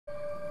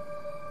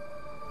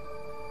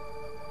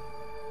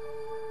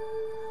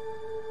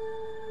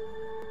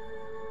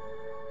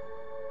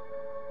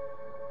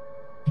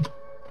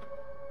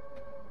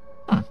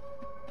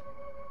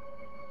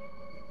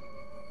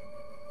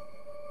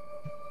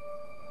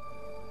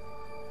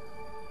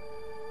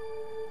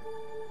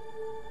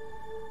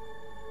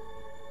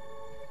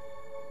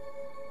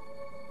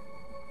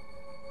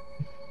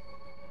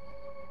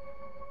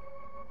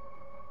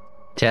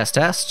Test,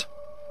 test.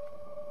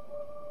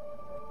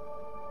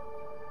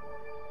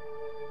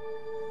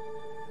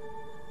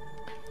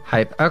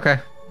 Hype. Okay.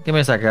 Give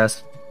me a sec,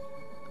 guys.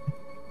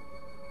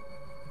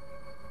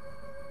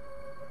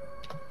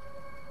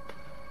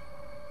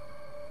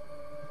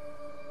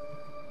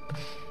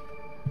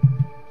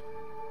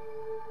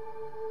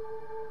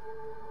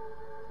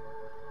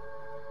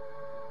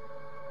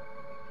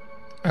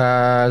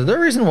 Is there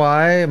a reason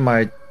why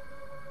my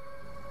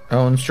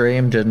own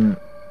stream didn't...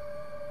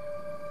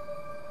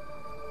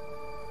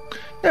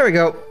 There we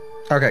go.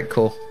 Okay,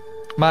 cool.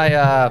 My,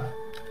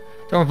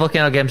 Dormant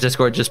Volcano Games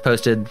Discord just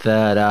posted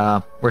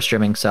that, we're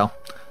streaming, so...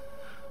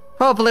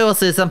 hopefully we'll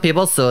see some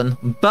people soon.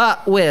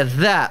 But with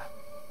that...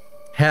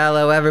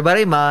 hello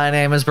everybody, my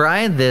name is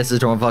Brian, this is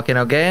Dormant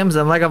Volcano Games,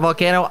 and like a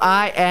volcano,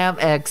 I am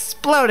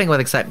exploding with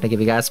excitement to give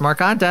you guys some more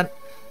content.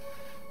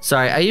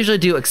 Sorry, I usually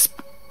do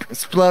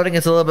exploding,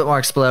 it's a little bit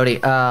more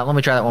explodey. Let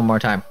me try that one more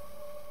time.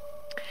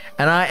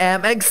 And I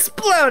am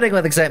exploding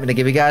with excitement to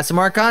give you guys some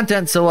more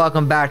content, so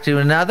welcome back to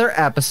another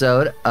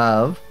episode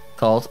of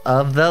Cult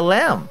of the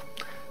Lamb.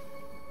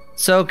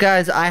 So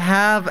guys, I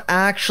have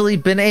actually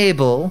been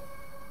able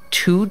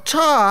to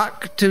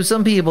talk to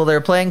some people that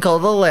are playing Cult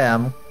of the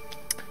Lamb.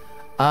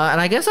 And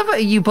I guess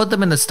if you put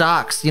them in the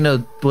stocks, you know,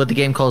 what the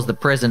game calls the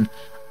prison,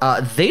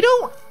 they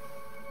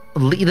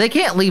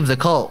can't leave the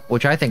cult,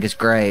 which I think is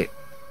great.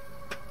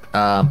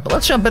 But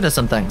let's jump into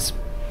some things.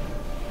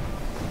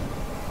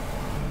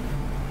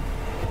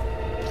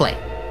 Play.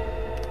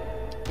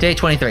 Day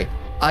 23.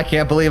 I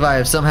can't believe I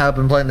have somehow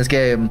been playing this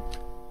game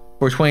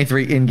for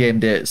 23 in-game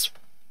days.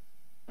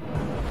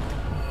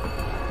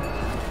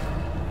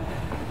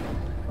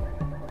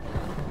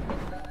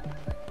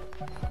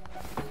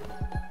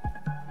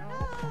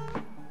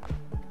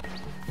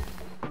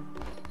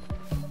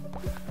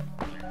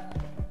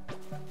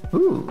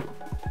 Ooh.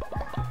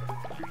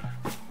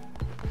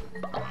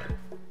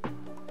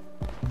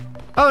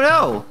 Oh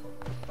no!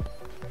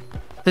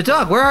 The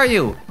dog, where are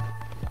you?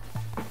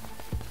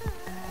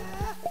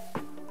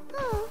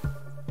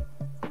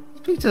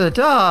 Speak to the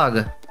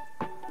dog.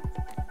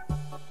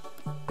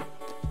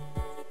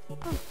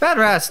 Bad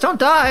rats, don't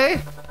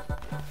die!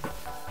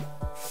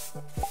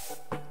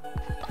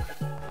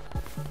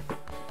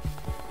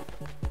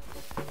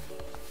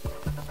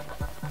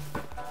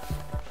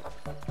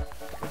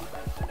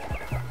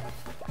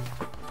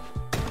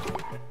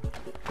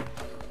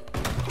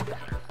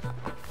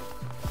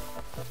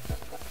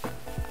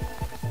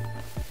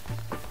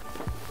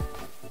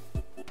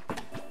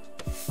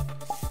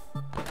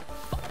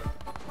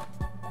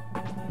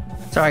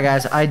 Sorry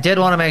guys, I did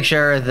want to make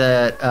sure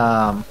that,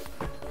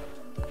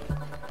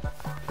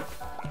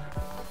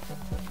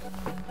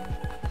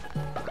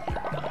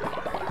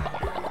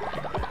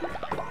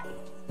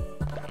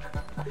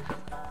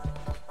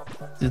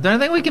 is there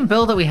anything we can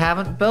build that we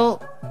haven't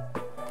built?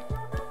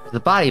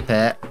 The body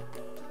pit.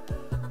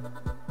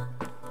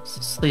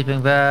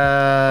 Sleeping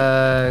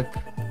bag.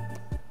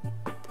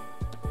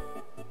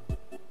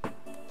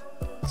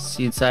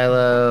 Seed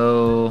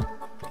silo.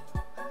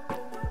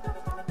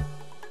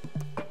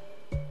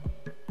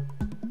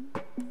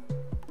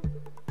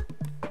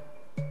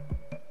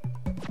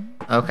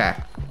 Okay.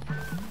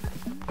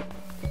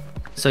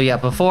 So yeah,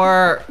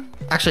 before...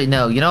 actually,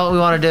 no. You know what we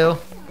want to do?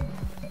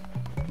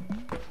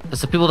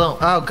 So people don't...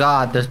 oh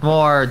god, there's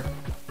more...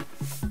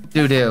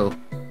 doo-doo.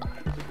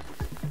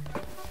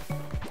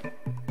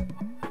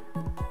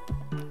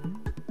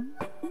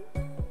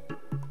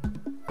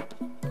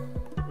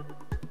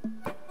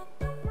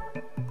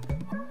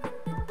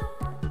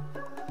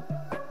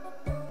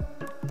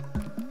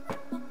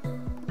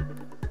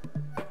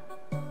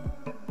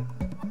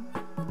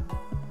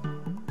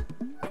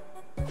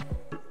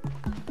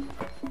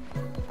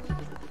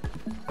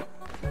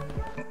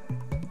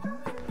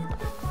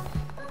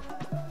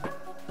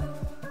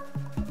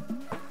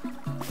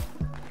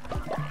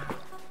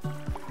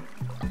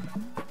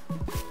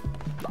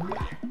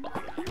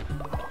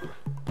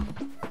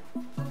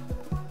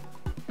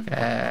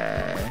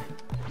 Okay.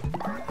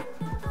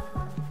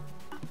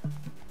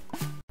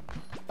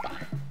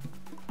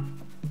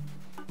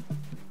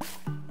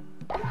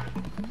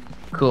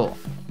 Cool.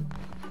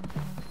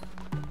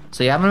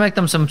 So yeah, I'm gonna make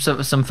them some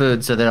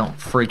food so they don't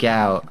freak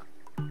out.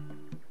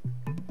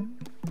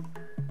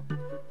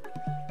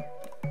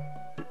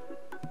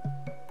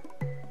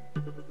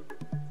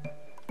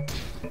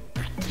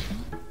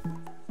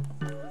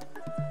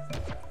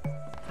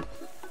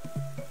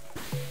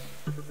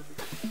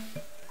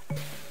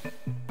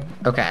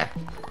 Okay.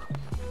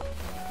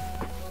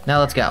 Now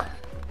let's go.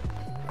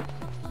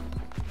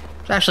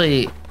 It's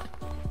actually...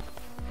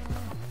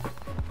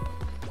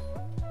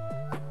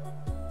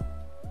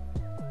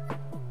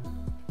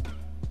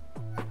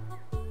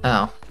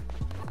 oh.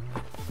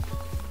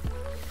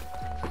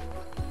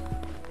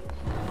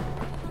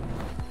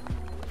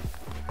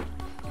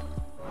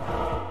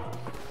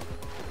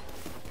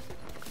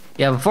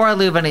 Yeah, before I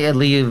lose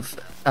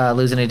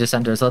any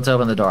dissenters, let's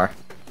open the door.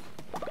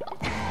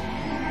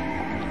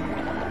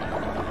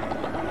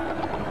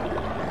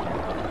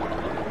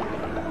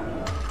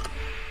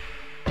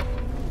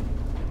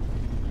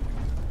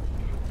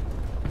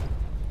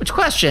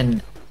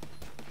 question.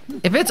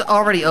 If it's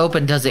already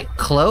open, does it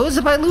close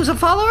if I lose a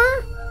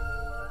follower?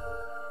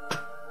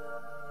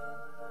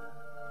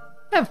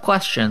 I have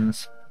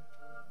questions.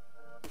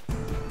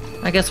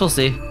 I guess we'll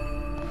see.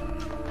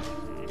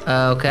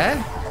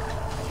 Okay.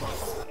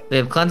 We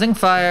have cleansing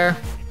fire.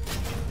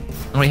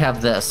 And we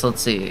have this.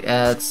 Let's see.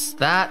 It's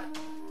that.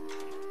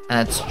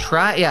 And it's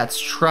it's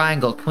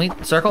triangle. Can we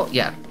circle?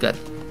 Yeah, good.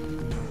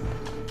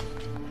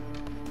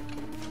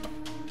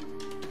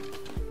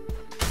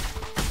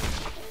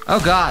 Oh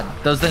god,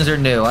 those things are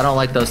new. I don't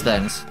like those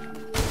things.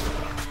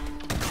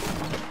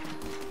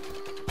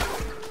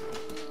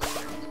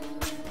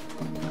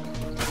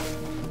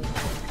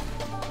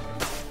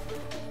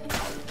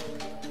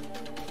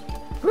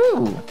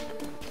 Ooh,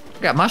 we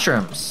got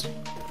mushrooms.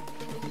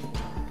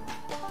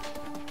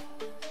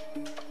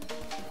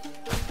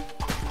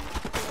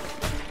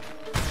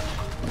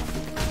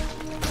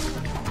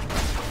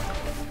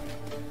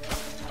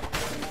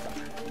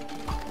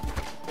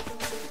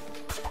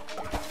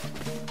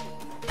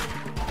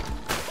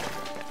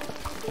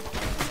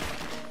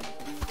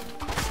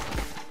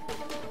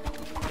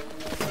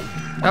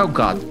 Oh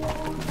god.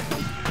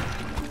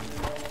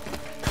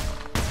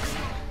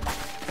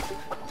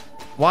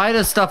 Why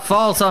does stuff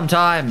fall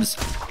sometimes?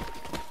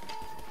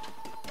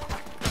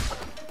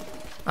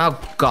 Oh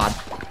god.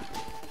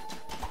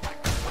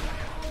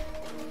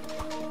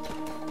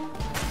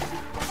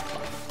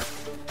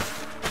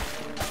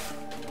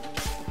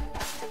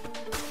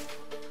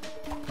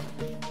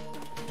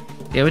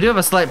 Yeah, we do have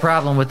a slight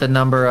problem with the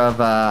number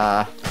of,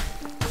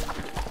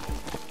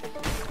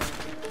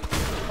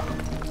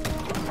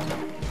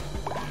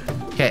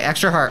 Okay,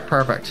 extra heart,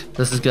 perfect.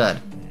 This is good.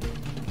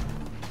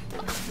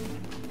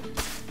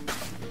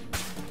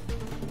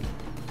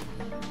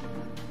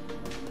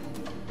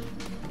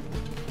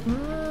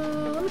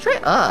 Let me try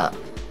up.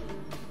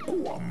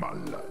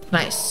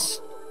 Nice.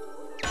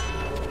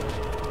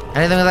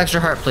 Anything with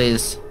extra heart,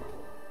 please.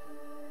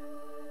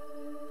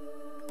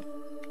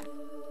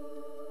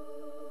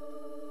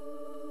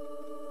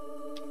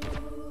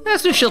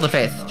 Let's do Shield of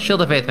Faith.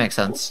 Shield of Faith makes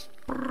sense.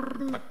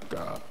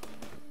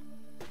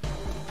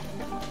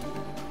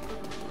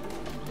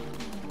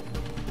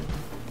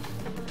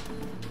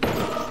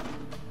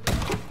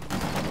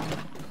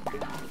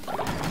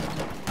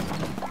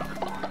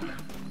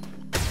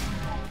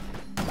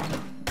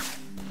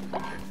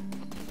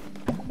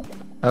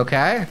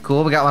 Okay,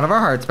 cool. We got one of our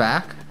hearts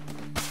back.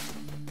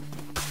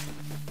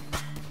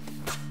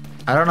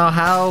 I don't know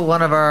how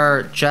one of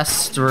our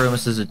chest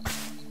rooms is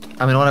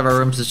one of our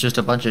rooms is just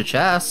a bunch of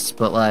chests,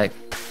 but like,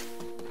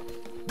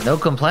 no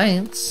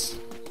complaints.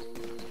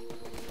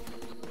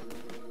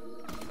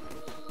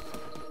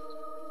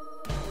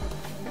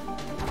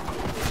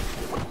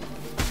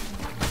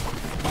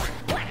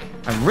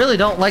 I really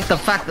don't like the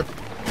fact that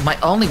my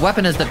only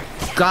weapon is the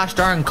gosh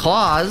darn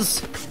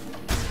claws.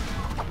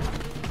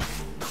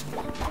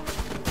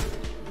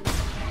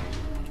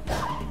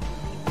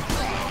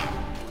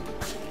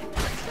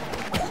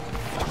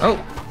 Oh.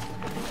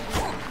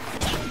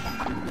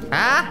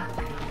 Ah.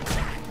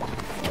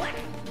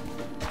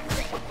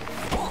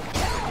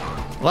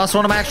 Lost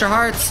one of my extra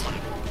hearts.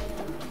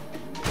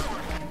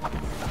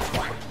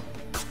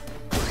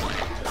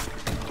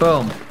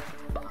 Boom.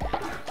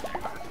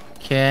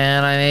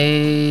 Can I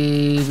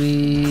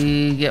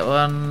maybe get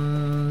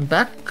one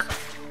back?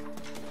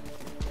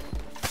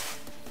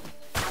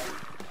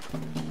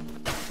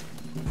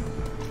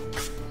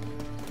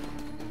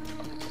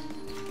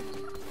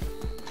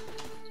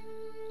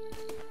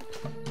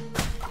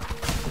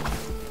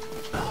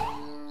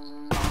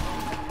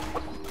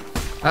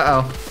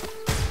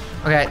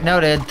 Uh-oh. Okay,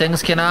 noted.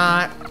 Things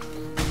cannot...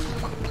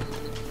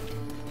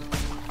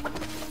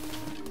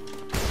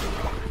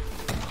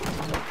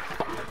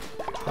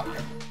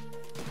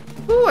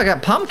 Ooh, I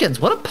got pumpkins.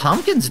 What do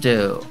pumpkins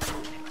do?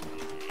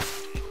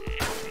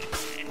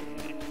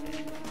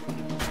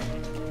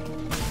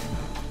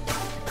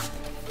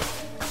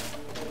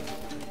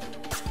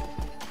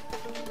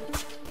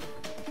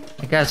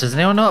 Hey guys, does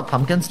anyone know what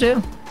pumpkins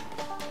do?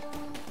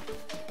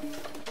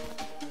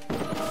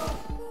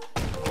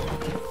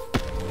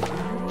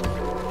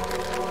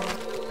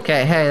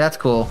 Okay, hey, that's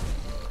cool.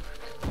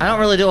 I don't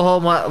really do a whole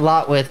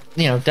lot with,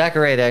 you know,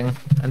 decorating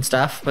and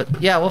stuff,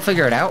 but yeah, we'll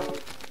figure it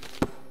out.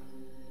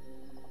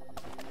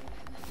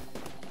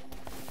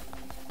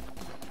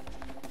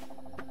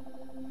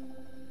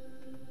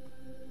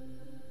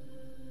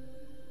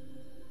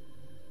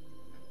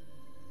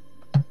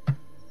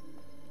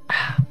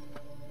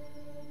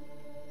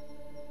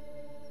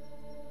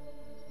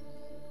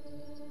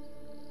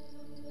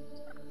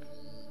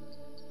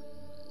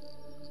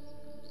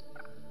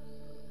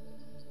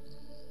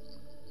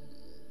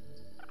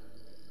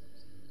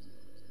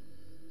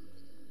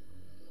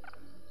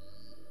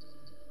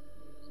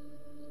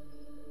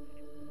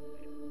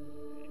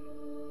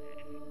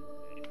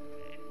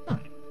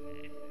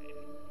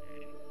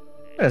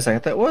 Wait a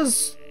second, that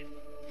was...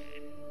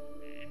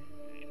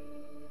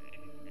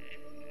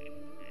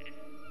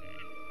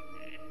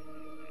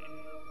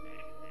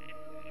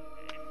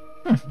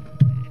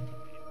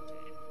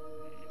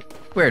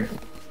 Weird.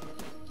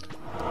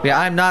 Yeah,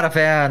 I'm not a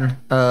fan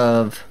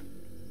of...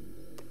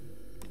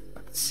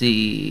 Let's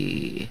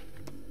see...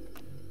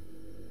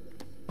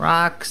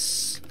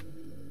 Rocks...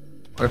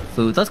 Or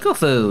food. Let's go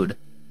food.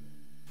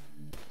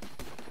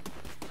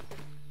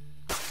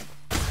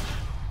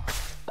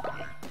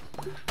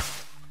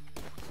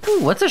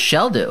 Ooh, what's a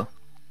shell do?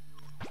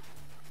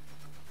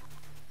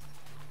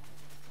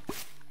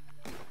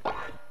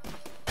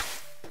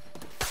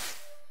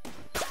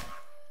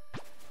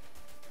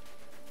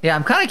 Yeah,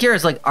 I'm kind of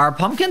curious, like, are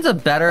pumpkins a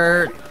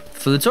better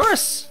food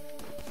source?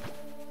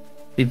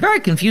 Be very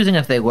confusing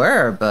if they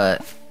were,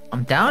 but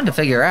I'm down to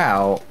figure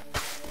out.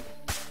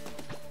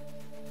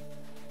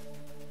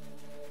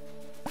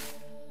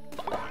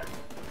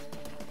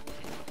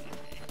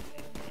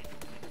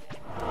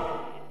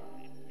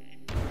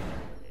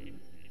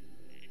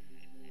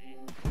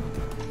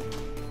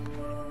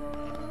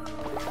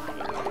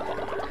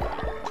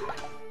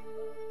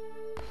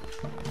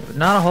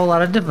 Not a whole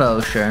lot of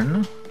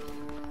devotion.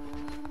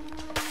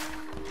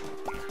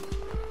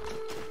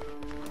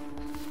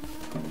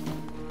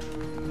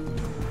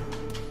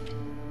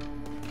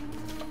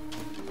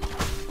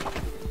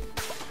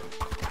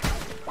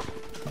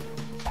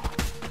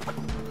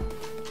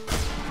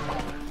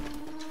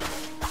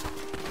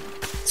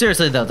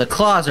 Seriously though, the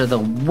claws are the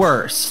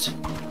worst.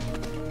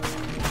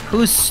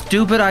 Whose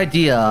stupid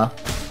idea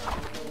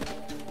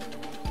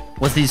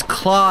was these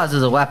claws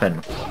as a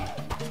weapon?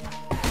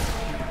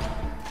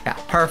 Yeah,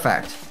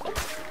 perfect.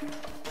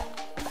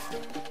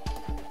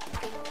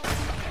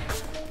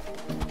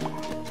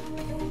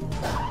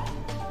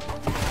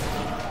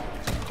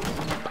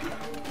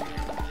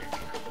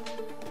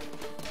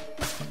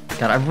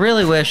 God, I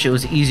really wish it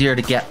was easier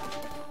to get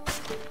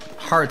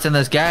hearts in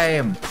this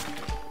game.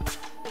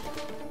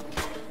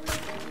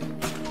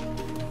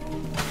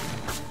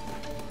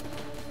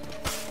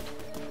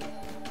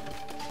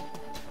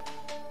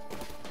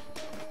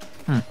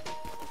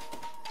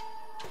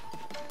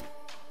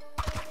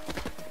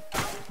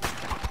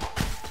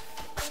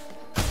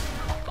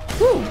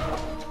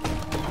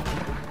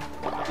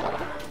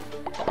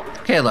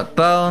 Okay, look,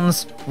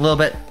 bones, a little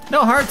bit.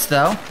 No hearts,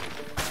 though.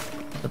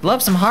 Would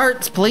love some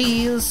hearts,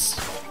 please.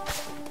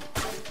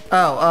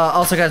 Oh,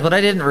 also, guys, what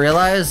I didn't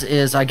realize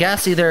is, I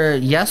guess either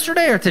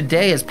yesterday or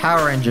today is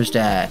Power Rangers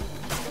Day.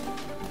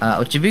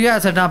 Which, if you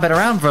guys have not been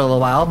around for a little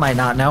while, might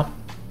not know.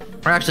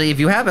 Or actually, if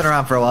you have been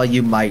around for a while,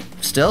 you might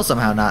still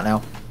somehow not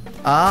know.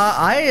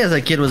 I, as a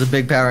kid, was a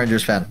big Power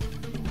Rangers fan.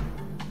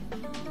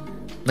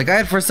 Like, I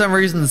had, for some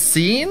reason,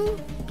 seen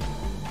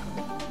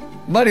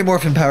Mighty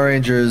Morphin Power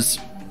Rangers.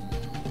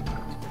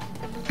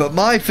 But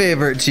my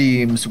favorite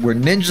teams were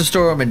Ninja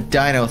Storm and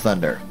Dino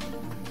Thunder.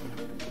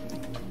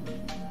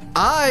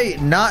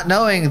 Not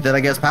knowing that I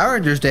guess Power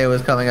Rangers Day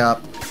was coming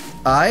up,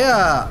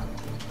 I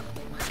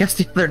guess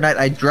the other night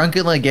I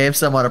drunkenly gave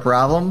someone a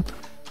problem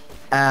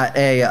at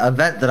a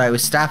event that I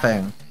was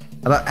staffing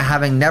about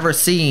having never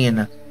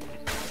seen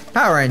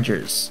Power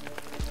Rangers.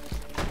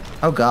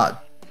 Oh god.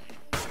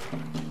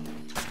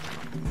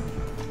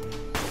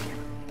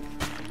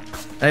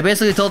 And I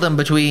basically told him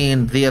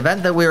between the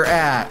event that we were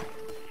at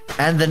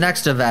and the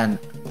next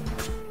event,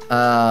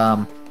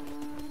 that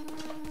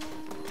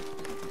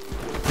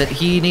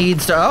he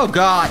needs to... Oh,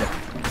 God!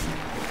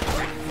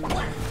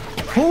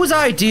 Whose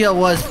idea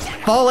was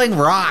falling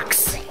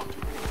rocks?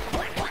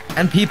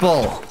 And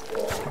people?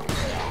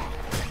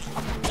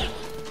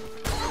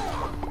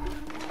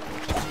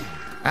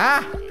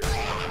 Ah!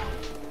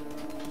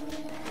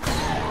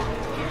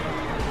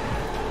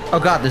 Oh,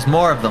 God, there's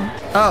more of them.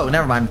 Oh,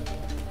 never mind.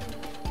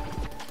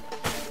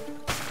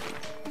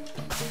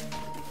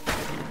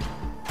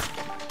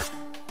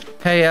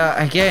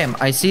 Hey, game,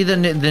 I see the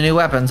new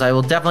weapons. I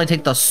will definitely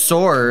take the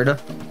sword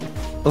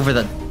over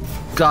the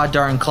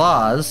goddarn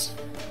claws.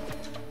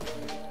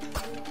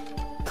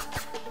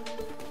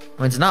 I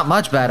mean, it's not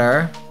much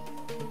better.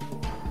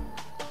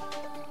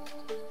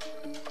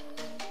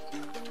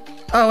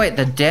 Oh, wait,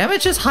 the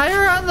damage is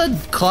higher on the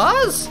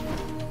claws?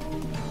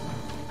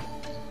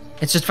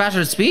 It's just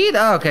faster speed?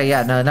 Oh, okay,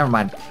 yeah, no, never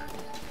mind.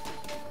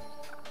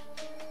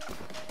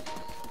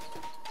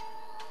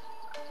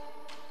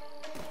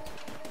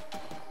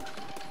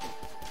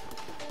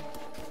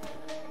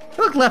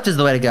 Look, left is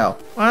the way to go.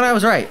 Well, I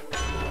was right.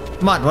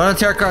 Come on, one of the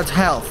tarot cards,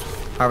 health.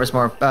 Harvest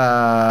more.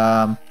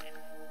 10%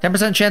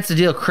 chance to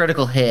deal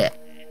critical hit.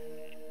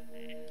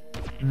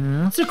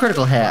 Let's do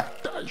critical hit.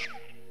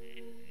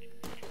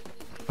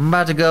 I'm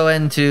about to go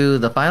into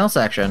the final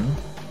section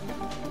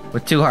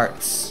with 2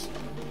 hearts.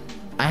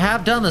 I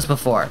have done this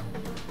before.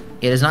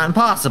 It is not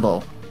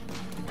impossible.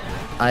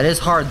 It is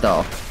hard,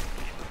 though.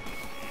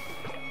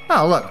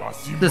 Oh, look.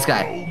 This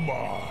guy.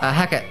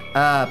 Heck,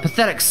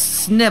 pathetic,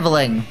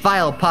 sniveling,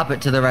 vile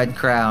puppet to the Red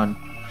Crown.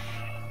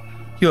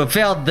 You have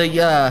failed the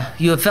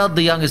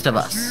youngest of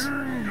us.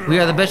 We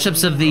are the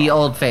bishops of the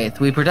old faith.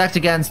 We protect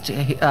against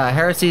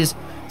heresies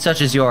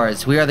such as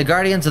yours. We are the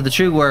guardians of the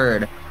true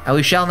word, and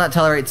we shall not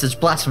tolerate such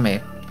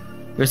blasphemy.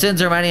 Your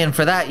sins are many, and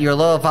for that your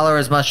loyal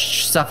followers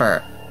must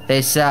suffer.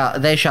 They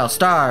shall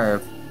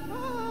starve.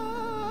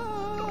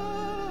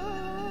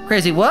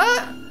 Crazy,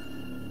 what?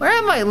 Where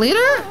am I, leader?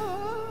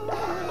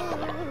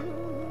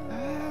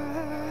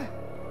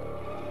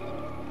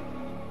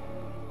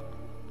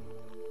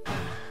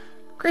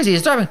 Crazy, you're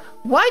starving.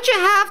 Why'd you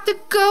have to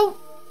go?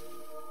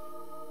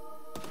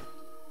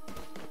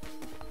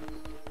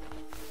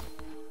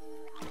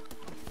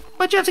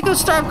 Why'd you have to go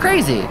starve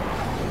Crazy?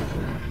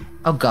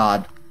 Oh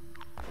God.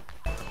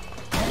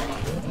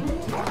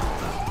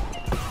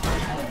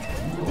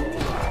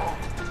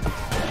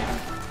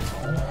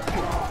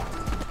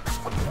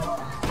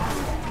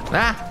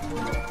 Ah!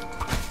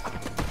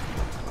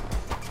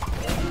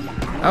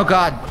 Oh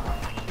God.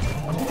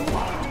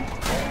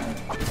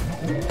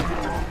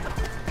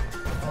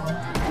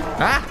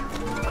 Ah!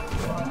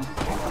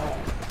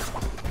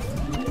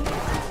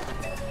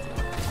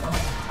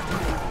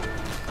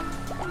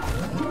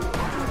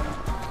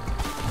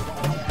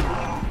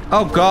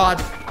 Oh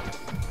God.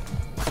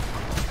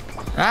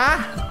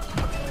 Ah!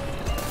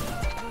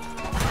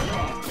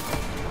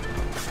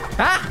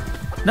 Ah!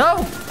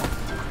 No!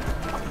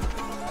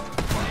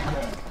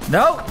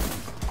 No!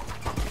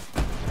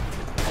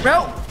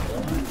 No!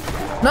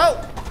 No!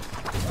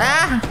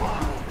 Ah!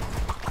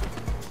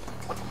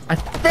 I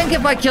think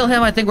if I kill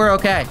him, I think we're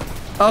okay.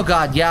 Oh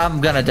God, yeah, I'm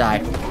gonna die.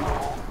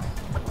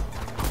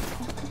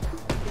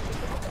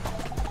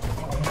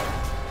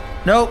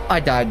 Nope, I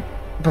died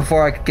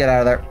before I could get out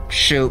of there.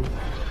 Shoot.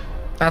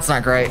 That's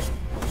not great.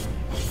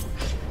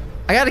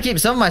 I gotta keep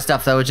some of my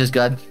stuff though, which is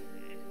good.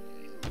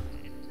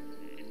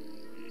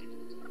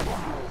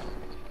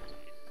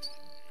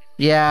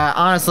 Yeah,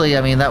 honestly,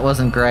 I mean, that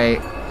wasn't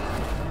great.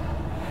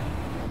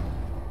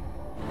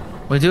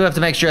 We do have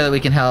to make sure that we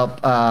can help,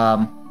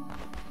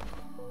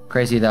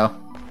 Crazy, though.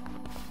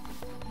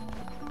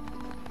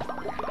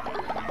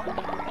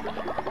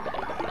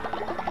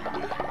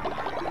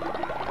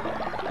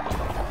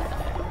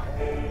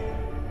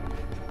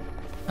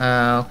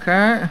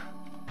 Okay.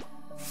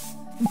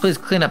 Please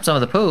clean up some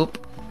of the poop.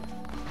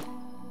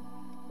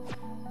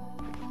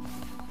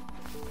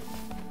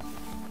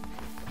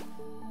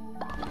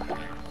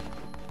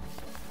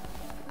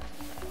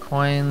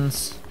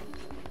 Coins.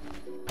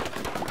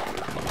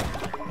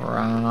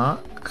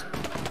 Rock.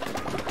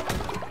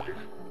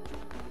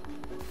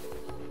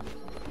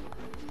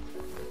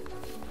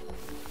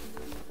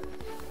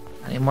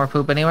 Any more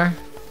poop anywhere?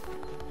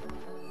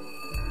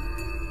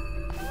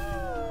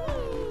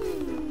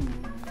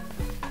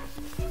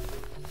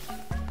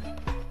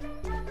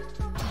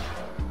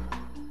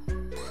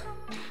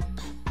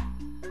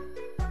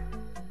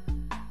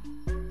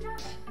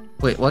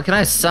 Wait, what can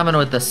I summon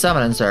with the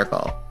summoning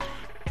circle?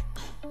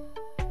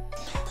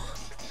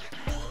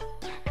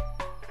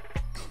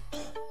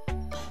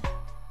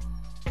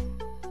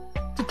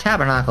 What's the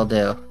tabernacle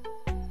do?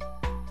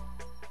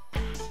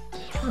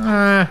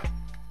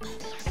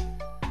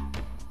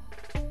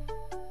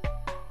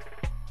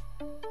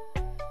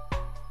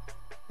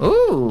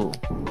 Ooh.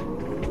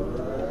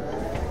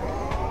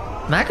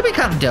 That could be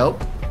kind of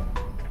dope.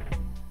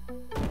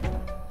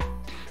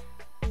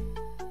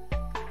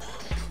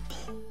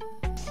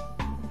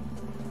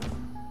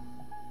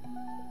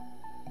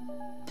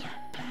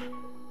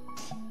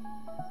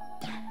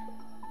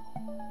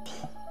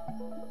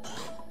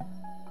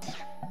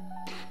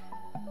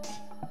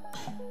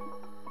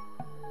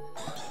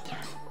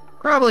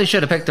 Probably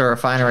should have picked the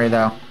refinery,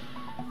 though.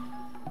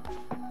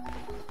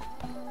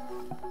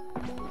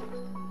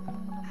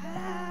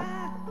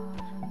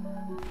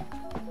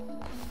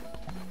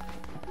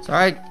 It's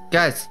alright,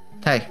 guys.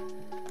 Hey.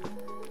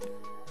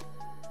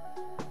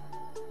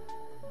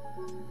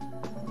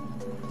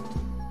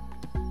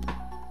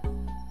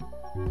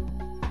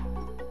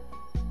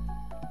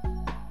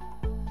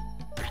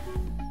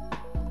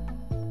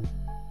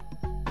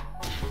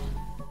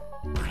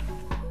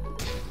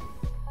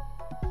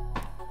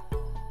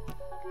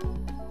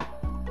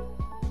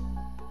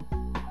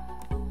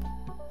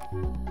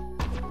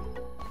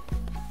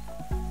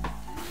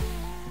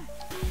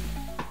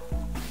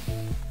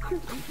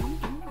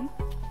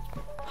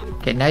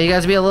 Okay, now you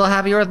guys be a little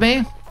happier with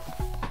me?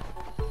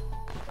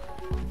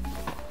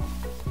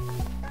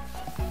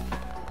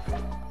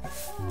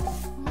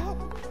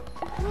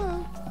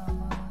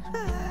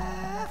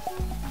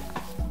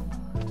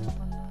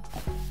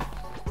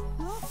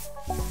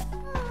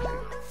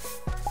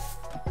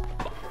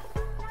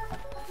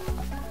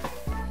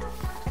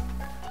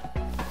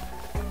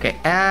 Okay,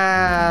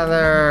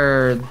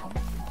 they're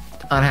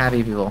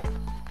unhappy people.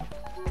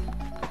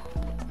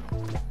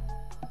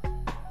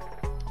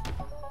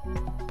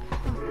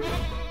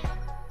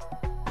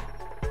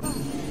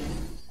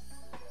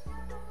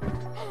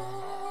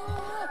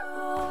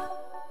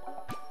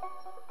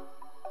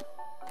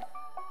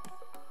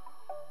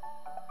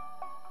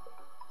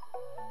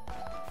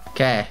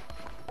 Okay.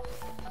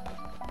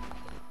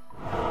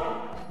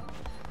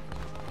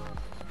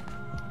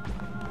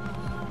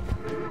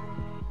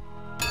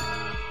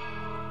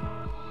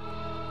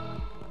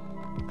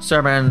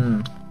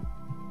 Sermon.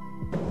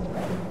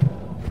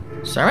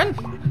 Sermon?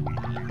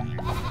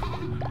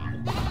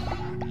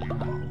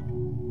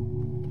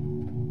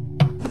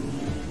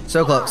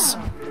 So close.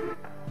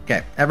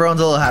 Okay, everyone's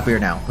a little happier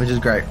now, which is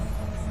great.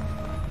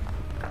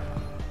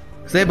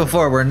 Say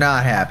before, we're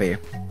not happy.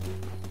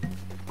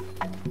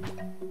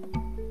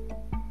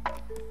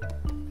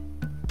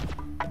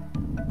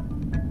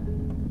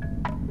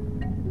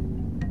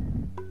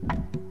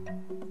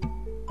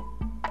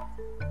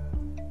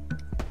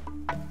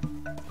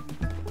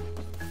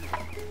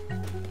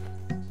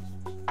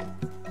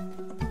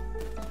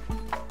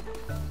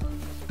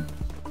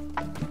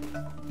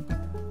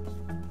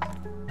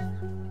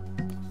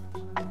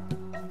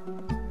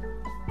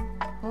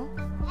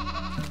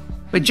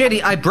 Wait,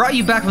 JD, I brought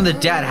you back from the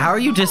dead. How are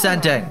you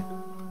dissenting?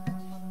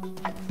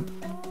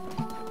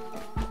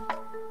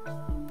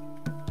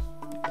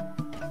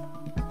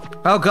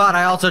 Oh god,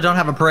 I also don't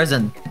have a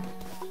prison.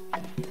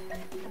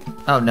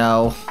 Oh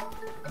no.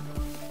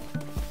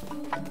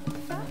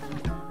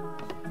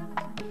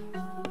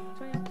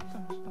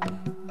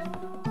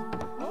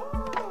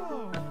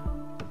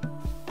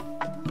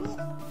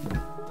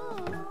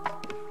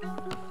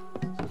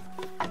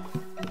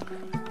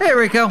 Hey,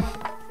 Rico.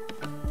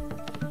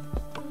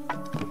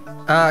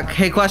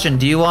 Hey, question.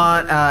 Do you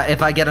want,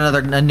 if I get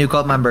a new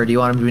cult member, do you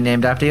want him to be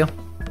named after you?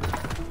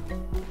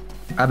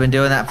 I've been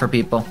doing that for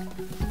people.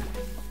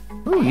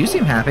 Ooh, you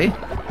seem happy.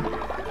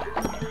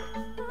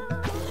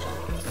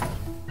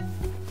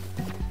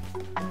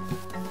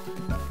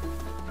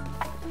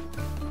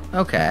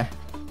 Okay.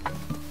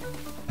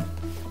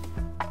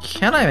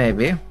 Can I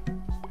maybe?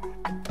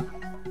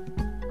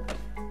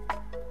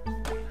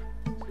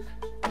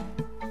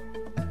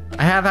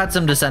 I have had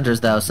some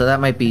dissenters though, so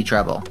that might be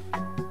trouble.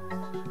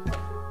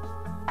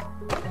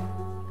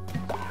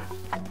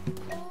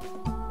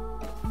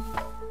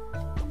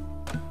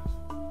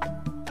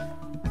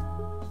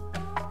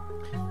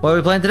 What are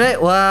we playing today?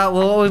 Well,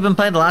 what we've been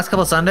playing the last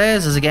couple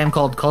Sundays is a game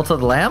called Cult of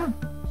the Lamb.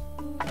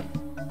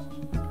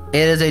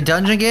 It is a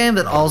dungeon game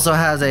that also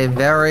has a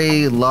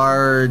very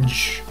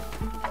large...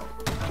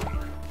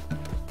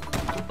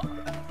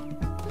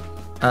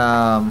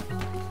 like...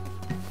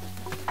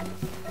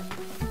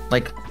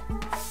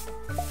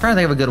 I'm trying to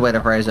think of a good way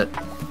to phrase it.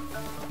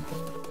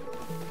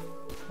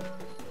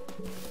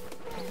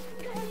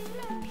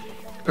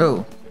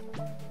 Ooh.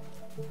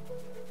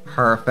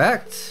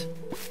 Perfect.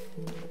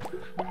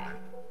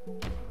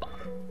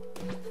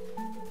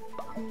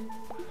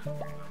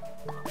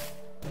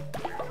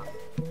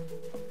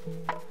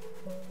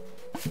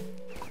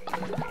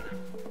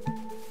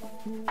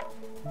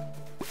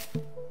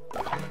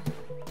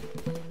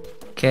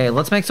 Okay,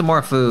 let's make some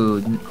more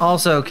food.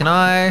 Also, can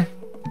I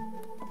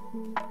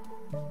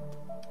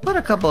put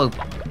a couple of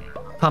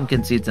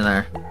pumpkin seeds in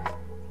there?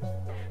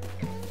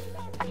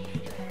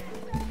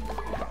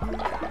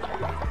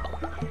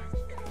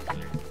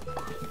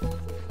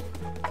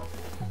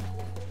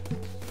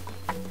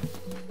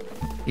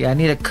 Yeah, I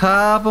need a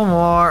couple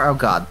more. Oh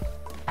god.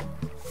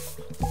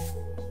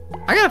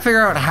 I gotta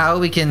figure out how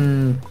we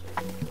can...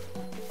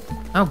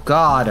 Oh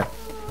god.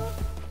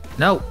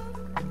 No.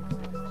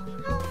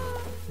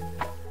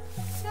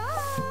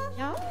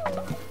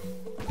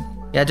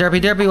 Yeah,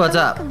 Derpy Derpy, what's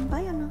up?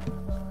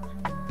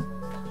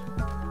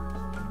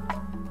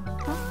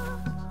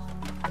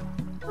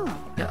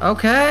 Yeah,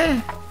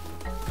 okay.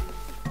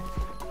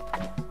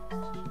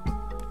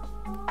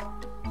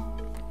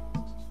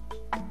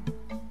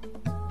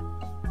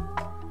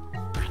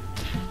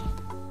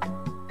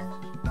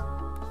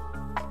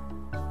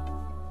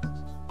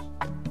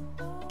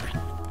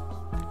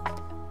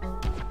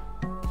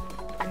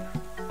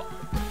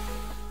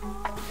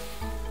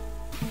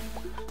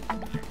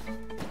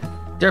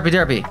 Derpy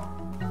Derpy.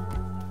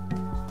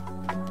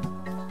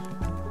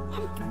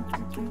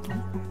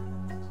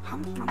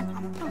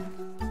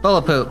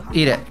 Bullet poop,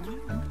 eat it.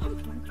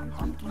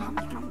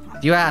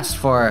 You asked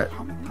for it.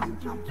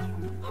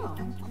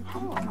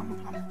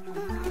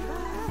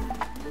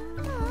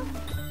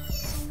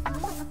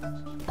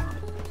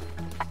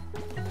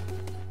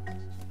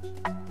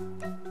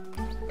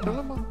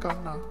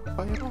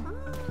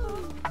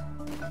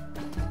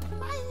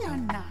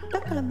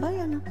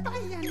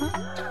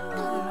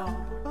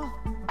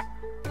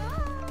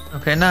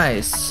 Okay,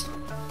 nice.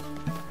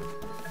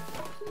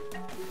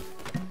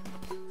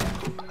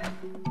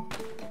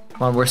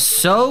 Well, we're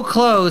so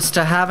close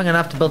to having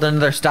enough to build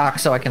another stock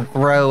so I can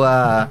throw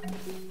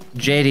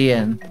JD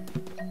in.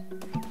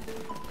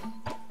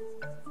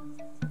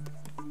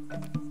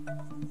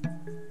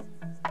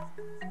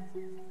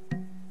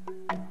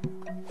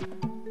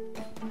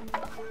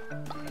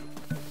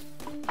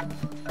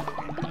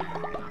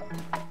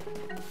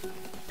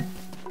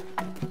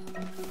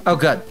 Oh,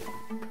 good.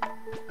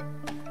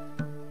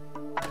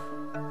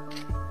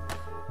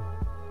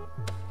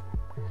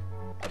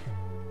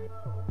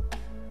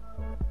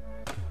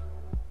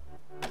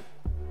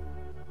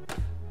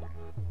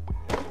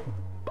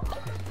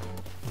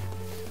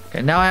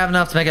 Okay, now I have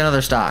enough to make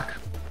another stock.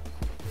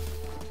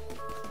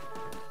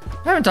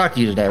 I haven't talked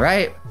to you today,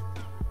 right?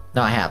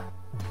 No, I have.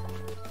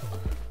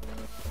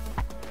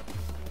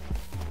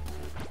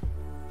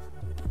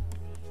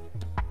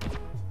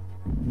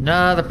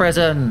 Another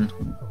prison.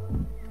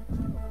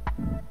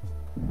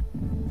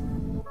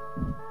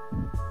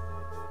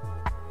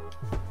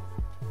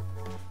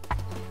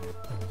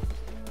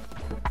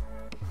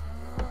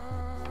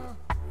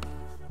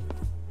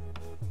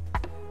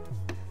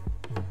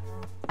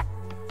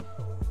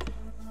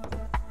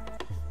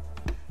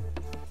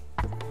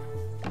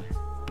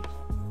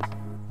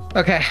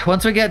 Okay,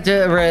 once we get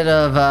rid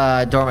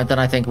of Dormant, then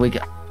I think we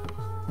get...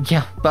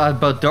 Yeah,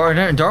 both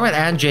Dormant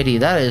and JD.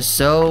 That is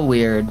so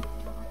weird.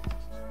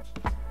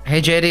 Hey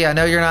JD, I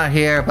know you're not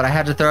here, but I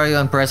had to throw you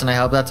in prison. I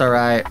hope that's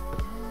alright.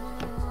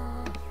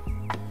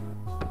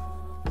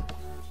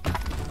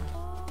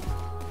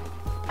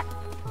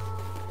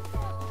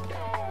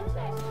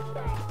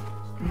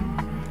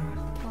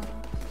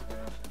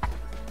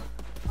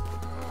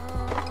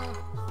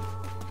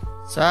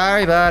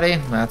 Sorry, buddy.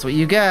 That's what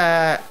you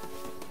get.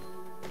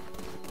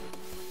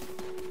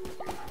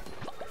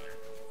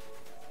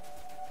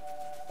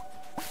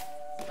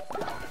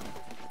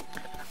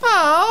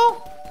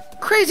 Oh,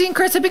 Crazy and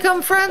Chris have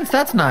become friends.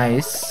 That's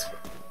nice.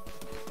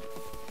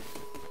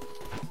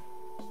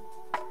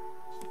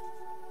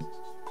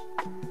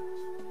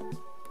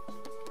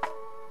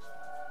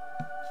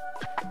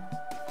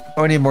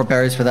 Oh, I need more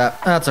berries for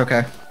that. That's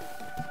okay.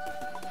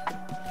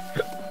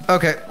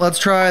 Okay, let's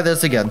try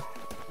this again.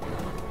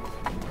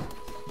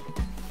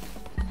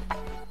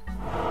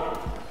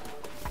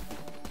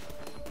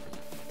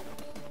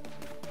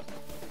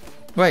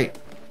 Wait.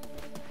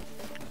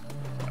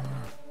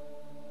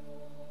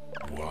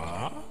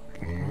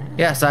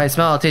 Yes, I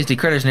smell tasty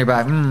critters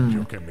nearby.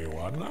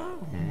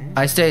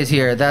 I stays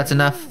here. That's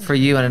enough for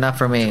you and enough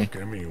for me.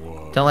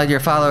 Don't let your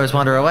followers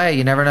wander away.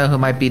 You never know who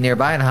might be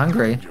nearby and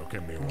hungry.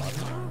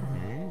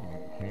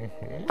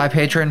 Buy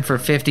patron for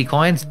 50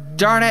 coins?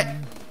 Darn it!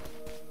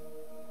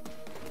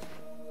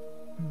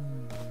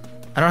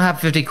 I don't have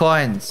 50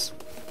 coins.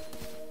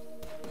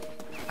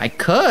 I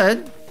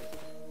could.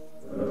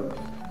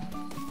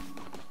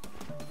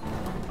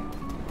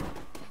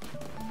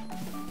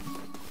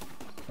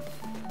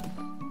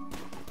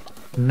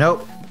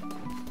 Nope.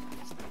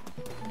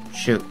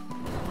 Shoot.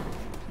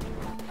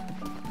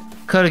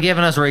 Could have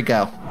given us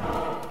Rico.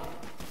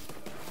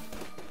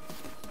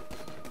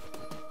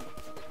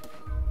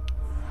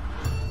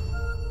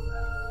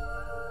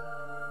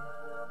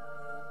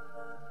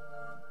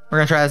 We're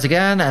gonna try this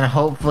again and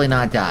hopefully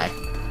not die.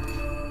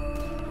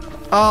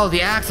 Oh,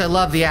 the axe. I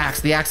love the axe.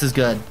 The axe is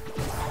good.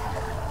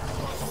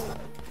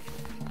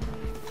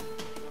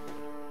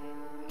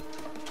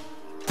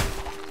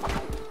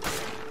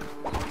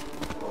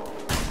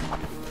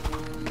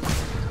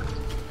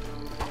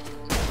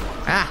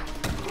 Ah!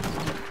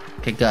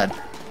 Okay, good.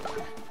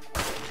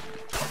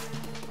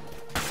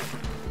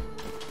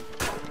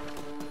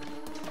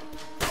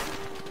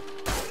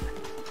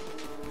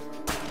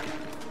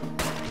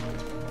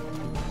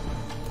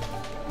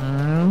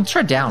 Let's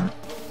try down.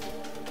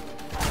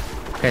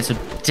 Okay, so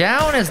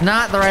down is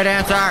not the right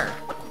answer.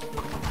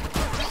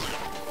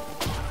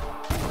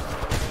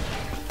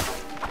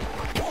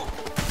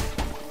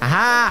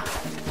 Aha!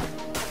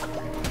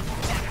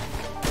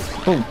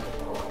 Boom.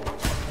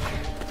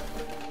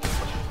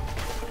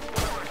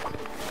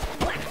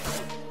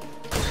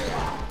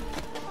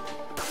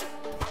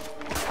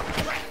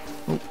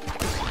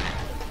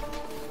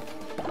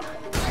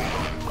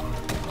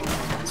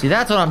 See,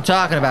 that's what I'm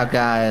talking about,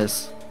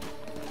 guys.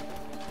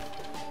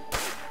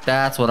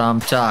 That's what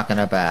I'm talking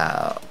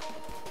about.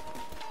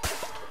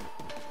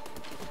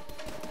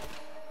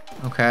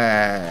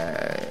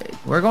 Okay.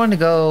 We're going to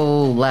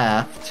go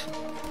left.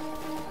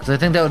 Because I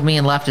think that would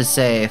mean left is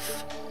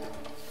safe.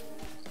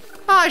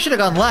 Oh, I should have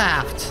gone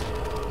left.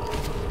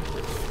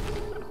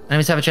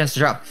 Enemies have a chance to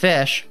drop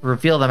fish.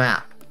 Reveal the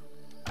map.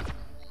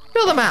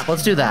 Reveal the map.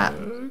 Let's do that.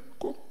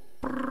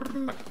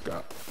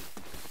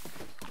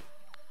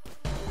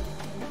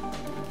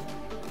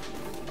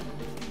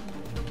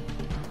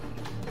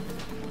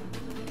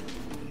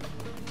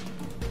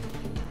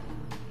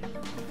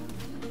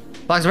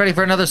 Block's ready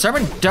for another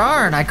sermon?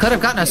 Darn, I could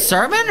have gotten a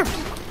sermon?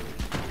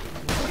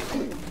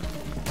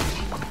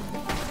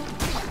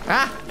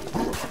 Ah!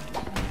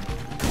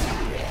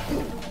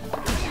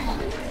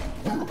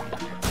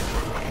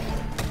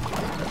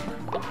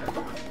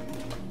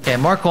 Okay,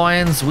 more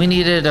coins. We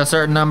needed a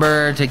certain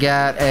number to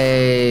get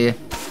a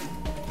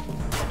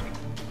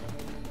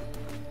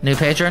new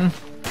patron.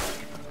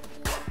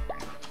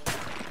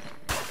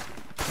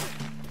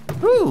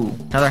 Ooh,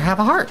 another half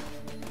a heart.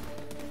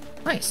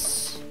 Nice.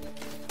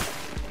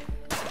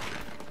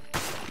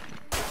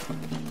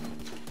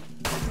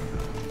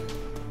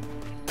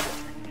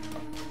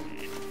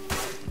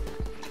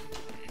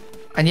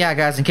 And yeah,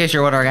 guys, in case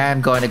you're wondering, I am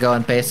going to go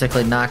and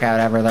basically knock out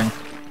everything.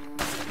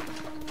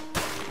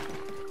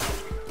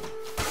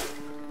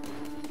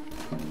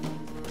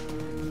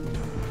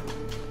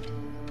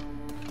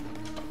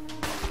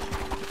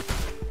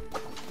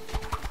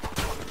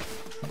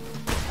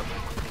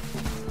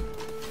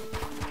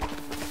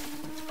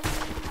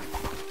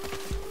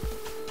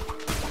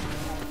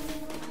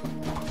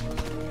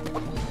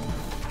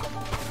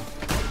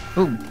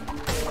 Ooh.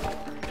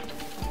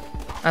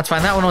 That's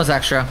fine, that one was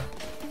extra.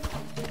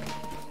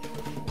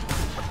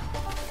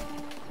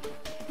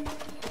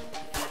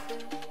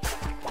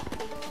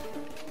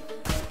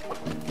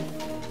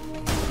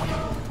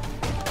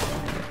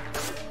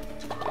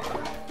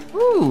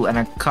 Ooh, and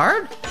a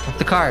card? What's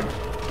the card?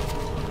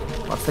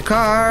 What's the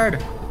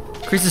card?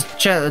 Increases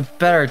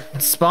better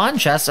spawn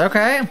chest,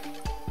 okay.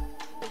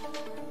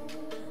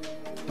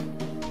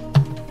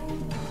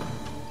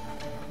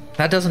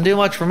 That doesn't do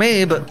much for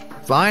me, but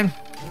fine.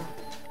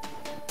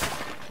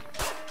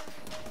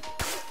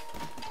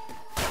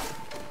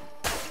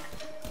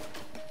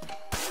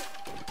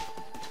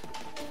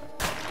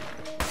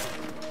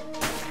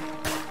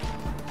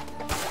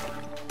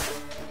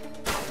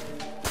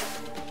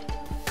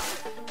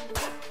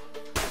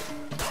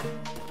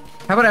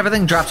 How about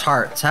everything drops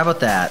hearts? How about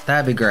that?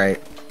 That'd be great.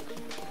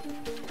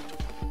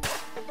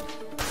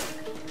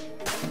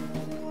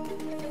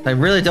 I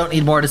really don't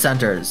need more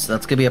dissenters.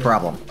 That's gonna be a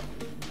problem.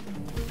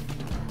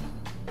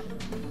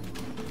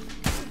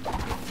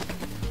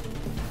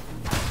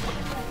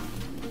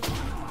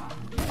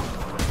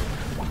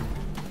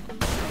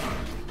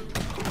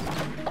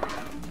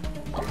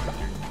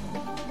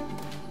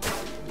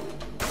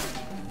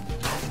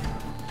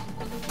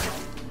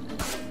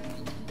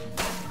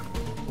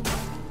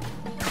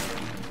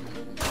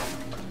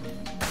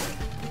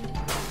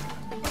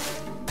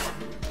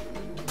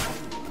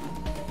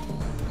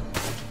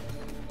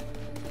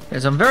 Okay,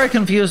 so I'm very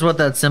confused what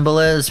that symbol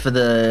is for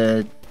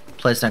the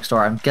place next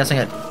door. I'm guessing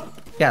it...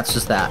 Yeah, it's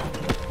just that.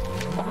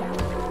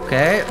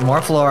 Okay,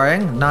 more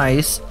flooring.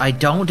 Nice. I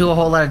don't do a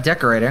whole lot of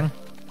decorating.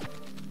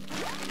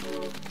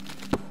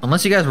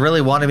 Unless you guys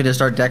really wanted me to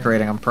start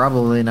decorating, I'm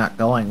probably not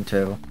going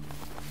to.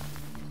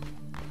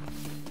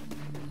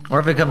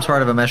 Or if it becomes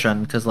part of a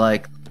mission, because,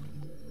 like...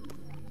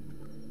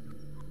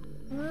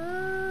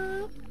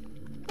 I'll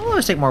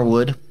always take more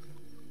wood.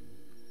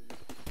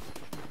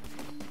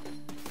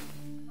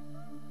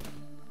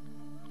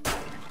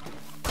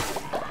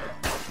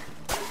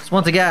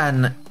 Once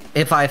again,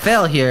 if I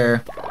fail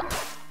here,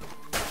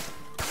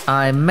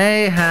 I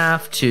may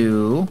have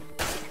to...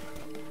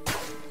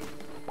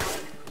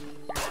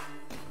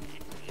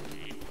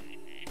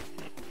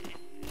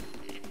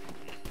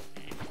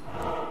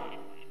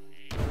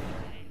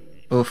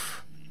 Oof.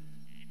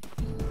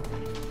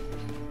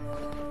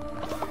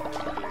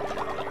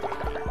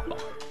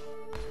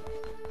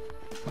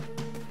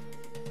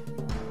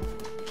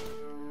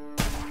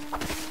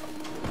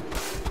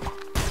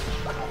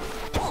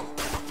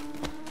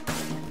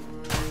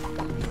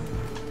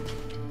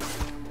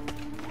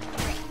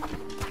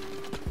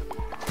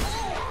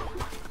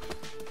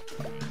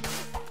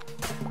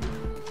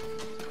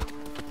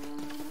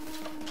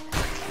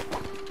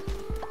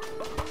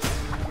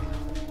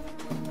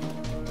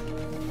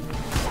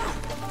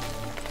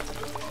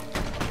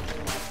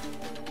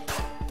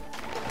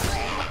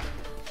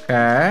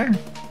 Okay.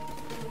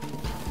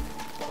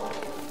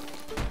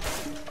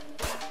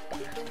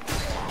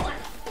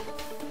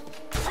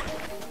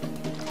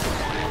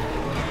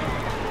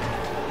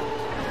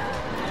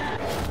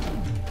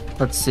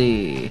 Let's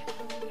see.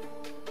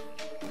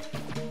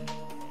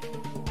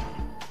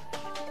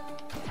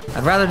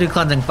 I'd rather do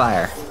cleansing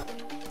fire.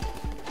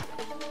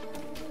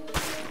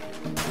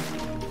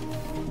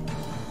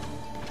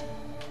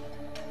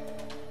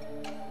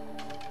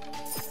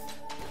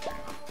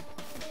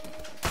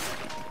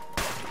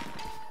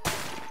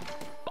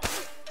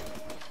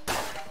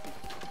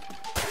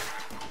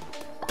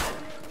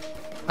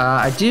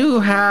 I do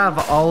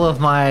have all of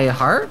my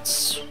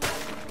hearts,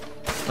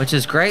 which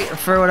is great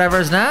for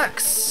whatever's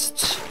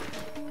next.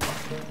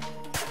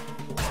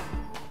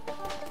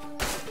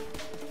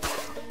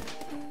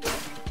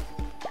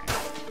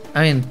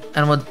 I mean,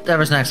 and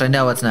whatever's next, I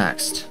know what's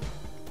next.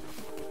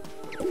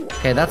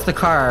 Okay, that's the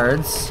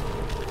cards.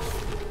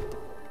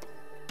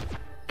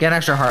 Get an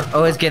extra heart.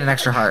 Always get an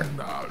extra heart.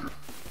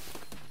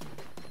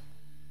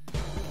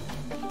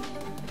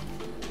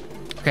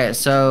 Okay,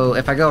 so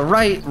if I go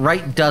right,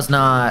 right does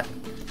not...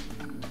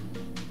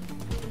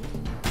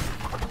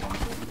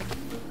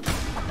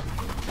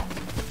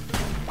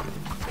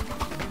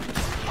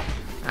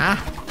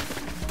 Ah.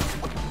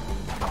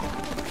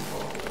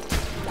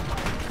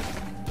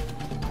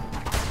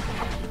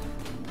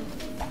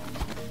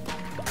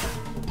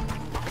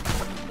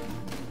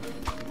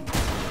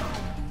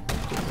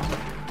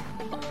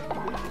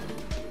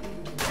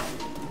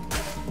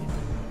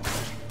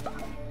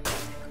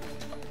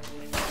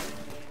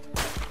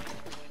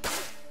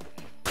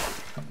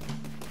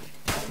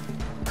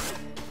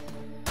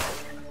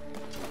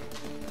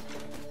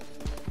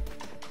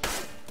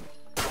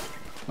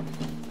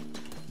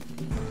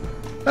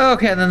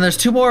 Okay, and then there's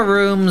 2 more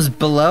rooms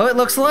below, it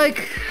looks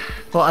like.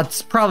 Well,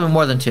 it's probably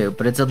more than 2,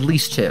 but it's at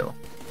least 2.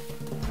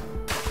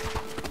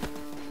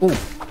 Ooh.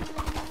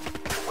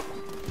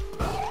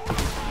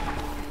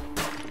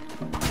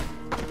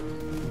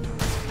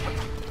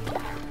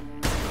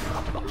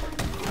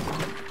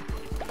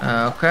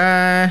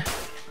 Okay.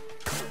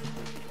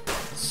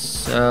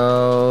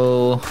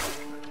 So...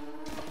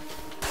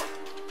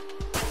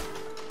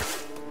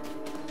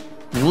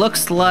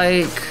 looks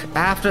like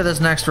after this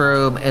next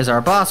room is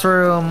our boss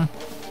room.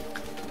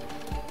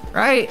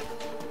 Right?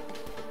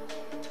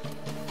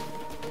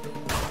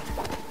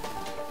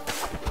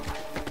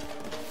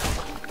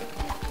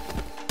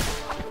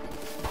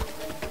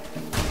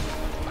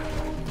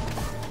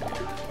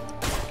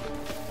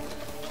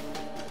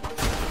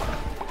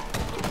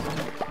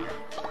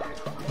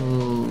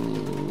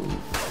 Ooh.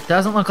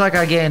 Doesn't look like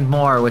I gained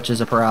more, which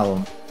is a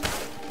problem.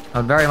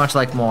 I'd very much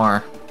like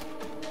more.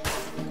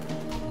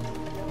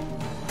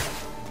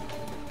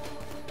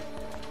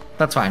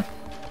 That's fine.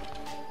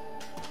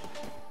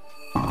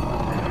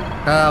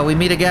 We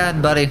meet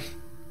again, buddy.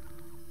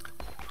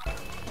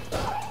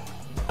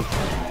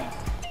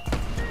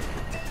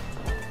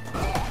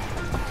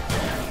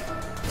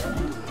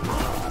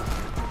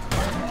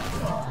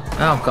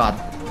 Oh, God.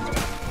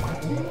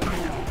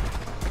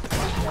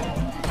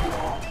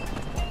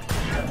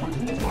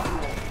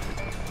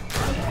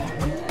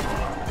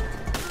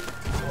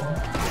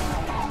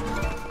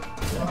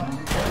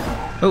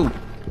 Oh.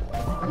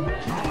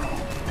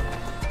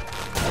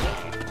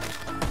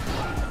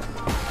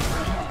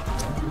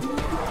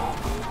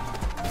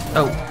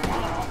 Oh.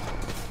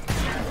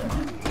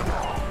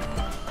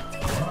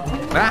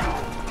 Ah.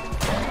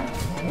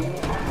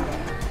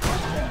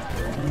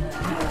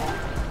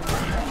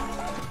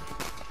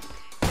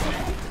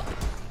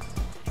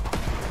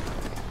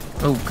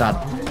 Oh, God.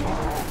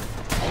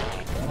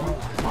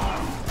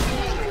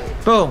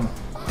 Boom.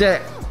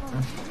 Dick.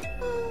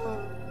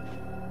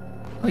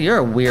 Oh, you're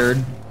a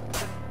weird.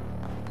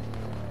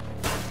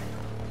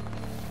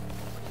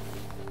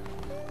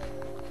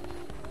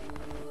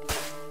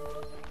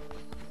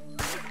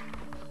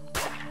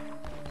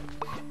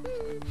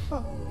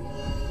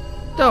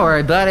 Don't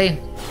worry, buddy.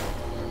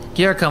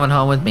 You're coming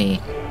home with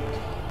me.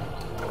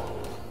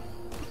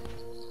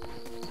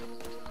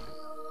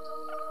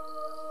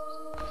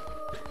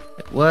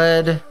 It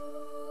would.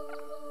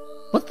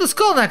 What's the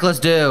skull necklace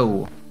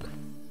do?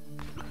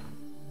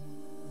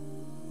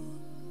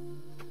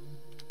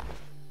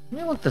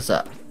 Let me look this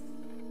up.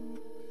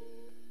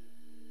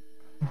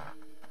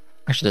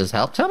 Actually, does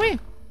help tell me?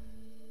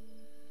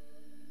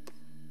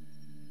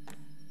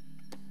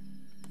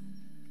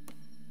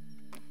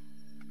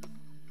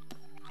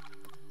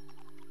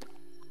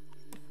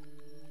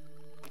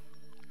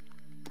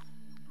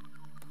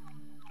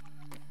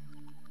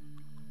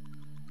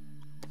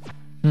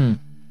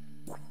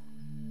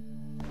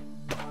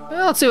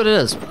 Well, let's see what it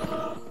is.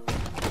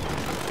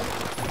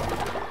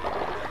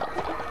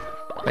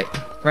 Wait,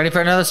 ready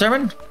for another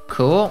sermon?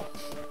 Cool.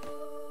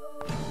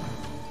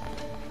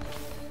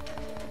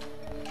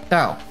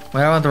 Oh,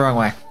 wait, I went the wrong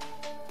way.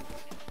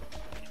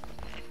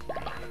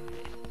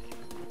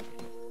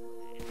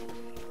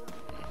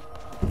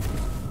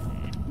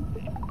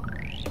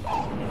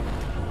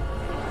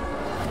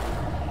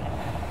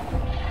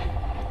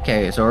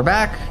 Okay, so we're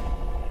back.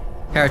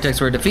 Heretics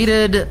were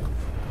defeated.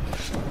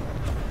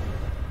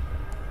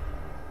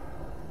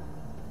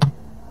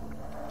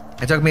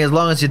 It took me as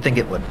long as you'd think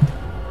it would.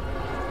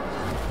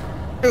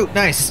 Ooh,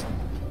 nice.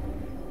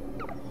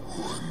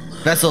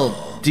 Vessel,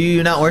 do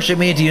you not worship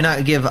me? Do you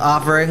not give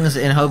offerings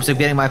in hopes of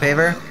getting my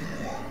favor?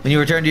 When you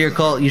return to your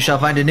cult, you shall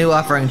find a new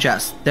offering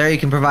chest. There you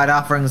can provide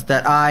offerings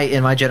that I,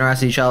 in my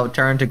generosity, shall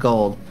turn to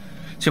gold.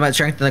 So you might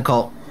strengthen the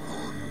cult.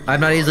 I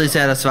am not easily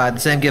satisfied. The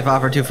same gift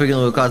offered too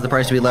frequently will cause the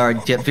price to be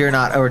lowered. Yet fear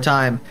not, over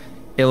time,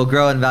 it will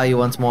grow in value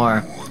once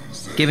more.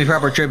 Give me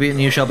proper tribute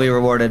and you shall be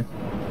rewarded.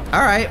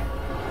 Alright.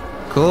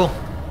 Cool.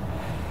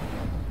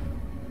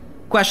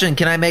 Question,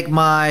 can I make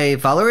my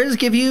followers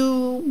give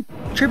you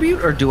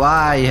tribute, or do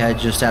I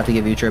just have to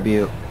give you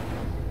tribute?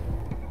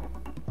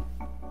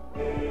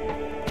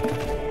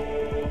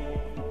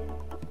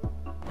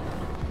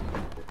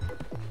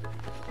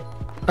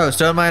 Oh,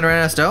 stone mine ran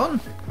out of stone?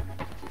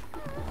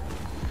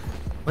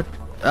 What?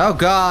 Oh,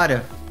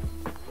 God.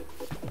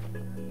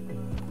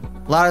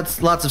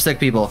 Lots of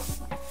sick people.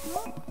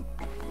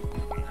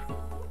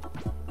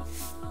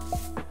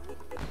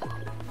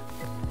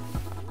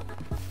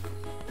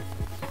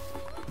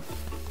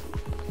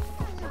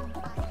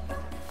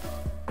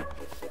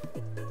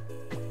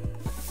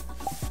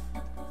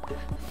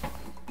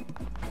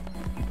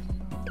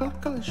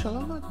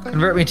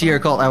 Convert me to your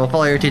cult. I will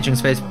follow your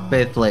teachings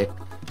faithfully.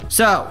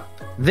 So,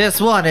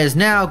 this one is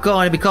now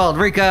going to be called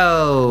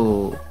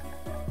Rico.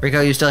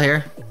 Rico, you still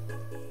here?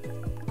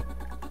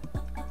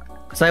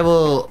 So I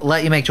will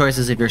let you make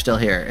choices if you're still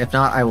here. If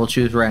not, I will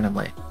choose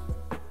randomly.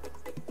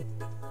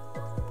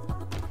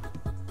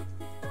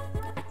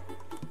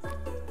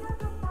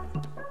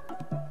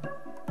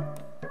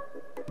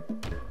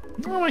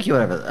 I'll make you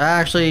whatever.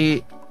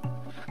 Actually,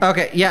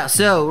 okay, yeah,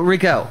 so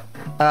Rico.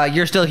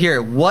 You're still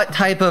here. What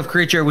type of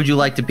creature would you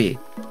like to be?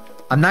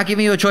 I'm not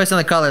giving you a choice on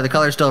the color. The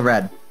color's still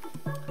red.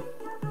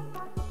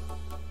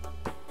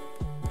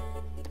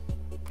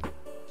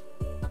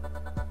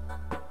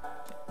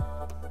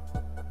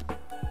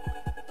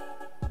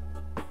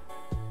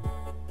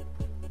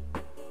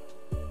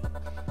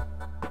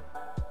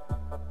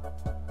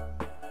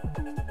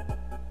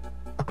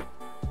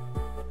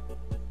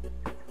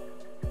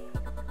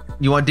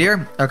 You want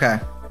deer? Okay.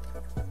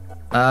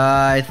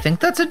 I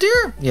think that's a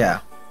deer? Yeah.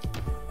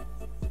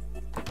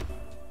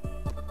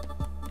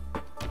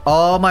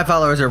 All my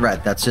followers are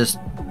red. That's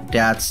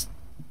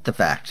the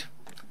fact.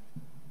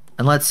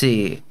 And let's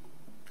see.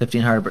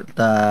 15 heart,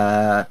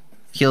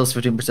 heals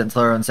 15%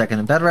 slower on second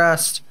in bed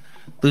rest.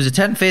 Lose a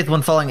 10 faith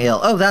when falling ill.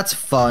 Oh, that's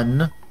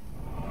fun.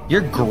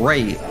 You're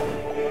great.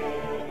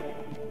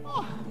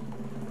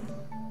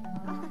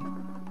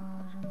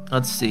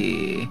 Let's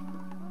see.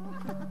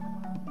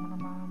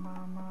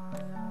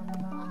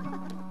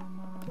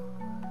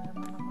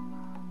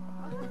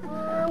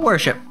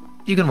 Worship.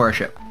 You can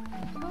worship.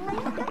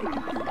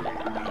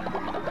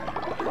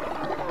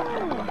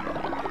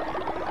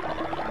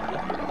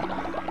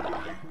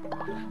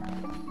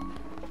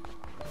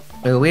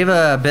 Ooh, we have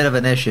a bit of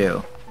an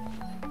issue.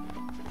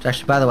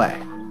 Actually, by the way.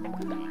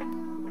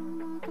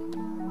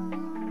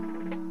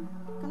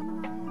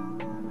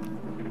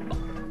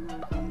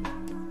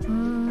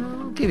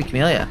 Give you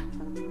Camellia.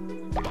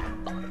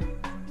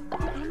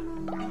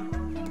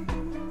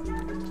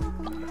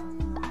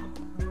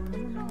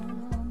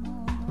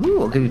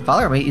 Ooh, I'll give you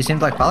follower meat. You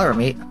seemed like follower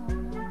meat.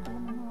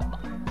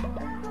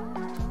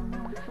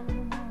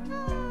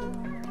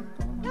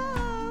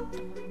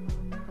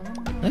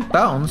 I think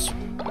bones.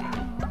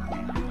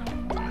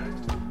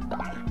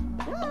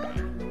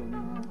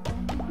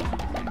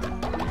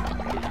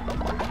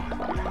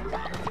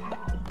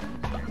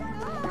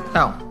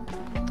 Oh.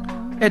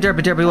 Hey,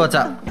 Derpy Derpy, what's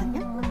up?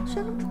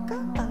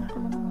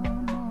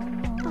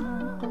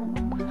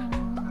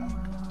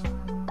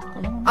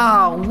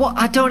 Oh, what?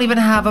 I don't even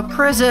have a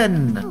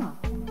prison!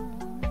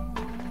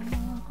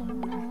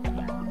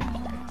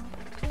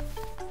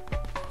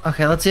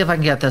 Okay, let's see if I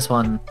can get this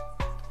one.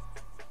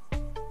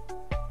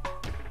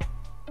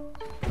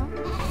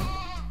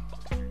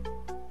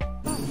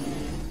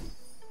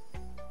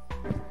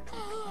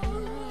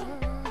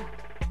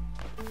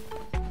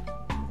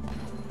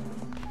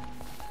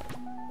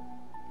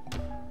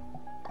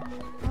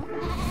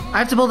 I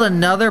have to build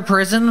another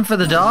prison for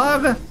the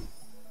dog?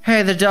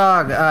 Hey, the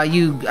dog,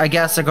 you, I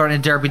guess, according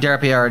to Derpy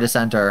Derpy, are a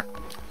dissenter.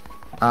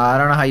 I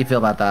don't know how you feel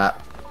about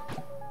that.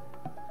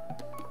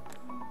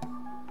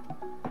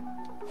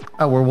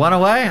 Oh, we're one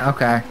away?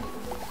 Okay.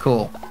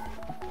 Cool.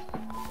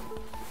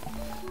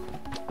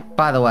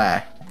 By the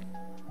way.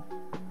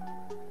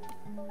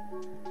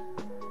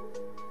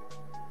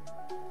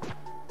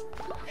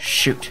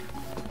 Shoot.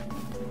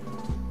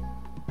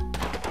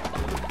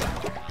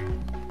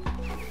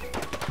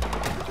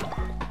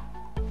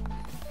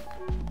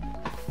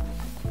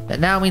 That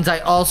now means I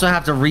also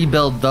have to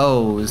rebuild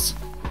those.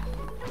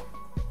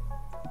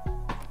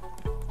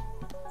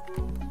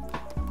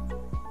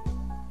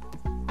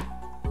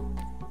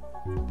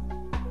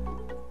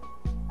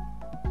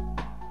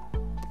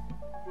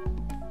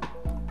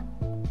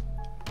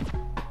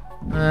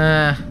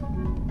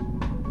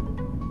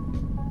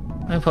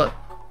 Let me put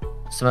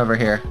some over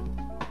here.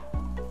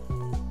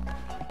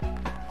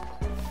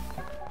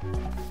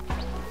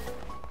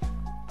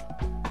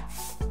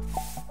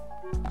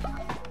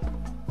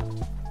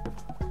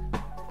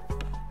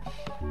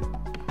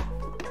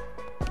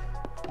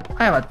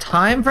 I have a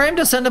time frame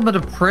to send him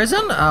to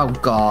prison? Oh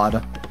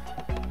god.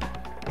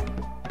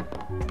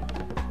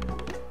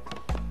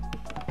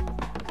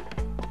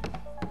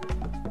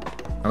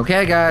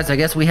 Okay guys, I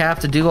guess we have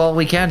to do all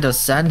we can to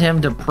send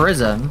him to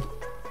prison.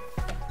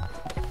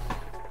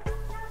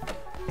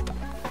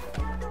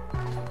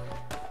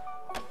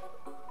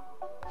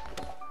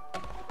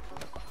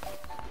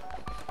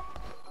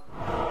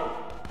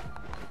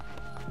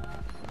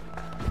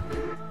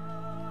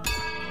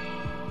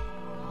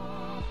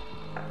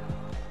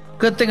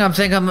 Good thing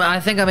I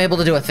think I'm able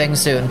to do a thing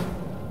soon.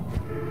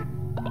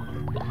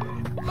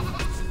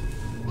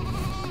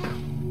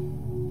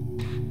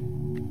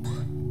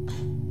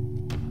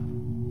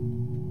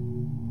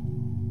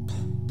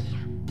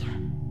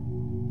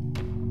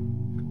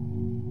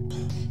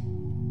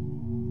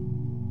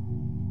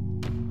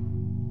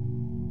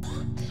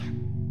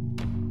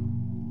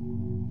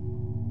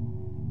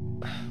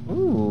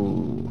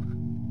 Ooh.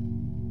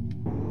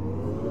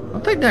 I'll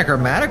take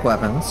necromantic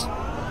weapons.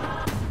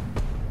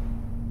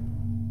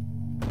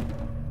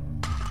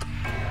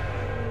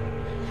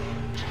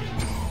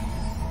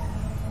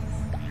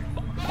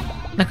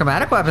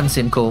 Necromantic weapons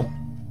seem cool.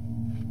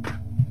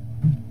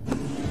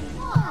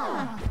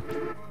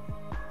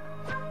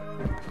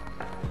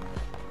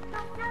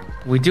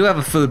 We do have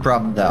a food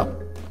problem, though.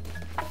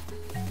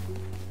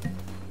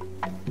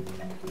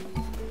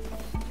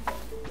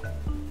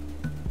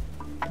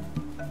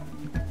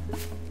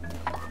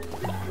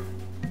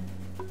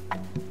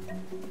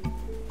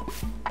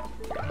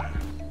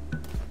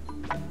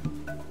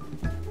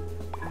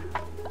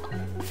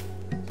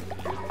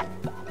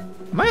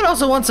 Might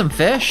also want some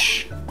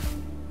fish.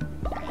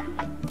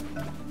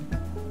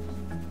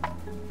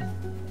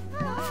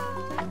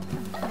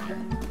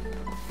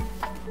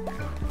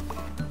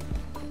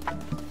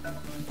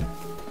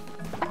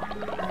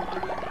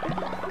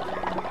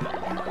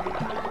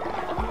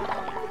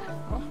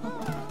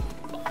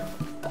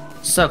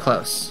 So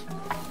close.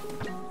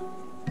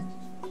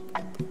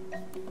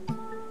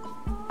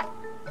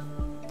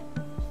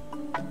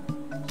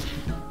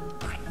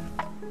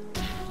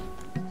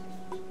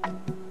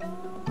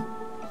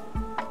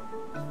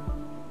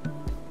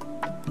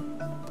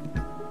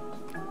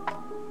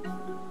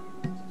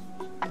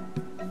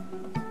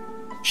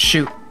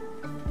 Shoot.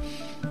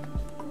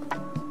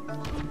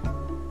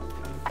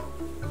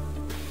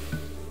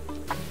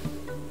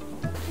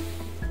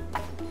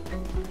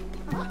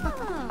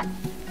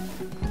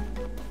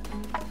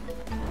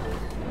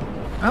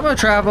 I'm gonna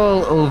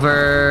travel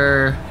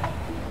over...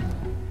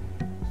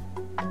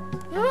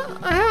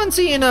 I haven't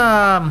seen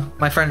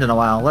my friend in a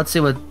while. Let's see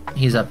what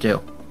he's up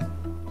to.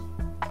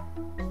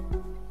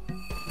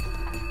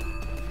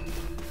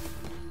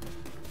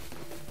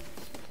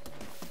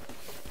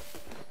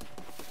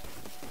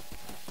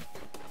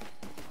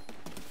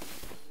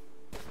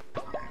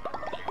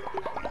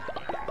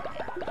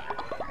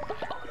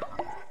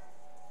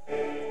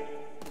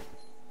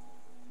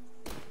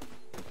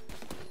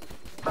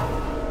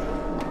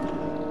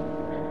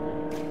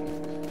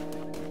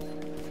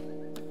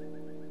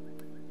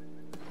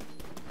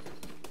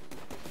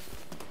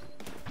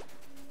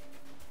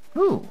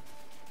 Ooh.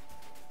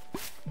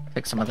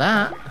 Pick some of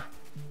that.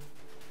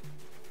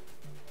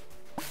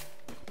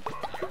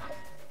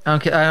 I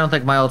don't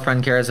think my old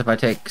friend cares if I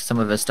take some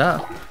of his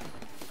stuff.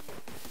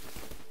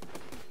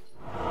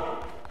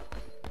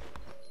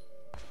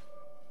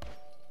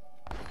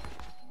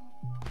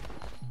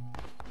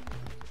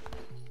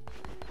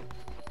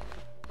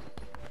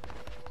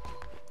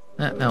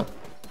 No.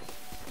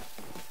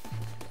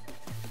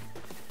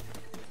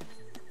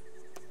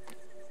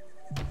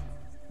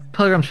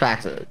 Pilgrim's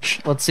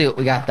Passage. Let's see what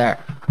we got there.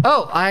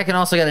 Oh, I can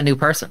also get a new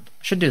person.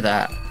 Should do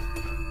that.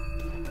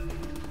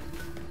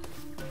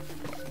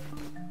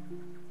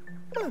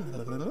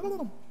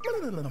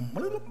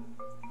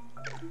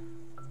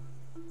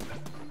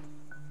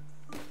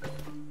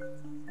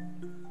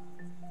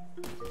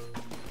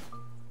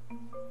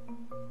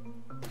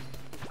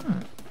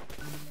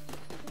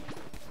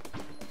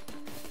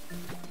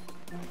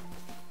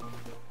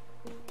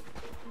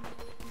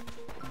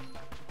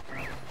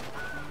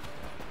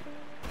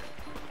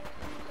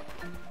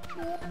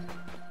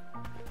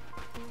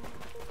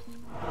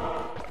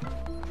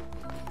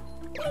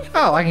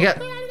 Oh, I can get...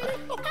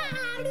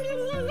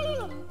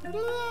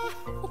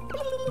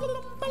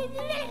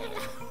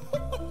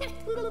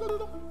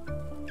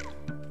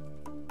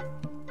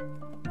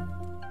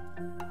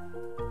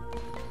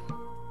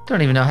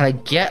 Don't even know how to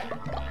get...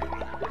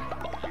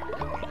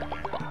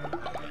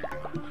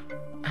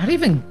 How to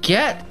even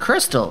get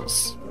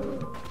crystals?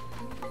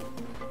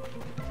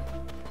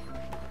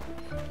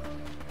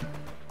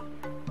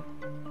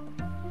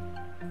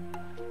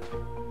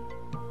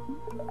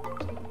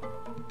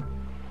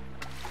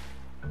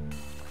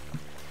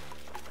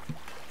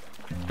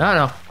 I don't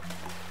know.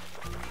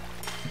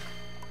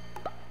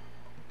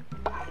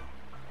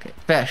 Okay,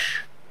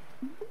 fish.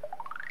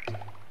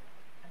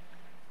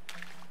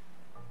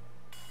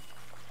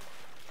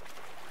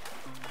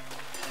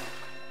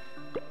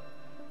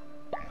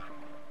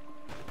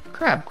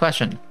 Crab,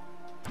 question.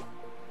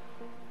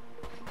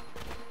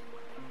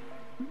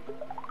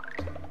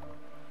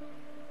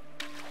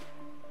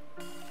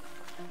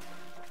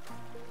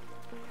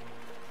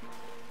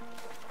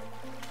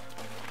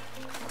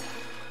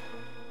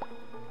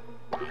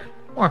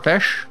 More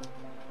fish.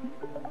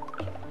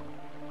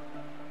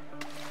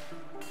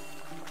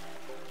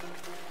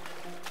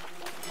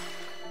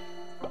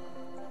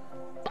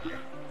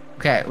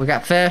 Okay, we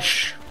got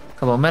fish, a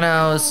couple of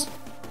minnows.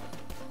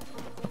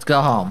 Let's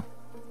go home.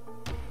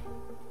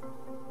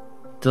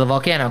 To the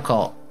Volcano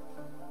cult.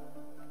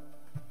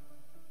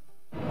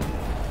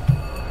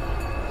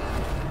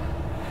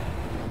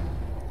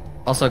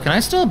 Also, can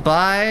I still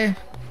buy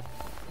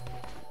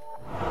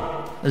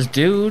this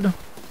dude?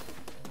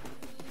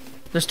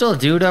 There's still a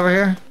dude over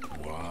here?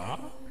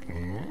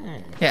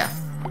 Yeah.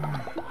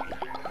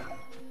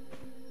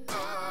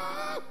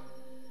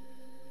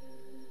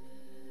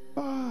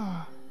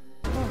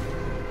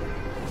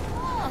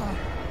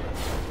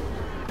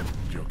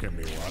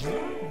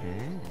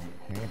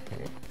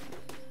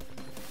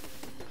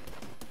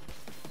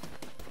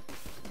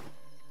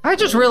 I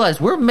just realized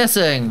we're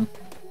missing...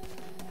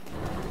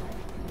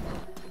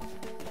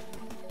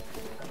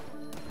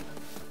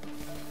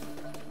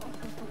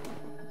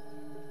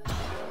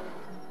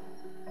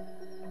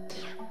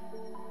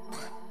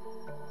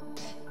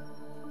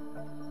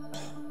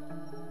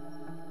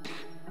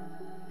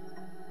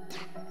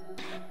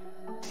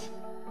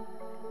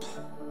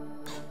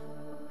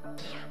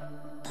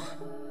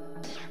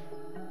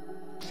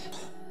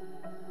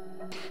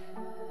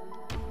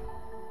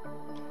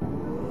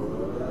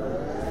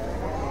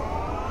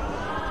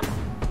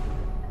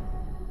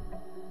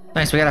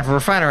 Nice, we got a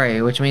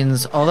refinery, which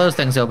means all those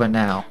things open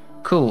now.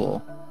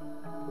 Cool.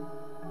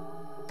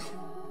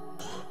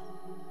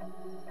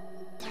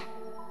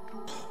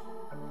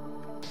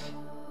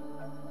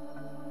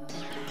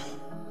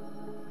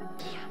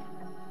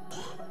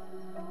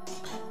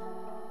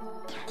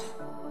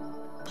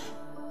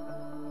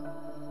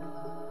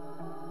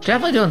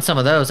 Definitely doing some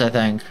of those, I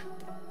think.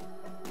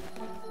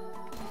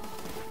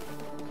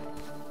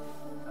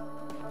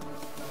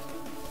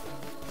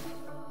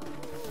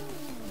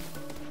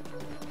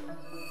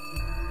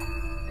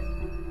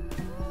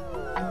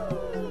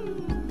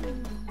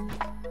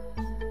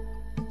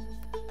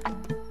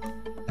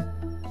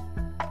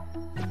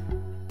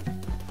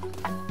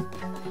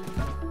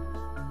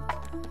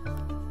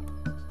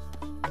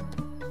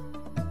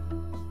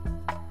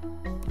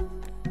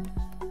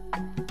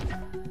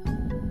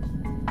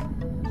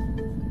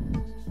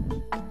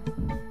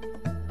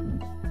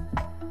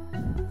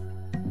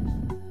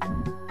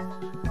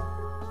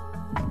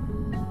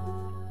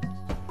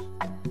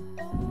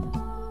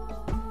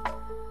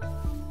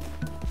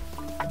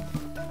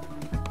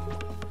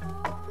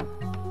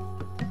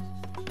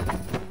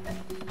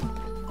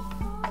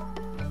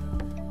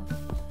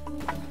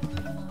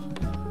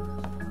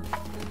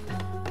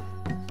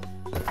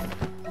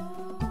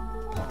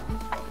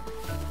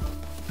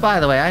 By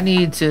the way, I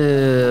need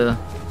to...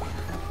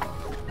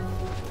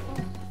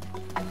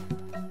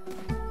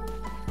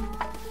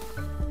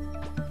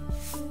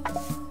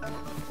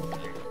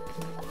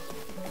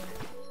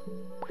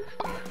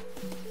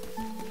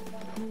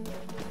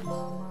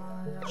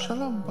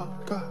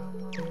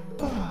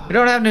 We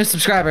don't have new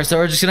subscribers, so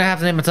we're just gonna have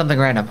to name it something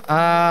random.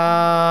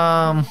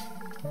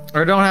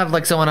 Or don't have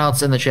like someone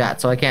else in the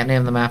chat, so I can't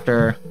name them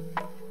after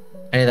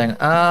anything.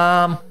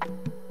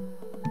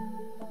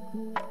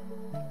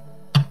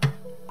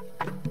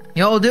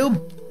 You know what we'll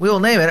do? We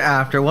will name it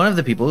after one of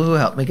the people who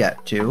helped me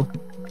get to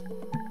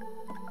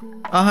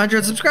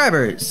 100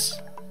 subscribers.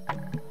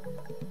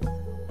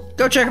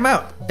 Go check them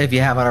out if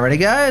you haven't already,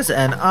 guys.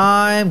 And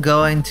I'm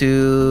going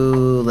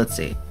to, let's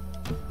see.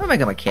 I'll make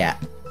him a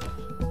cat.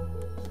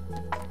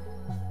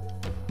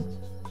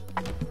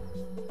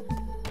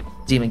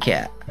 Demon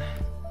cat.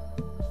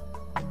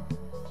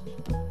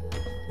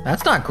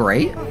 That's not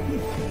great.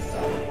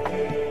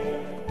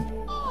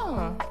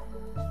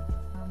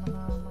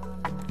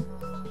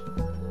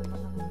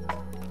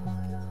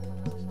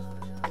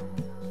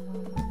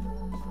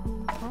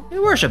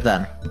 You worship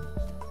then.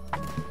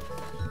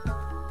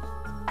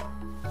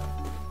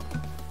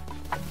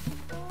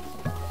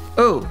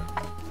 Oh,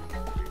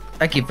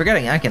 I keep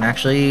forgetting I can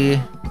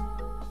actually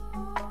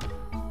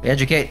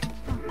educate.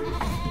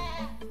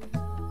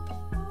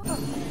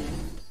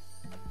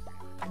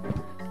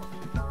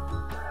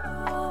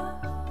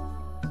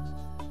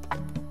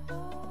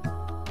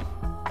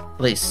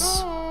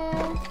 Police.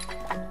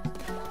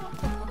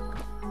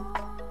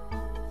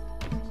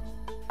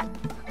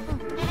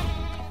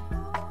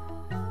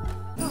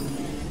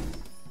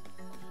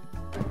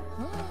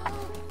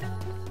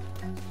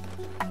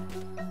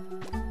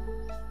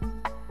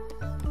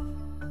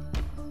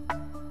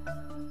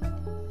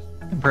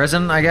 In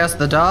prison, I guess,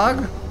 the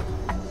dog?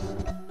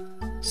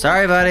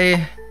 Sorry,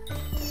 buddy.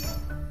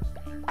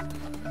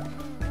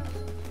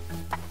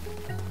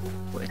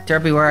 Wait,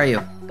 Derpy, where are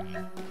you?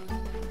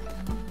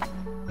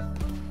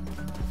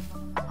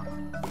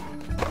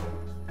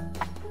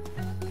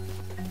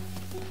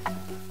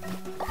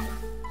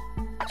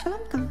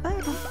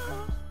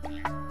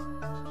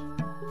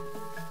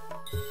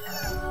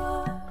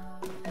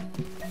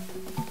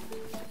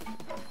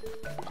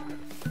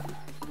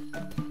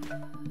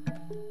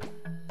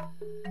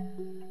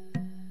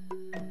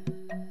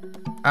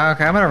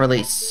 Okay, I'm gonna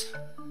release.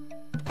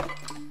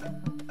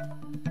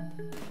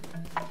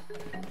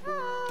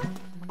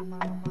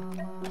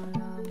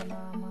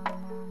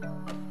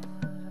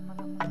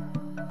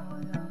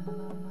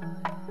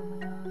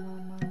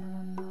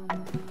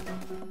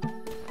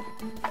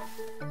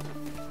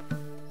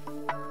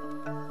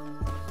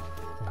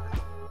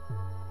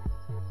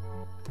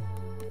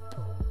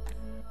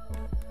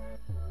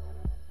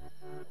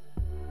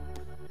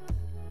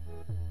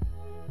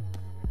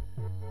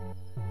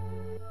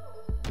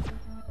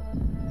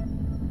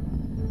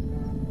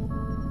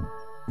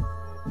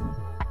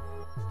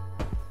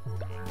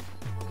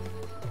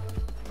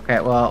 Okay,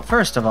 well,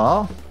 first of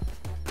all,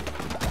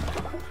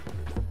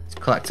 let's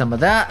collect some of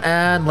that,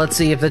 and let's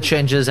see if it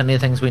changes any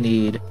things we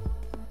need.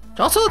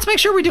 Also, let's make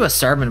sure we do a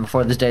sermon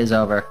before this day is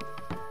over.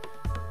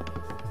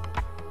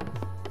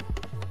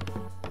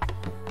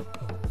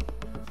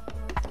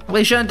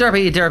 Alicia and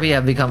Derpy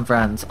have become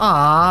friends.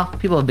 Aww,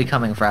 people are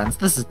becoming friends.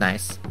 This is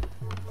nice.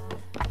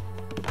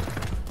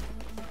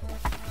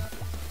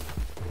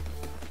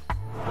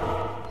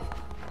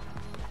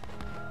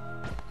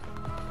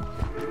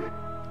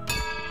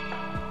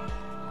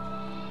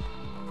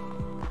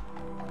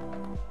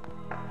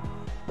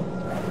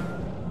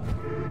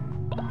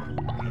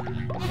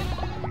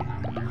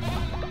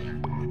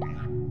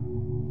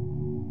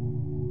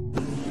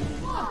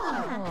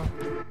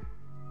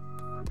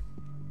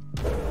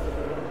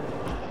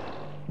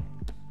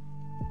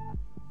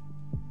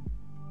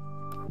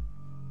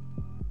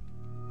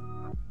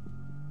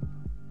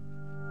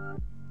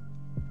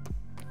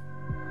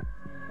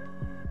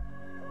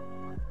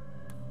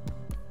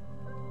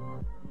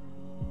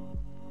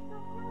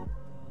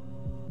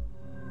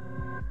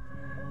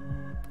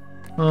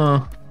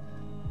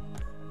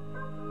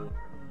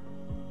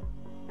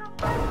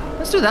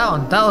 Let's do that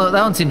one.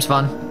 That one seems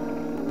fun.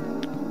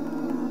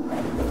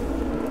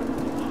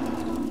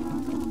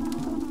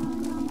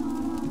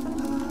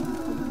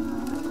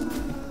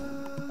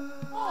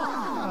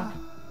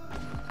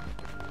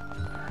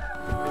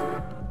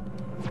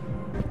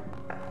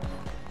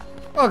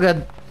 Oh,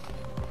 good.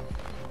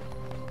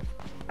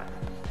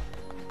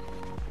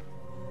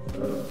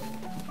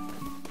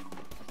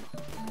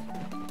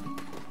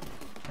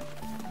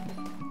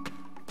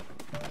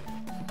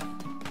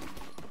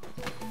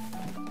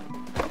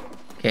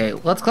 Okay,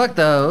 let's collect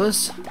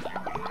those.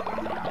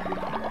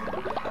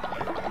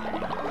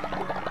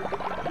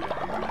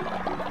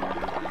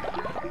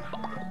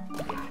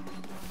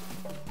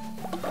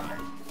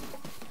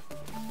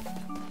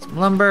 Some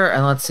lumber,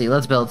 and let's see,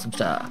 let's build some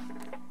stuff.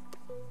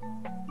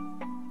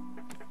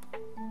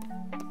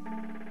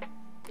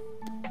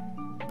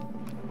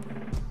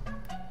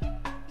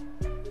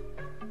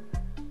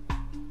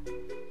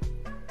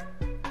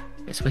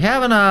 So we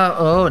have enough.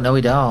 Oh, no,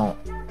 we don't.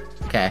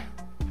 Okay.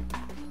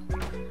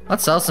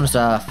 Let's sell some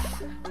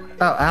stuff.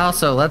 Oh,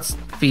 also, let's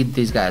feed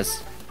these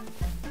guys.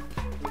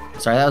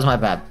 Sorry, that was my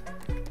bad.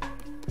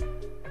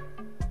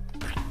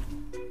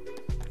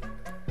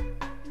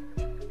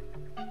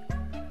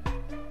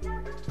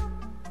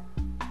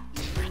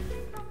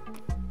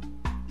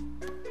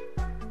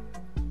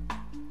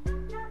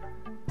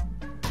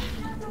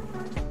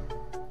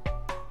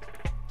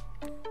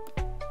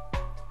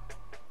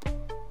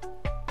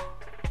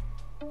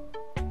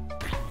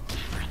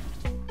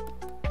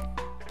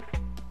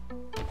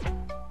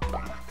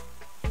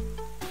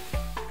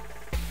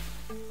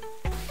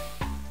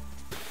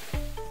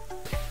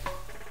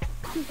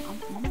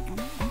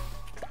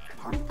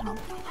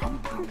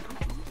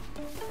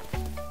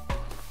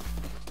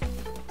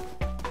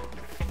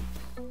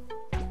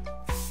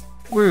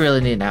 We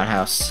really need an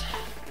outhouse.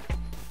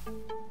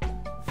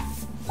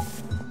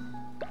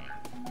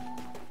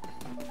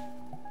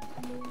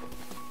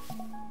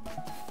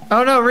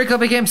 Oh no, Rico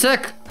became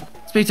sick!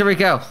 Speak to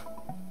Rico.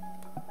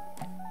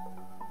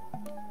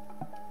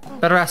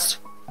 Bed rest.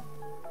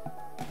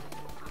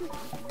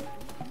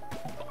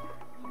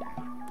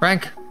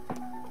 Frank,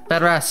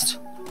 bed rest.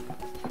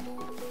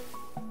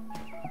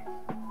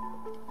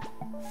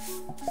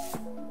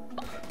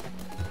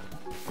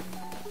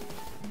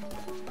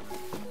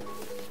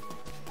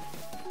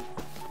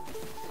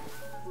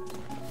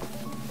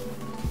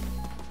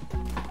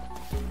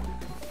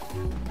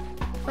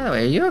 By the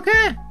way, are you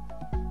okay?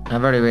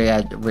 I've already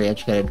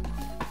re-educated.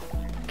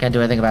 Can't do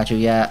anything about you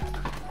yet.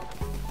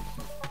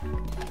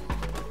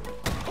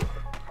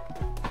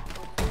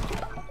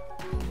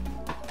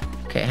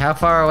 Okay, how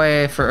far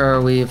away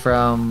are we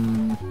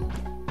from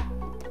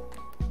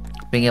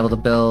being able to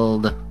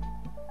build a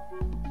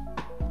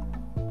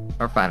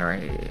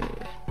refinery?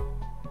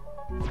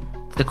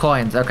 The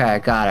coins, okay, I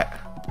got it.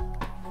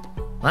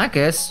 In that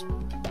case,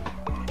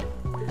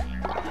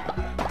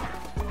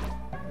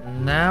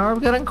 now are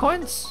we getting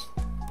coins?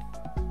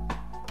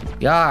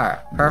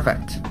 Yar,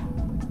 perfect.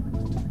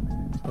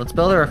 Let's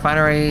build a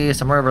refinery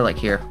somewhere over like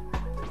here.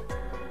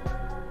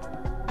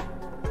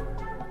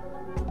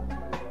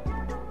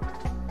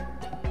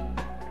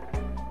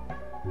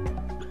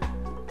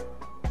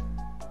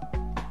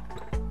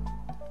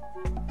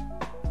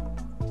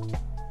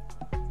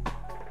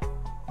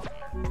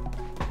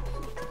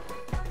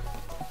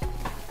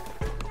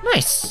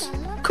 Nice,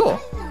 cool.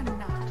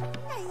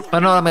 I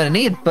don't know what I'm gonna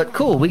need, but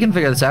cool, we can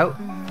figure this out.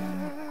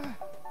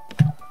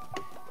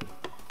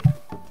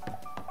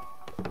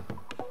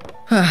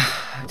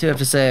 I do have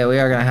to say, we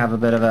are gonna have a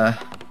bit of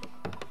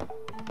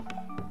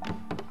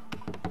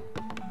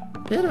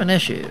an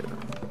issue.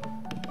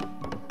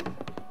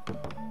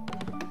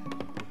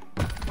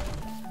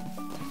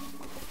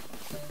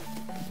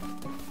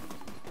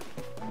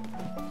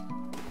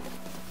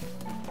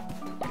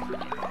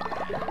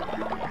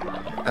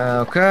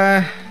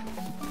 Okay.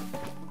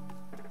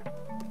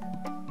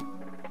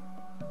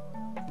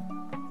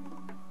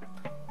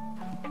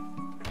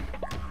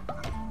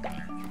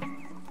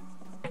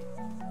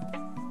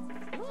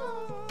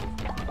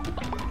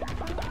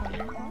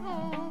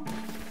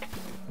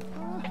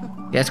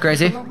 Yes,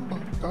 Crazy?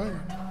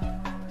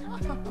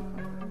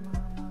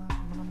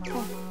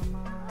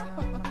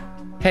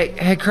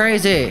 Hey,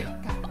 Crazy.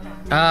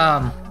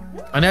 I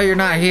know you're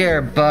not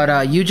here,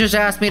 but, you just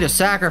asked me to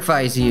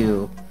sacrifice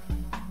you.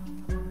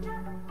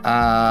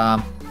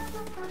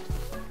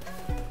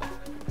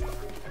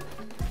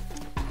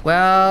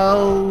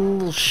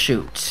 Well,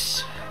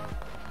 shoot.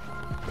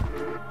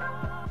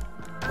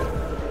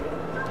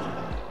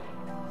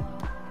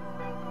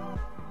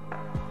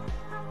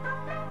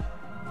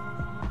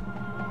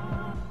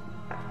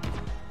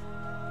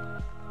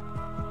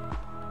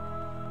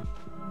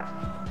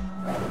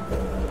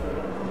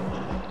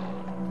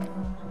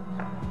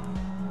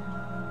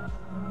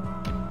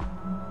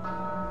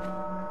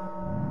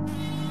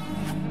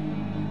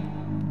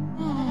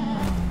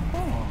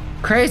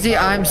 Crazy,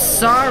 I'm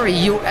sorry,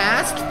 you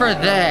asked for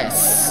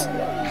this!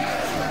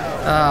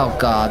 Oh,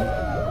 God.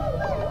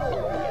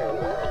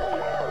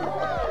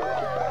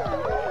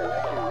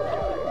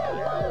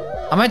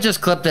 I might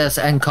just clip this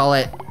and call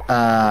it,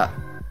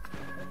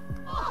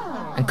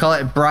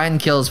 Brian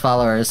Kills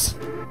Followers.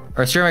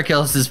 Or Streamer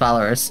Kills His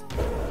Followers.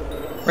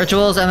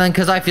 Rituals, and then,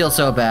 'cause I feel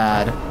so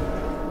bad.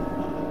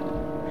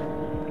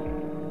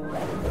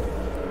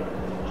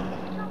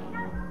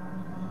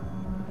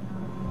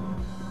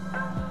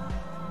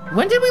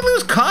 When did we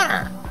lose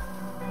Connor?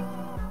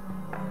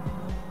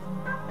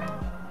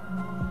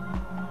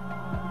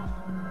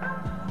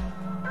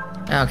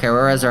 Okay,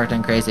 we're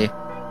resurrecting Crazy.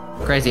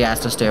 Crazy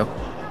asked us to.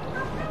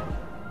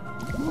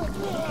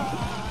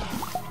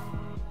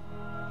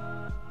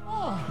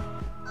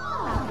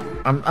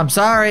 I'm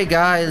sorry,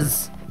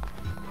 guys.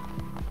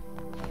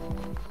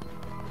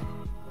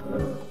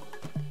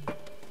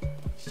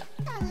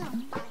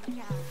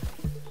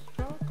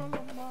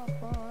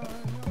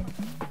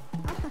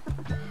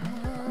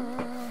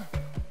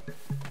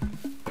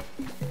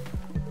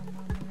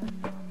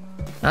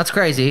 That's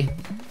crazy.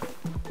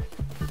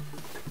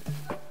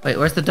 Wait,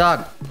 where's the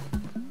dog?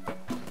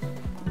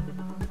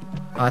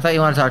 Oh, I thought you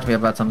wanted to talk to me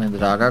about something, the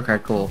dog. Okay,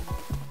 cool.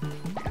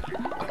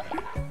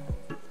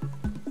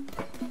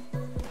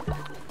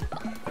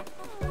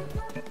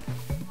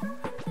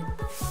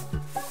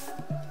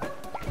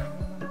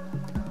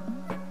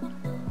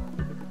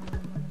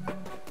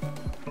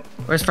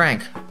 Where's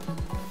Frank?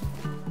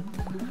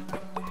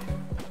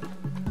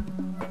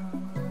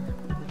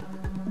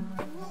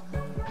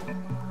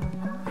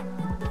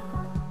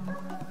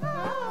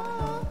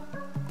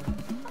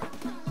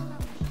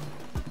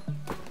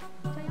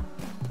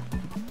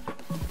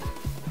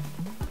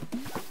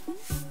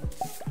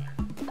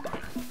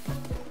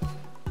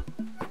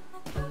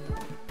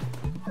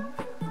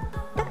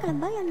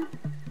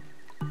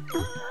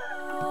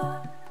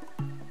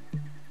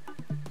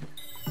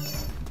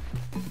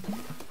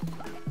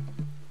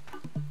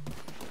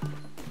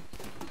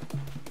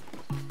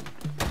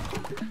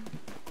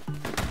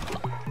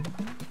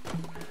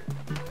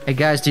 Hey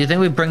guys, do you think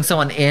we bring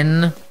someone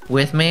in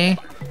with me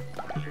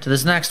to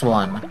this next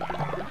one?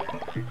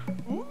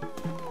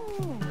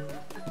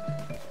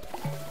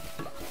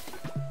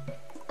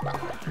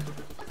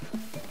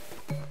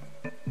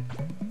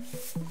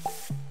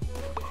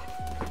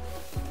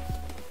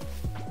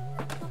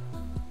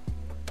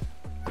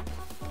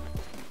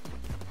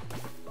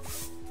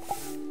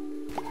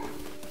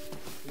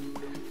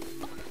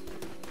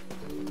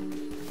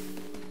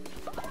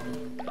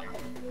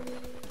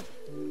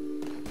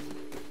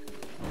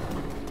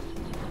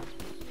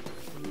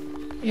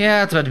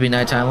 Yeah, it's about to be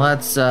nighttime.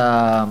 Let's,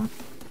 go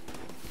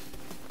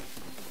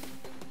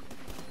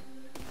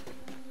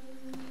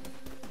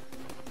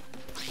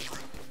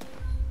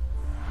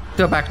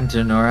back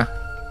into Nora.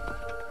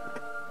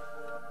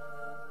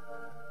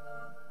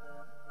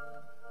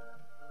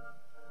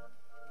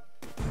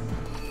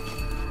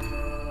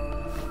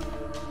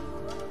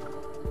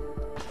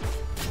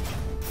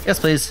 Yes,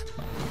 please.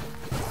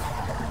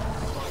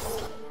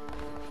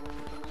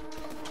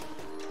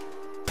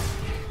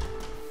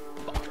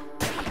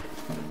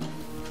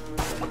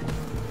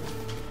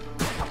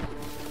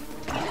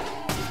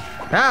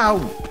 Ow!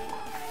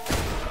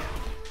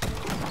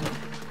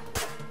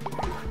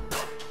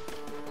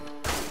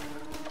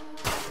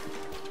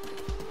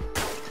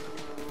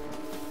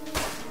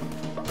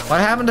 What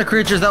happened to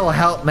creatures that will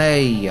help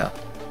me?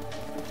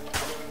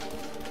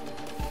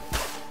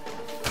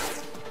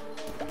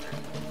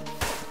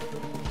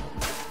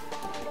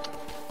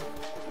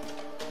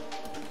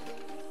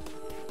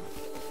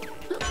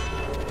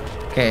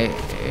 Okay.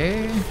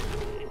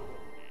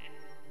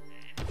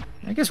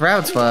 I guess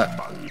Rabbit's foot.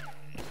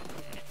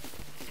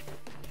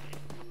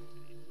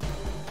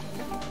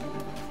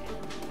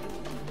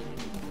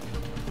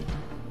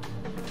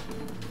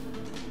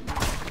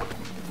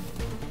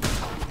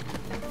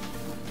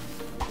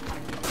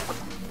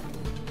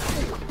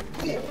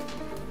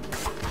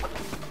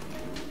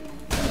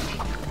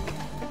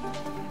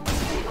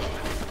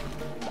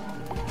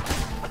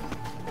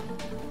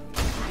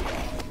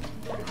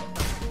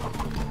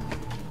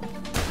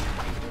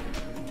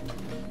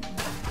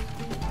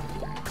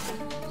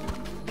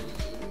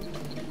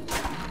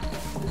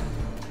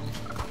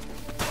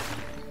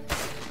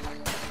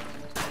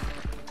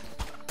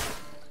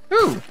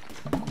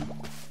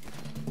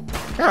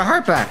 Got a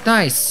heart back,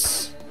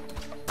 nice.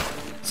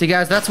 See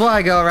guys, that's why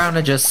I go around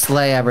and just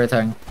slay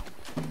everything.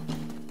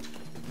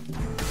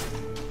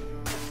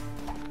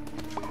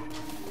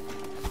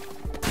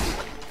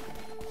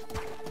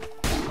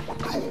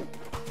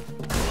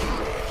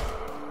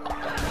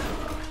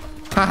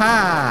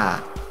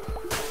 Haha!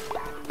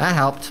 That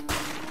helped.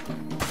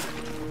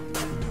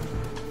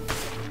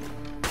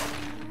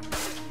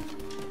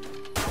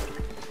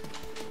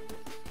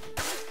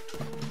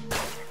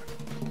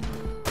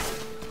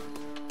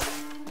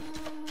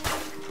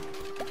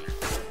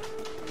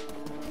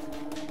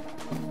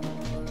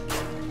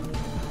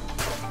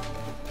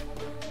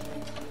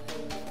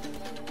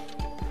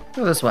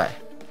 Go this way.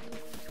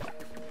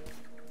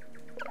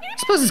 I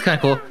suppose it's kind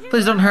of cool.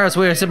 Please don't hurt us.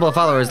 We are a simple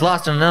followers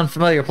lost in an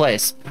unfamiliar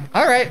place.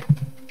 All right.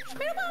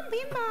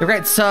 The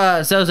great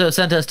Zozo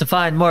sent us to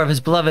find more of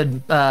his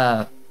beloved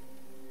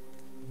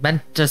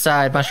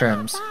menticide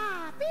mushrooms.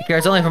 He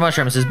cares only for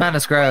mushrooms. His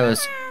madness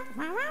grows.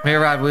 We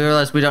arrived. We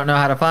realized we don't know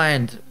how to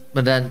find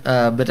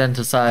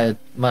menticide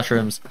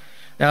mushrooms.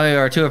 Now we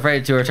are too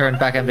afraid to return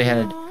back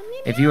empty-handed.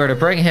 If you were to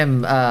bring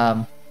him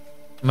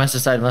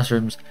menticide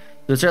mushrooms,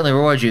 he would certainly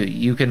reward you.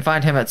 You can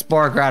find him at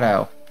Spore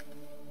Grotto.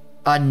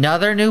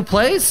 Another new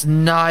place?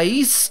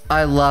 Nice.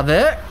 I love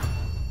it.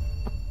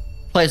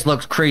 Place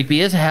looks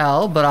creepy as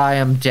hell, but I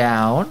am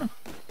down.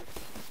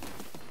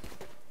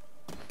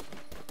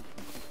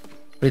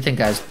 What do you think,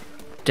 guys?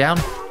 Down?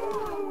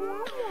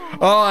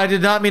 Oh, I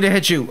did not mean to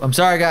hit you. I'm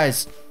sorry,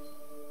 guys.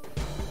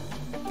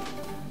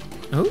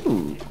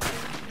 Ooh.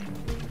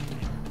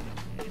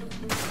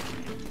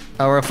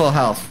 Oh, we're at full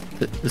health.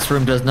 This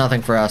room does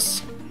nothing for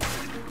us.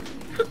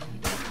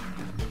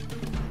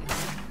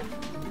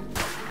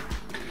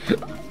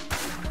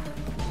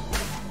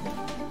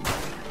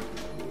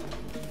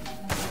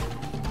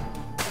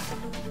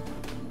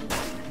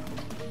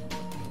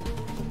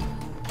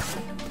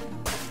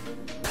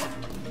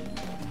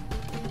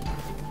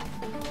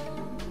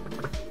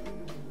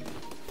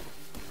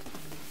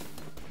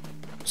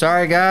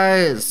 Sorry,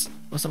 guys. It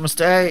was a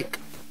mistake.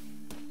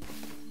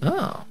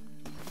 Oh.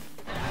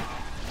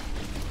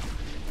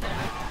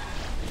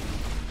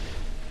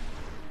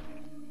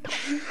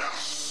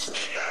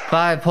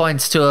 Five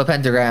points to a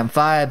pentagram,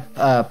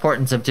 5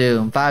 portents of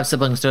doom, 5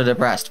 siblings stood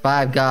abreast,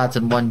 5 gods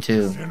and 1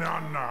 tomb.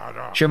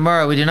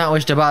 Shimura, we do not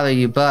wish to bother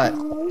you, but...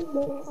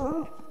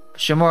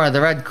 Shimura, the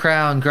red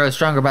crown grows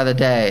stronger by the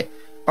day.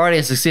 Already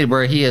has succeeded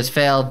where he has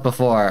failed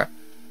before.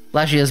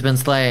 Leshy has been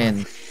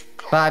slain.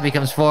 5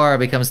 becomes 4,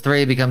 becomes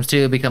 3, becomes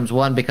 2, becomes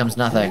 1, becomes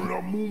nothing.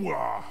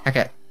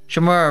 Okay.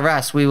 Shimura,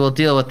 rest. We will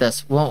deal with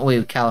this, won't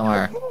we,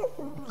 Kalamar?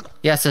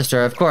 Yes,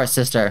 sister. Of course,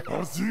 sister.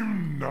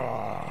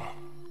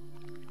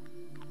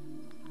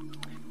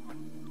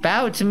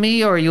 Bow to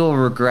me or you'll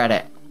regret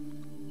it.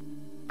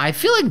 I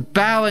feel like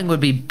bowing would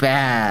be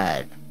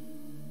bad.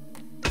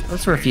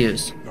 Let's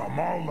refuse.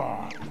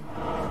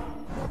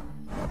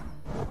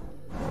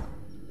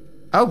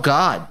 Oh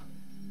god.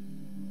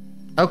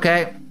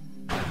 Okay.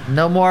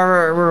 No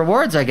more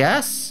rewards, I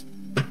guess.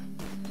 I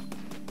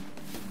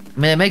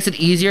mean, it makes it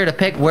easier to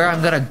pick where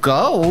I'm gonna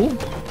go.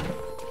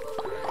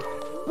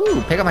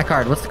 Ooh, pick up my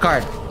card. What's the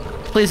card?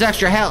 Please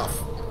extra health.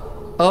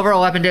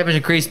 Overall weapon damage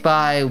increased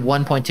by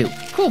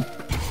 1.2. Cool.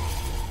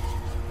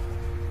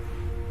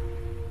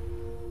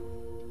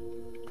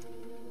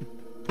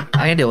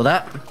 I can deal with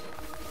that.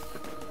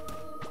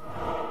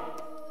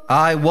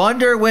 I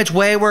wonder which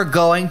way we're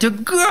going to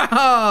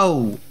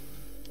go.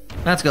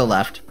 Let's go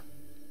left.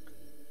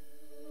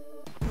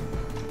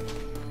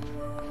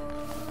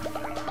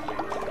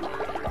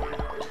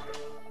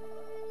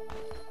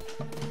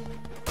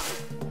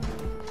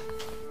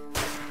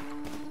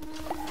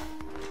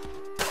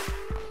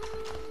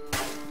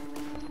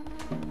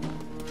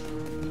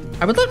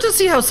 I would love to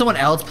see how someone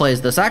else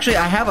plays this. Actually,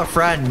 I have a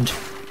friend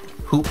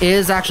who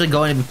is actually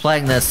going to be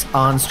playing this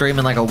on stream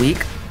in like a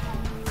week.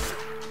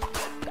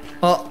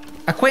 Well,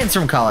 acquaintance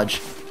from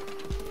college.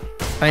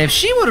 I mean, if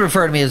she would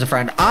refer to me as a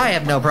friend, I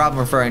have no problem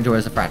referring to her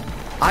as a friend.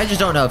 I just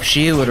don't know if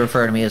she would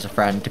refer to me as a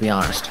friend, to be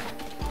honest.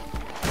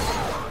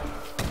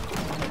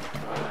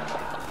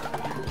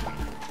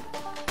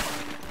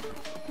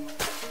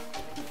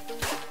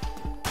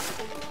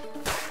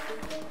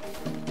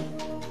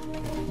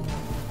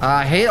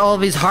 I hate all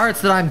of these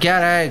hearts that I'm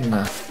getting.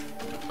 That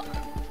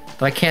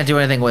I can't do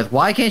anything with.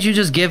 Why can't you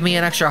just give me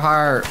an extra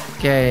heart,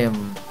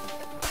 game?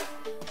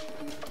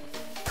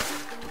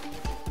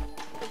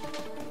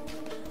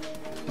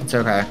 It's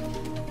okay.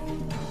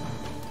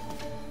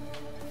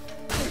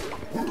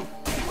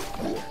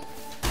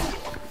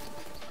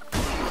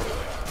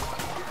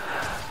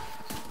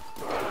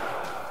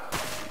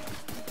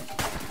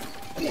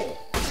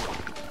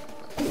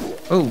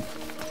 Ooh.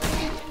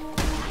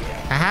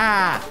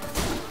 Aha!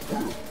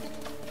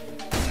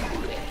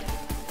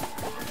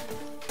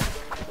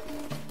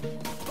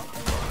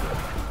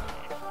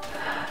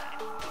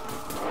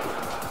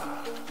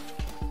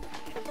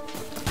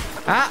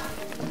 Ah!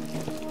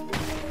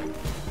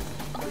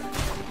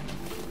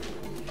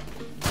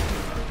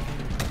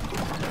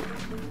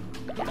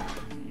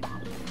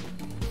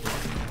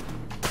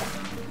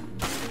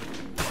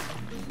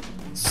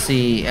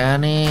 See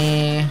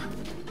any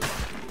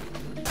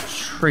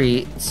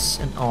treats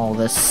and all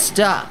this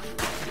stuff.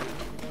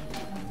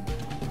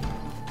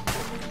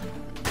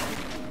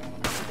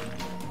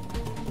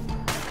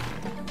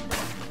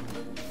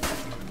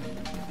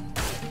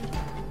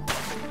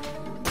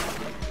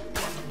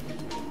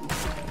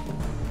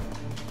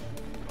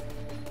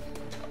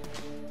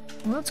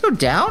 Let's go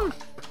down.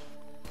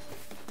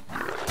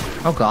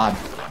 Oh god.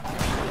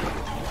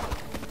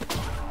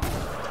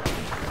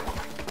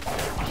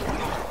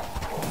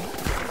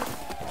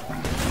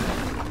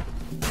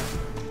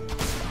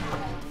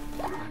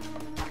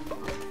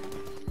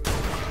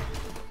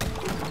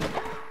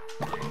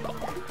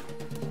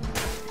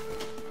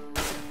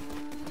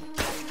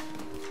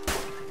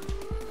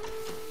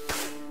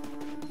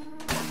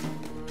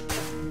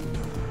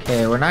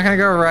 Okay, we're not gonna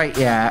go right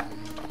yet.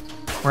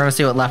 We're gonna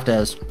see what left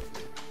is.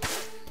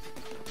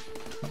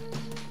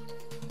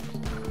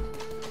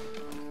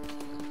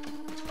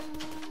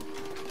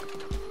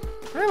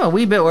 I'm a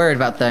wee bit worried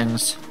about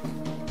things.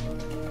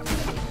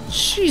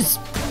 Jeez.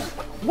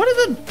 What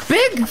is the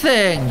big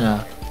thing?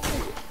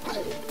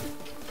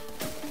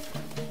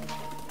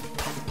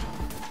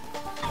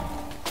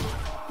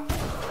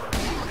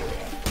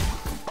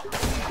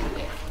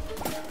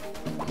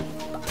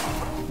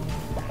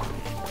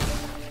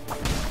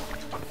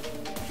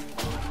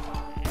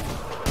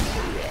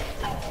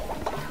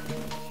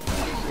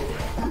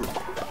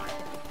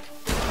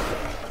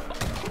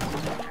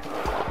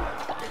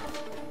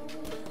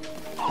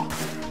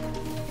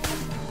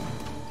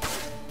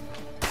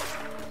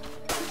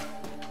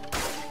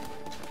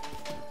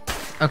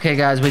 Okay,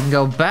 guys, we can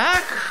go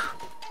back.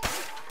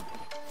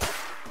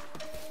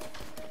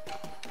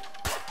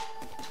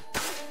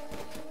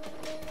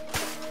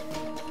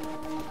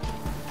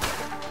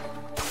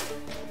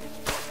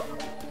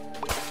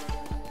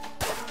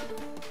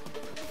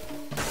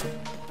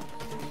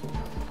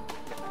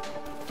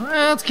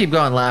 Let's keep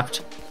going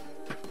left.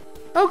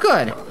 Oh,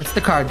 good. It's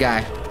the card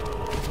guy.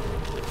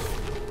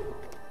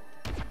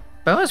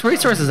 Bonus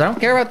resources. I don't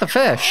care about the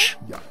fish.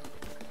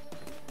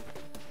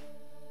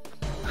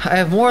 I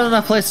have more than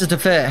enough places to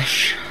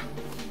fish.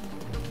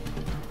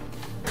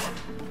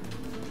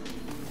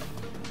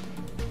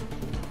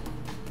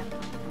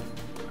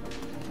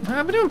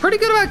 I've been doing pretty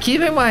good about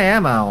keeping my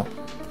ammo.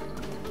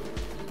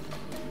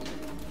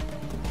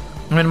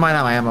 I mean,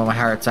 not my ammo, my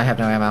hearts. I have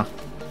no ammo.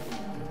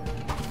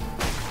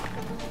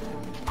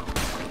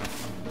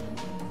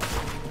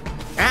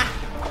 Ah!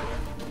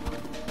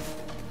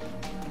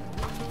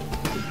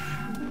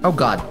 Oh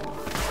god.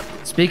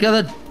 Speak of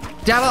the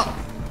devil!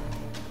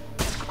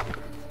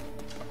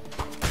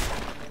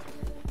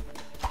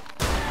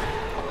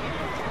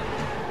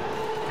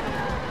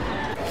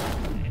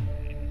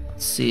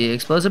 Let's see,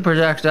 explosive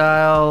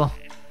projectile.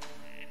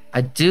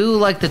 I do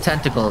like the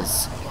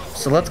tentacles.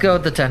 So let's go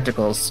with the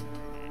tentacles.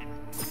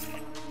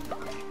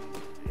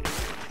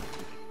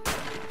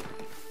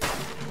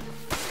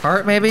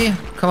 Heart, maybe?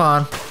 Come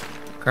on.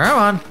 Come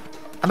on.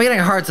 I'm getting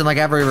hearts in like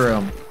every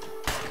room.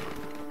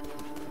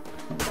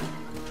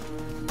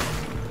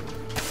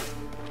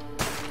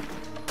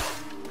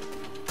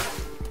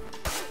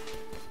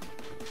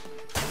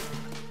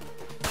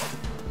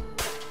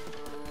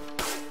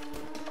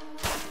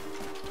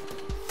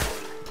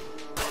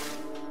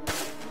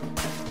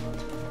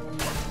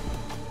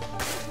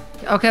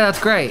 Okay, that's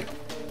great.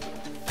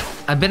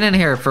 I've been in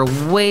here for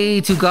way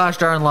too gosh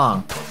darn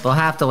long. We'll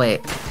have to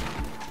wait.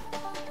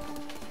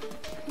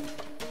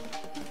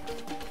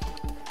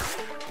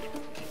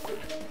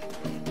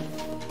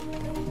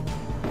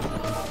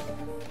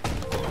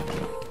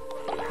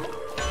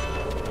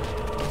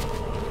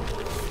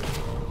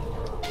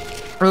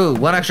 Ooh,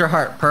 one extra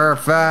heart.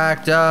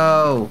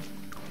 Perfecto.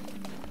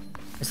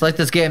 It's like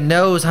this game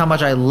knows how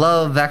much I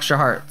love extra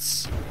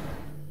hearts.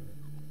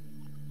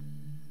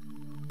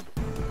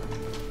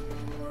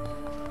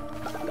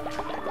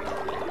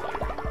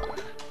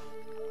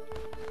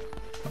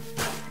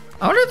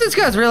 I wonder if this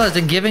guy's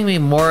realizing giving me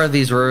more of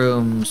these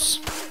rooms,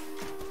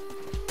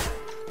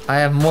 I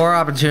have more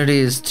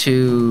opportunities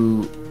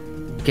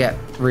to get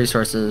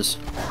resources.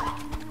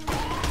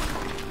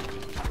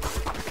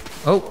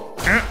 Oh.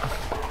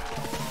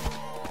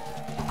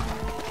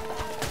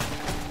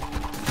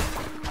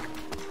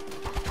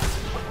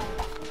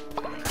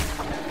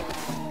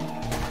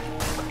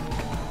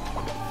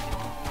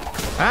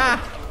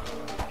 Ah!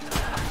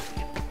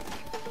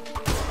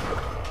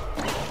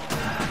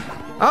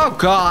 Oh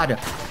God!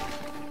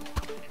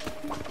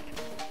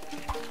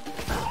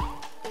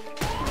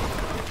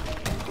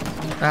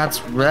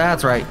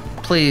 That's right.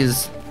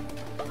 Please.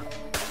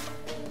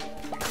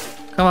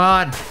 Come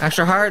on,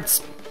 extra hearts,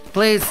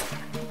 please.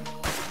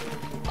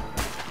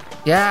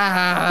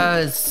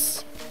 Yes.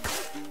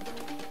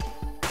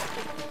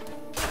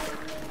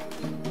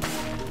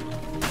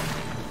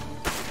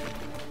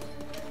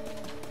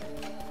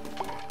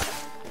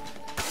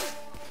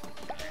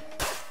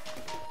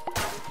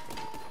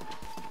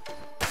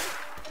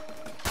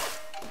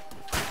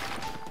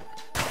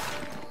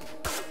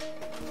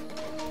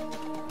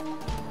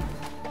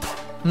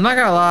 I'm not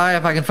gonna lie,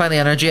 if I can find the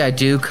energy, I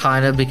do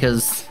kind of,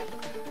 because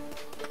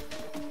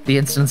the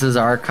instances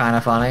are kind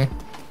of funny.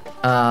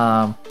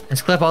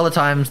 Just clip all the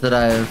times that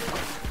I've,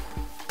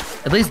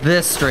 at least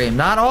this stream,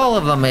 not all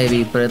of them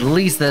maybe, but at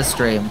least this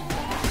stream.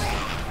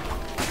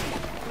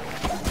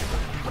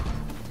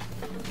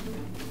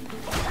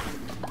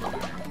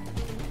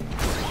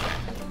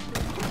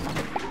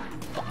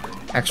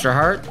 Extra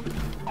heart?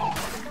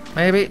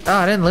 Maybe? Oh,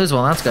 I didn't lose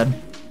one, that's good.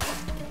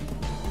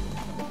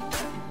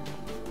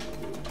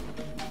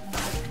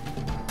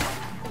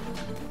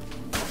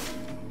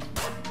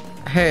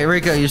 Hey,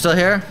 Rico, you still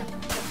here?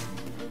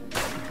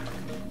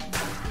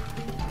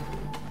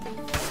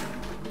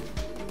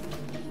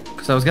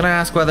 Because I was going to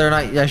ask whether or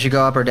not I should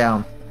go up or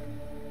down.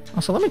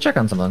 Also, let me check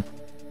on something.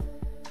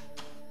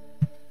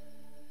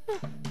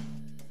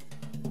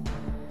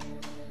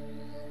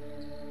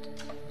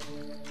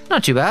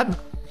 Not too bad.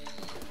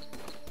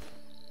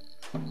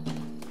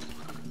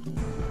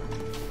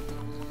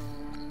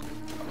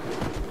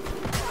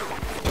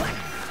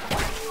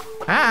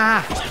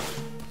 Ah!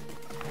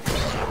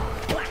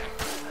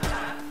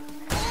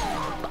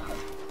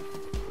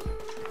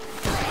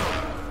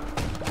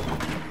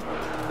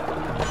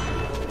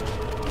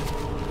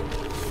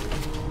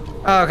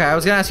 Oh, okay, I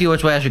was gonna ask you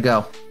which way I should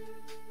go.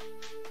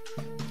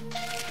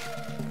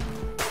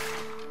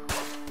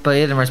 But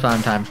you didn't respond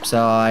in time,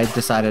 so I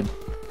decided.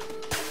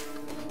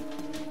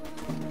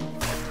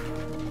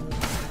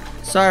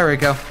 Sorry,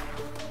 Rico.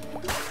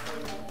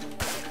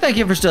 Thank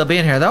you for still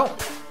being here, though.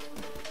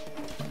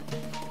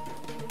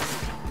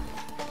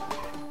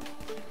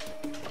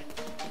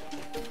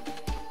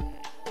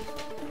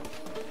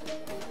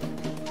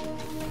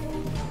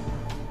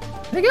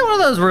 Can I get one of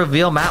those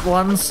reveal map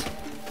ones?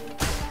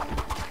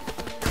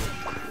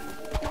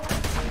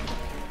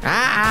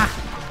 Ah!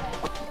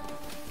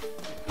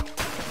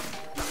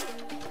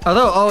 Oh,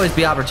 there'll always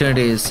be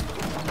opportunities.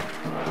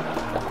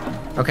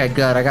 Okay,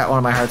 good. I got one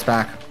of my hearts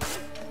back.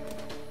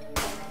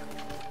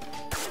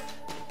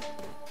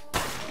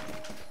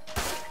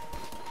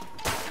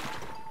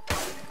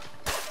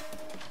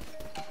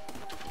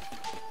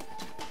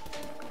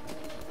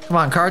 Come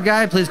on, card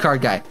guy, please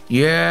card guy.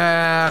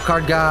 Yeah,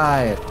 card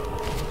guy.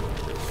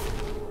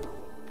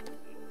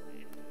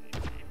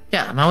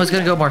 Yeah, I'm always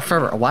gonna go more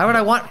fervor. Why would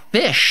I want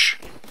fish?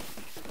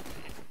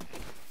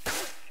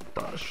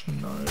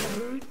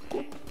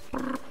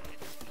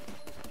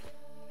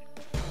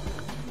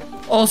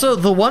 Also,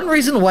 the one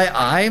reason why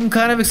I'm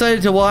kind of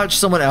excited to watch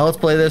someone else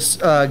play this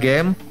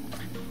game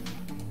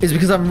is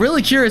because I'm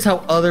really curious how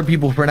other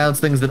people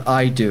pronounce things that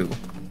I do.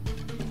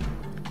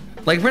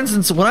 Like, for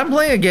instance, when I'm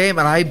playing a game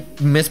and I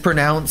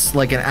mispronounce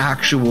like an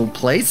actual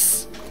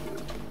place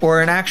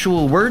or an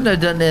actual word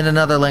in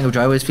another language,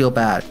 I always feel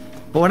bad.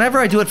 But whenever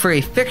I do it for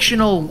a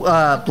fictional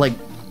like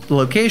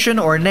location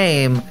or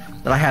name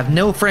that I have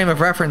no frame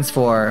of reference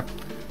for,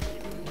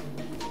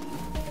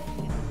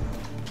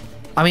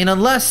 I mean,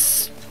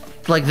 unless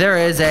like there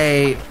is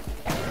a,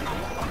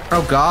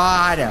 oh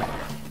god.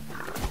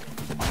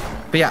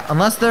 But yeah,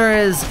 unless there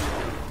is,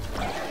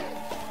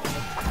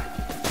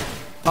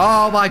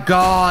 oh my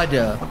god.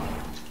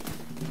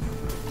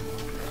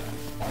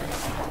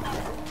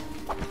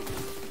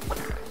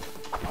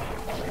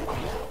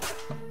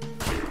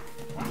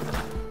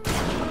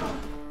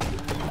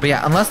 But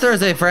yeah, unless there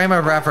is a frame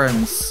of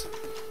reference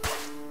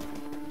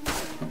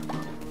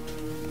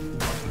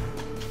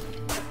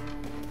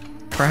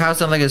for how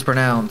something is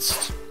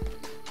pronounced,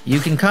 you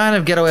can kind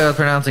of get away with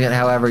pronouncing it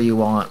however you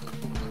want.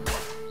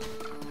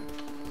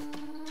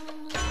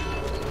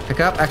 Pick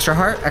up, extra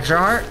heart, extra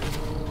heart.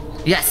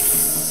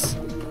 Yes!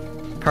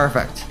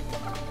 Perfect.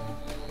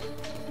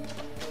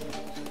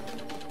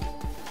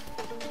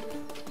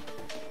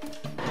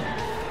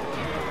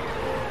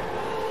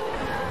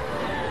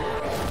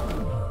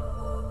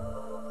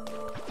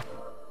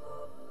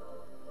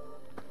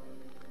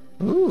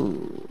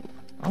 Ooh.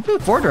 I'll do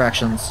 4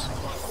 directions.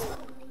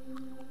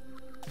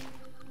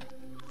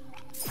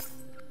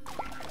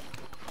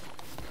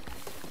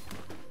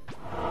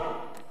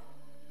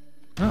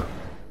 Oh.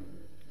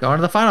 Going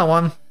to the final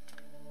one.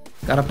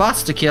 Got a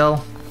boss to kill.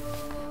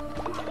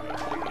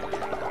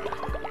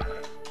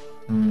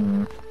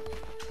 Hmm.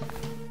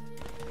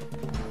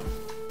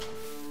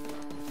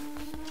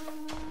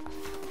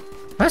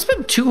 I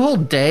spent 2 whole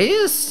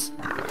days?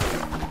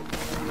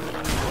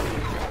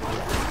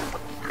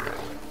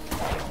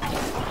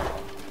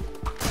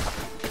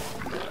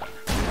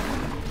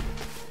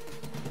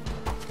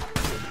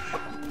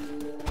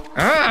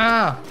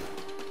 Ah!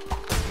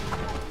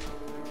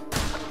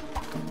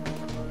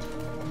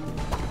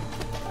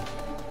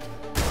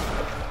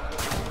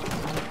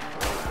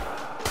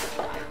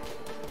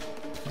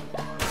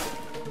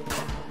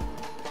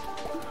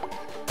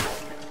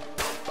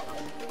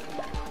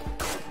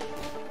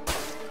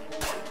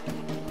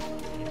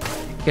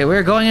 Okay,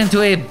 we're going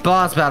into a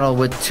boss battle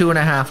with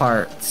 2.5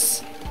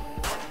 hearts.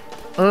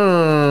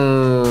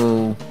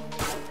 Oh.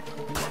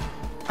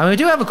 I mean, we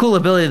do have a cool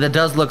ability that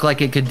does look like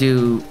it could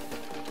do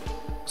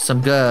some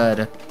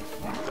good.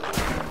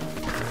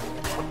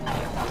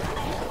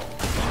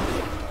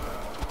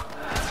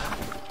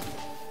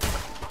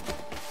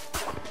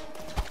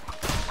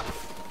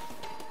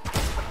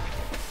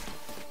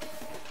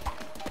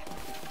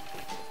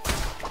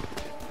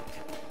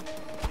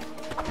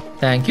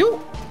 Thank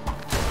you.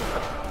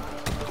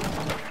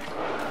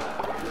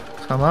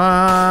 Come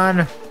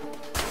on.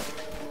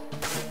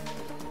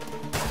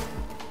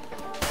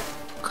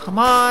 Come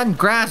on,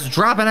 grass,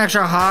 drop an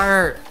extra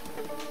heart.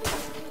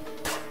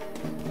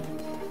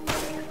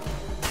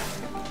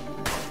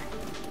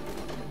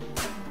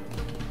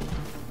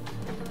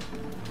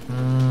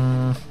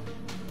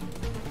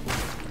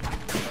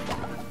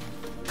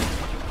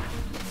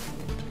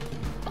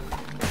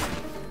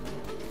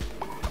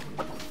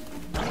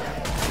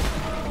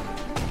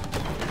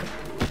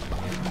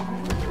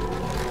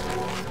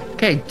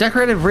 Okay,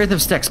 decorative wreath of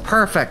sticks,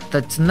 perfect.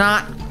 That's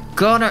not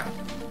gonna...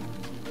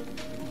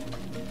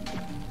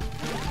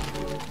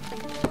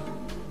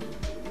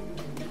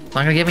 Not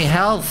gonna give me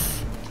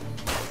health.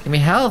 Give me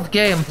health,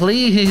 game,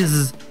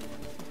 please.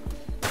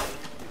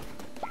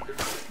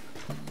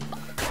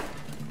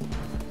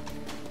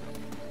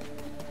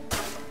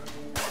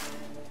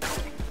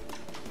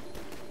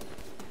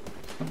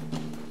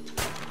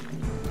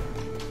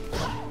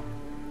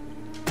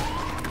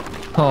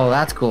 Oh,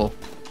 that's cool.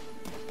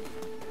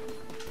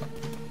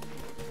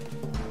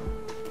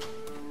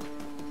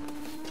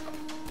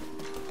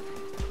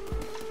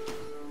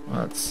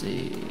 Let's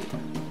see.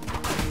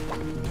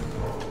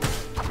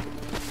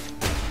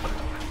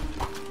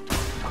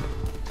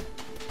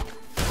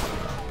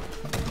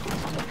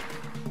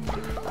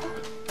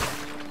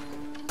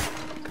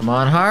 Come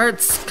on,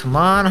 hearts. Come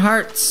on,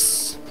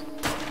 hearts.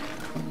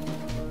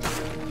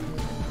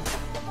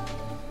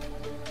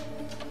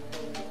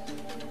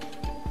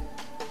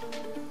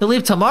 He'll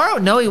leave tomorrow?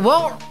 No, he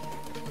won't.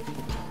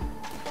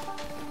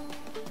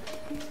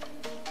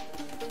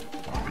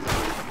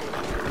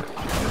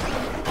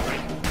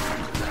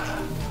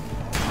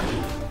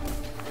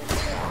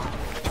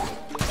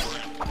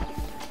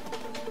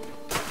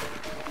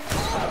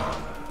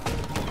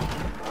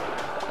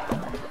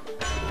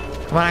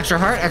 Come on, extra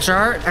heart, extra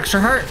heart, extra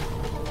heart.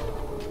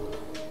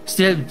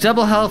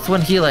 Double health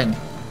when healing.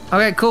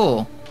 Okay,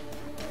 cool.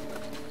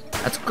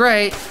 That's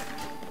great.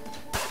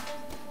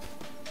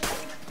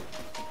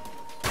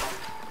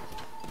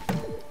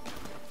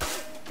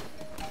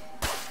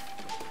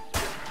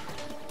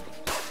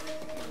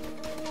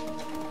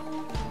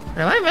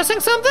 Am I missing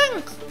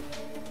something?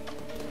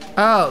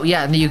 Oh,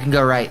 yeah, and you can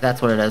go right.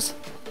 That's what it is.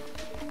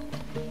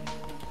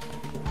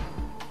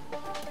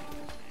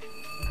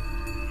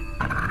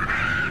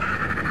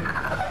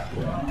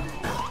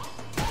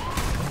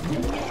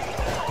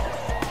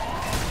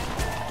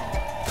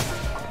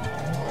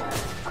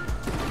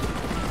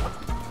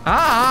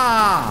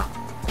 Ah!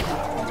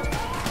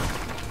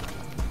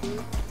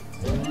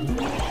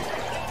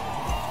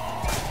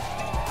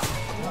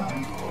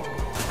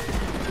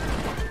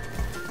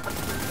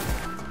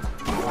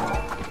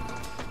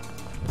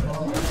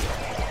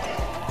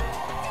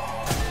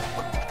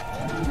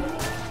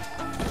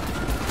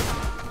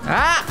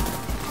 Ah!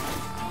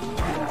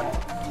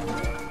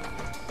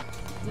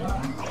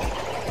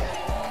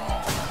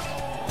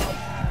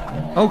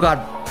 Oh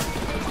god.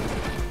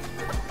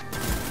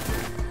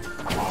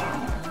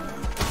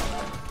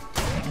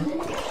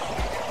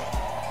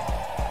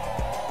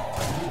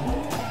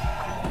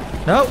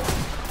 Nope.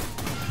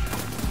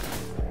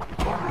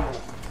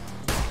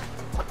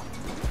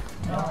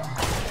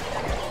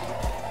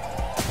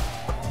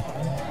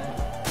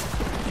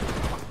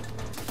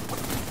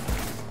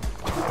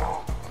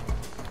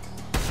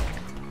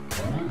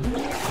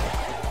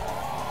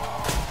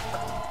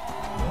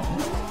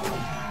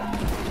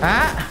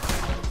 Ah!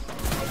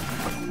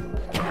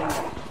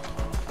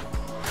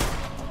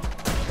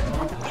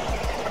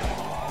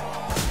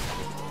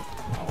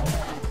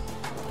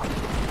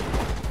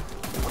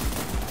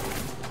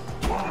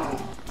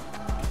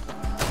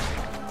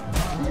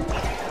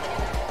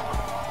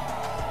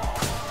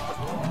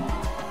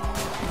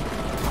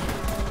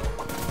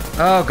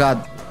 Oh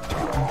god.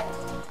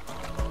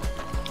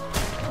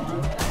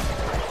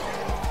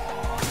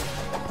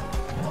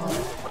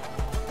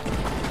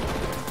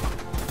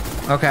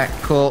 Okay,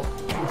 cool.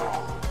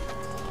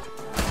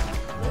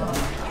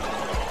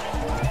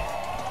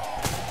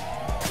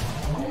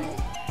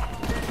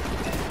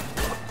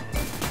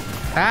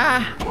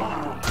 Ah!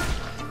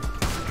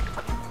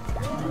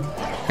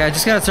 Okay, I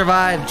just gotta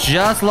survive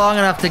just long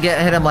enough to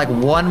hit him like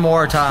one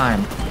more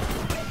time.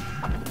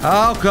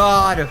 Oh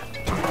god!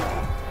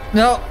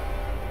 No!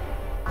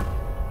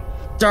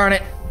 Darn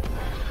it.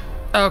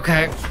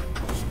 Okay.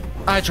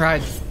 I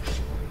tried.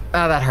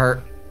 Oh, that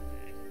hurt.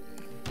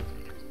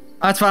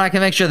 That's fine, I can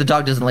make sure the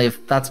dog doesn't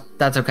leave. That's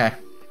okay.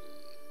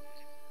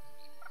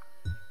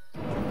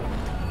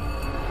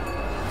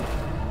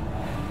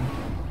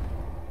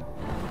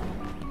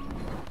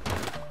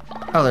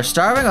 Oh, they're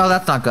starving? Oh,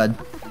 that's not good.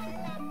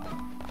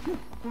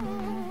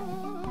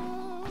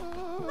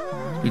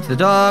 Speak to the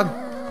dog.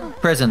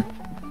 Prison.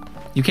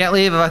 You can't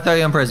leave if I throw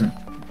you in prison.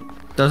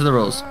 Those are the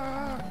rules.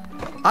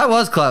 I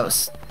was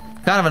close.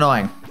 Kind of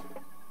annoying.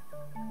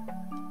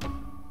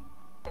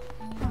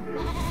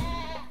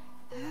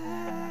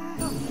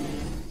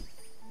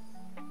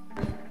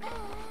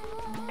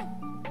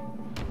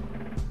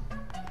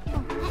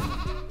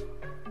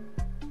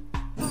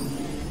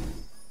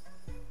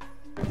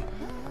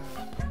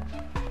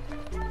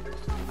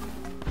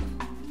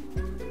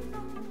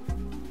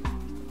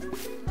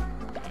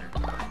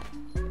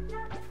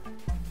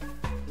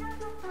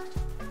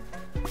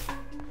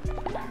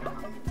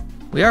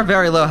 We are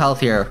very low health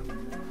here.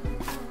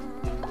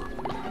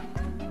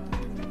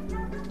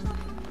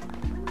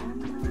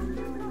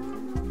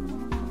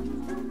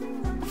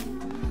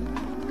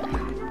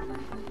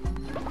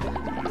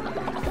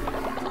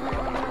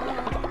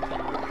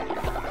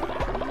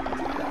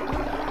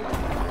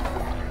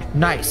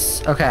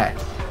 Nice. Okay.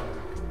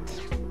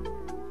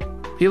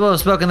 People have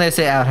spoken, they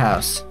say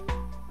outhouse.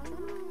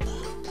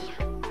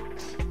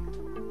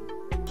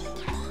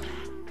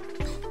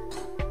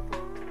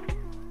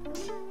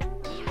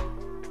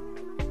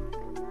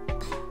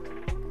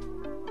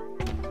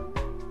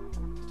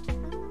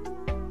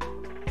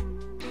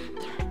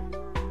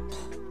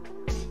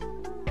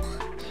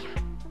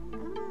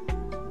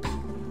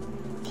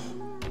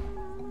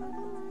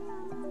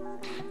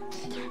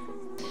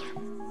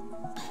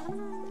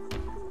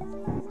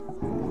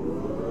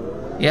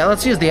 Yeah,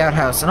 let's use the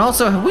outhouse. And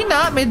also, have we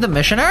not made the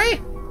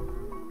missionary?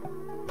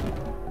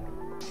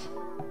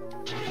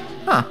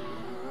 Huh.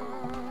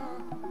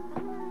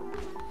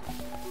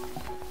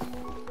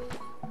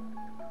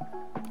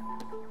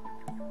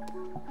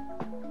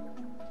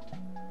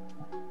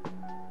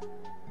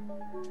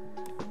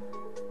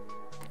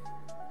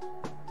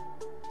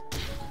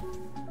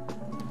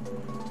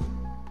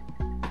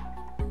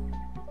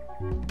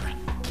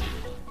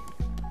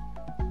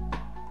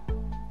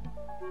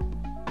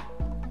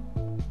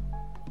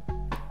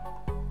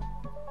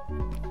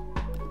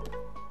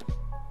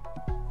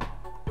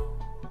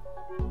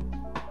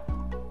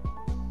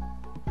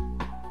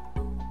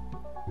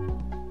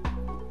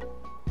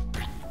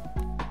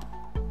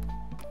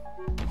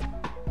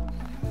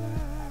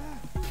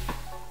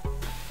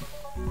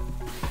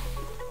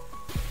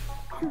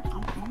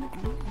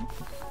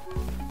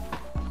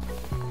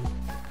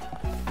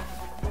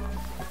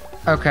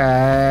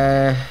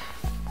 Okay.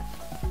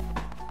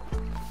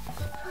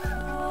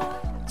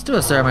 Let's do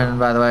a sermon,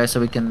 by the way, so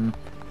we can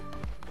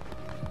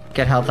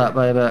get health up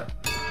by a bit.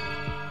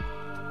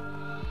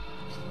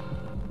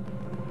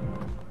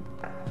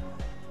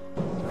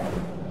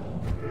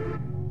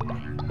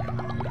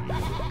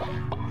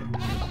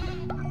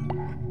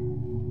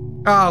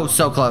 Oh,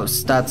 so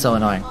close. That's so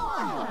annoying.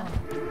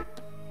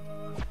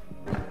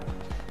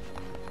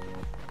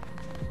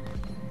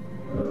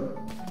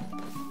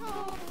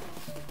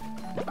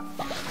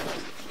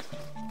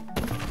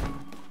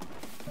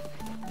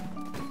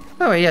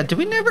 Oh, wait, yeah, did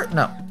we never?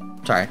 No.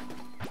 Sorry.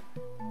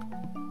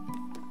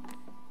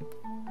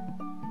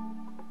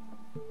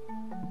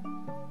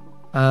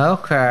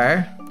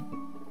 Okay.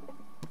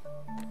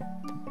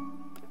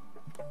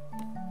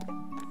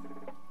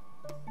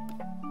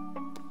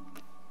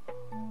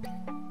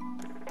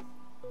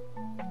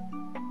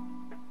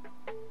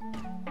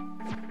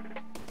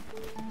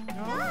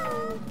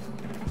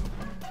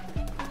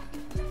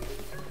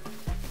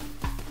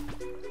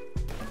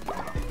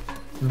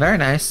 Very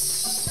nice.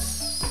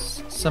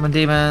 Summon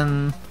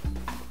demon.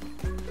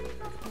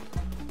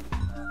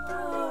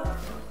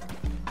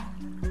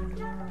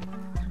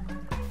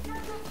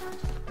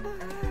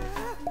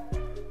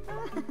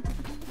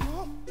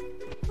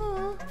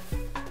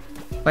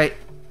 Wait.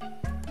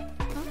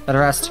 Let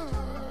her rest.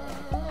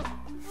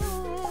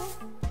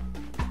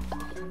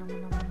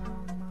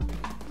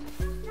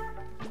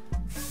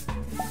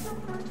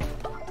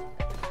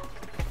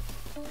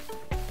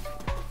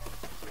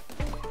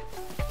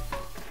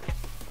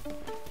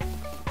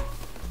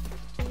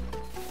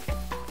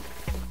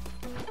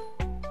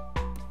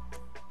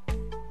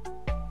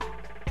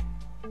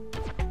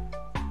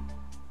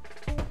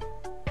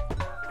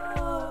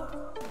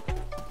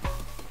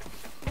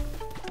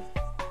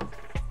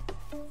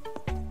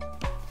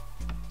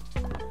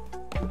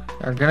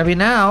 They're gonna be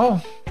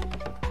now.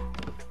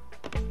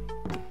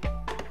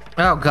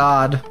 Oh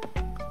god.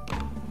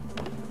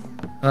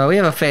 Oh, we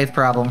have a faith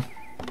problem.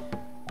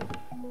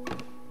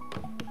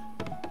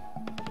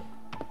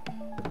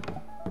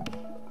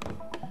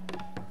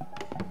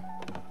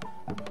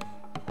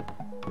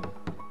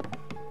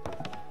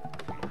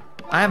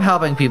 I am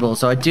helping people,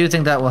 so I do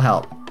think that will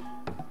help.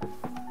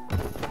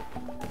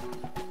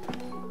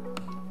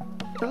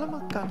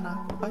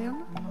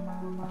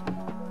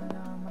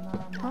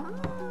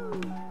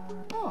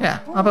 Yeah,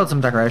 I'll build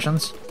some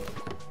decorations.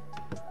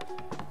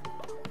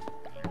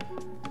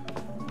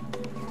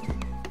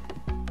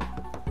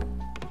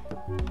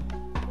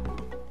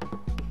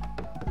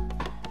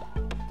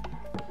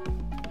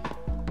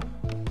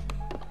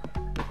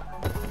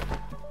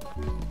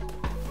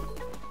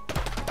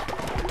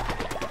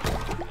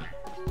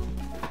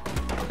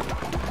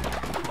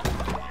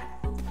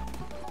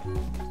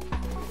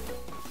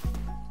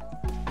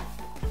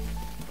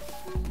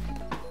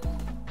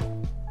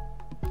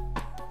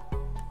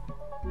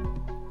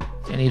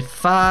 I need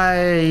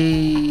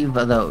 5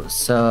 of those,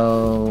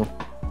 so...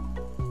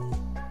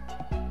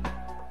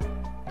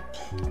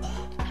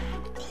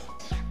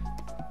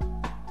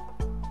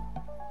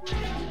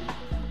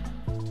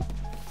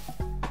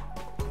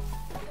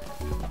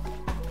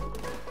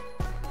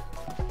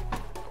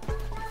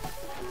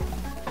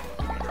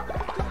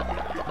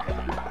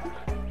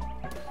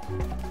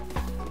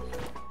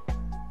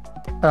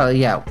 Oh,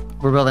 yeah,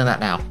 we're building that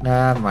now.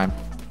 Never mind.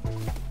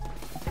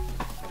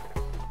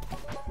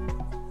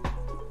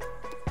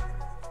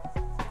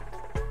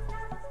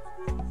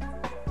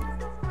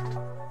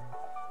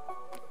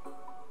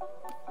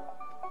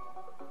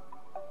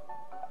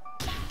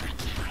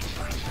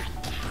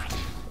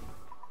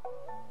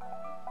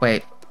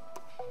 Wait.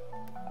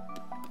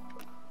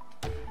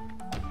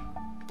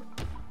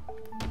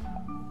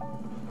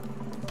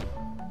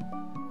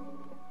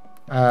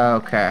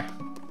 Okay.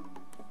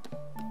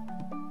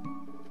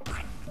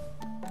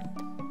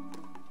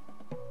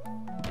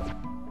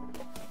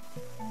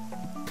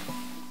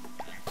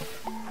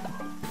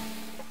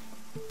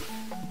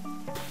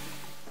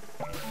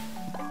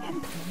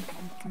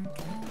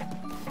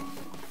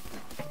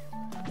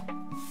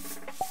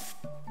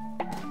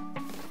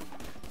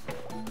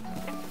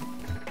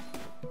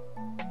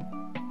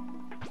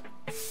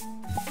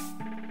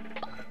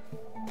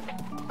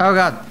 Oh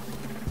god.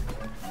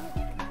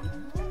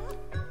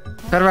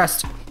 Better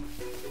rest.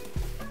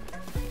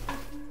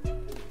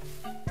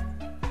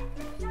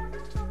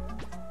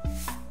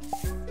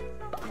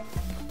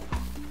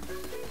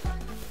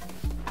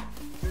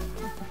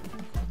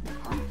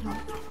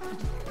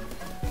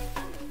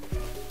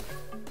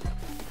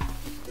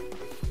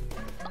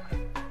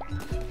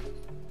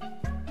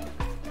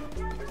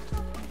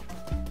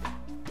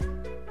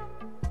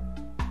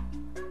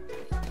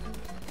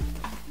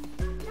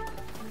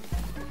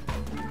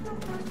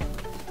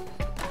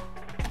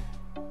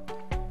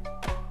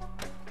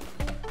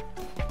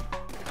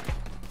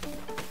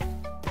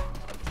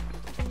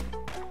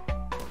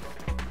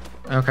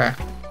 Okay.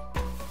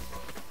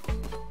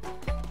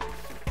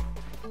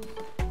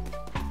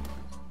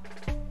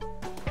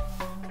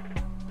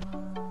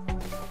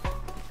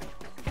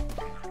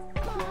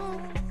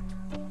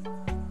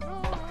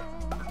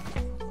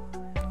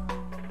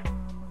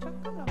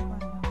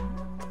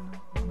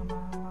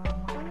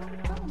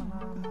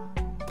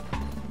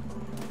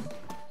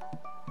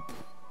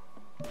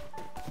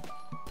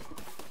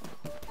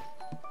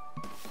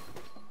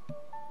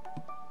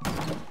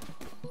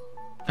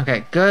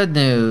 Okay, good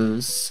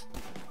news.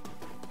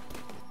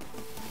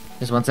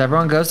 Is once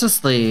everyone goes to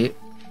sleep,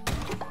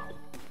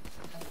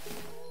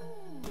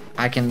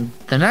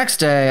 the next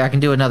day I can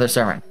do another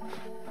sermon.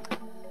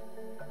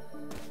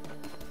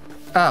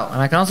 Oh,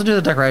 and I can also do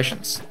the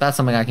decorations. That's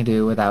something I can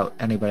do without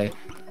anybody.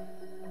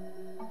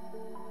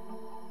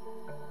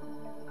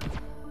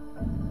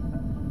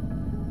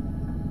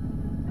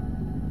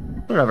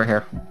 Put it over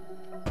here.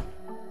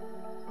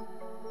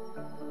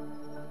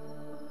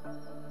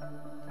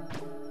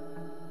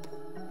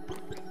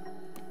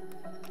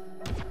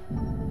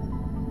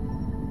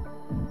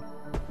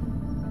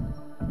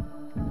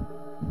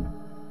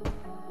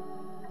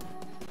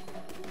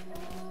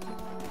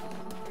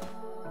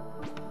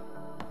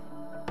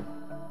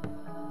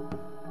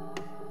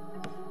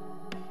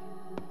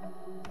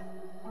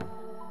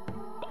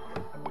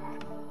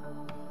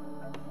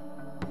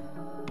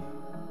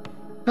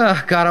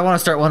 Oh, God, I want to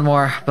start one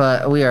more,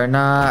 but we are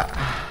not.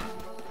 I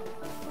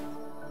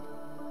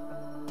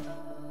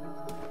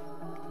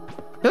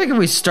feel like if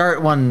we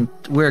start one,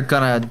 we're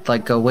gonna,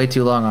 like, go way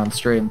too long on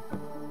stream.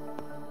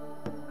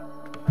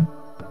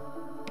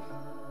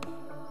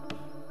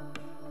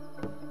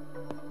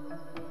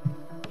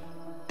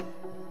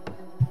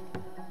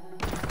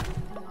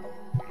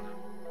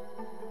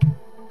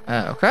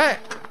 Okay.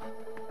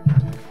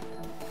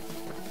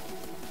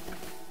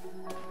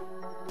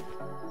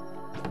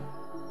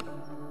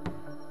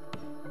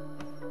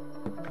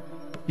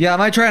 Yeah, I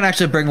might try and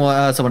actually bring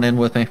someone in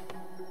with me.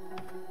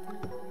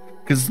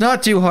 Because it's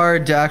not too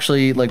hard to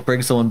actually, like,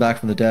 bring someone back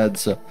from the dead,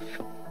 so...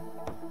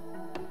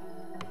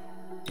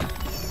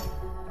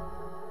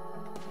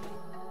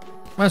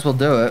 Might as well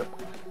do it.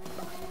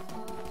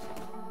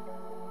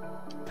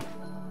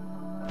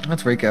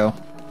 That's Rico.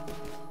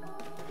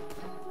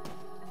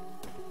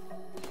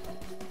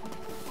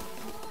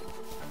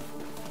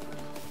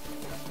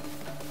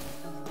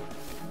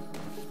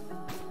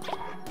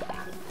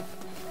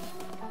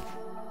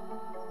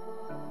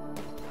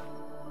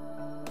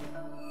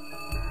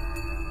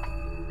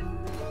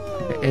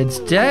 It's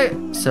day,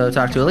 so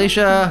talk to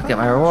Alicia, get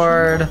my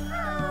reward.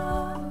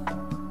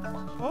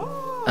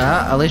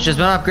 Alicia's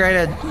been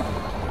upgraded.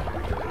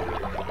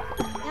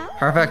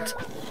 Perfect.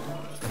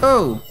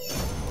 Oh!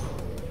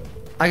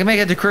 I can make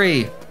a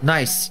decree.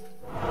 Nice.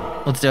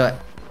 Let's do it.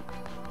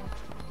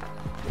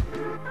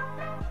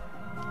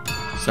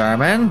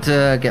 Sermon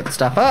to get the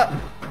stuff up.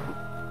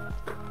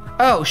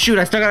 Oh, shoot,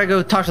 I still gotta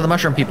go talk to the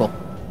mushroom people.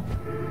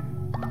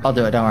 I'll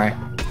do it, don't worry.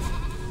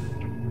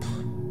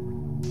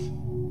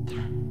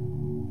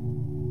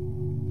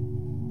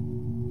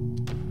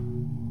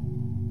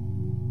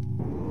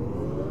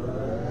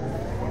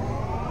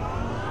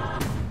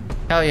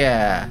 Hell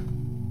yeah.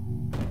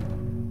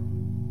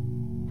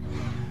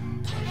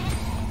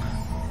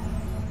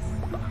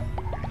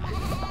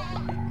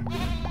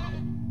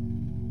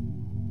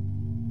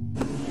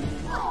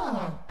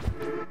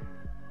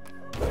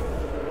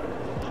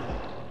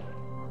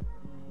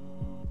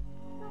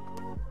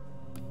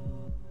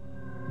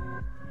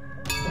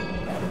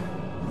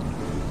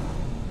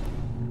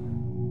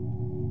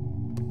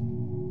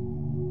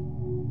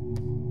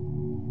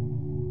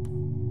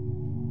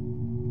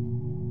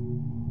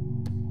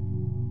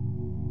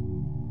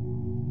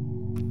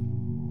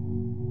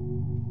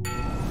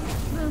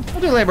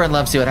 We'll do labor and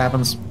love, see what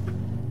happens.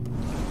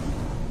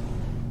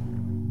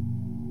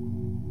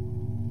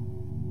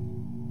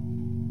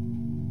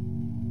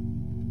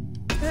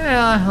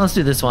 Yeah, let's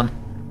do this one.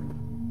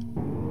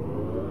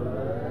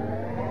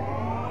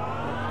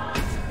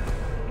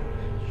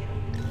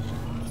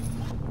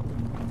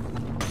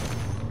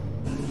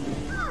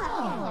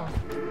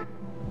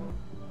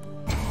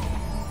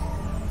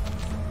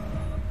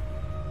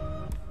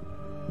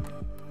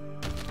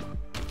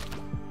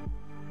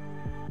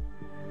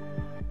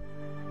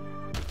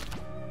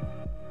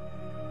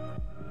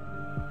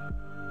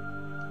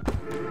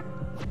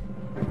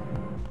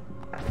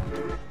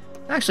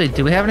 Actually,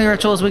 do we have any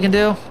rituals we can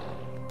do?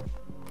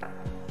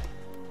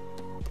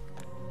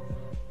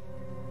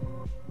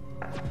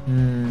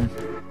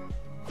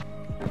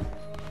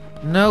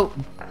 Nope,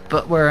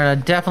 but we're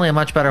in definitely a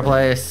much better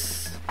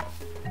place.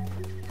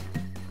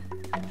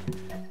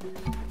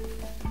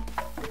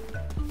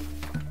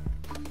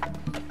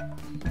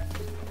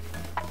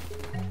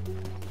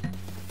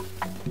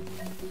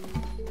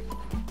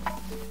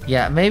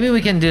 Yeah, maybe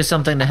we can do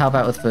something to help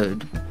out with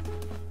food.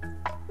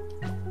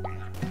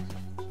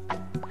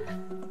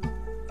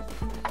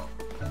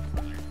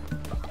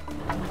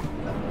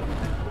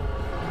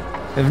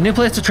 We have a new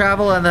place to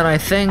travel, and then I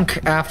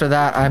think after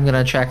that I'm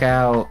gonna check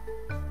out...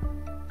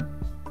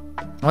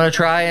 I'm gonna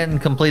try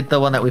and complete the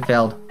one that we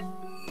failed.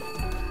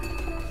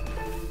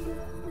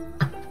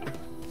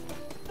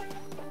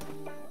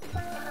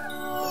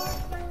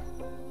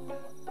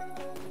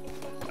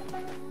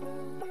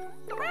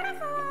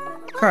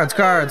 Cards,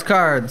 cards,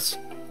 cards!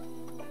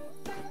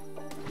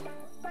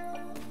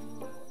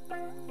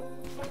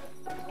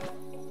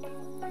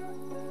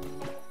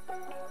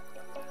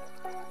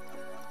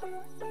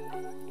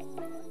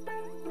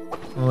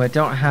 Oh, I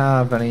don't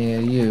have any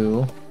of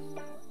you.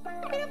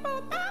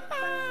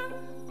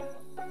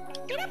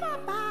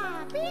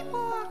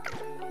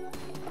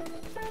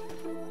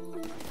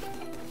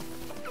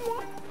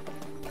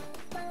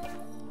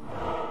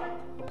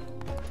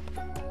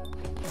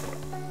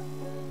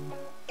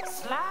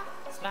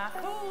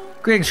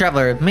 Greetings,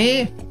 traveler.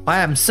 Me? I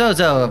am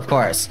Sozo, of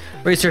course.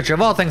 Researcher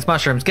of all things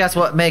mushrooms. Guess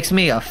what makes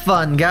me a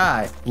fun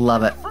guy?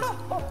 Love it.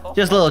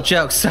 Just little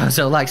jokes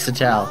Sozo likes to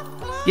tell.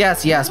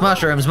 Yes,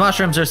 mushrooms.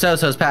 Mushrooms are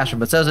Sozo's passion,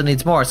 but Sozo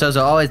needs more.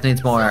 Sozo always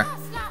needs more.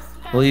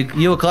 Well,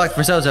 you will collect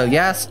for Sozo.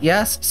 Yes?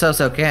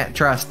 Sozo can't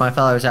trust my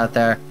fellows out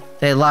there.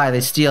 They lie,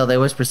 they steal, they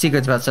whisper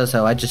secrets about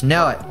Sozo. I just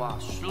know it.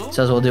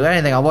 Sozo will do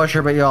anything. I'll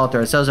worship at your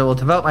altar. Sozo will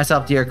devote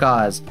myself to your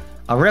cause.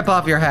 I'll rip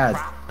off your head.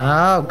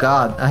 Oh,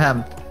 God.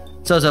 Ahem.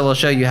 Sozo will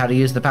show you how to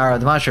use the power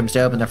of the mushrooms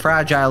to open the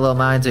fragile little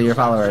minds of your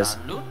followers.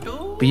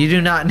 But you do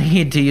not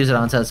need to use it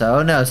on Sozo.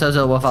 Oh no,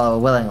 Sozo will follow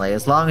willingly,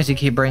 as long as you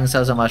keep bringing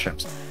Sozo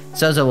mushrooms.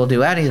 Sozo will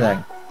do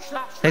anything.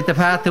 Take the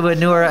path to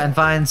Anura and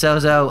find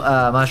Sozo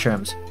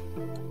mushrooms.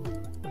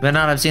 You may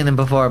not have seen them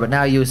before, but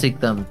now you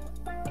seek them.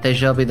 They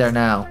shall be there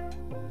now.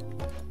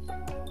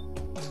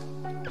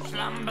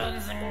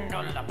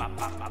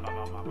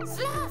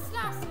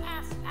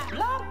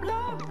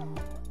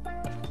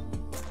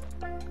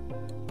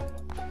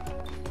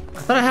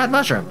 I thought I had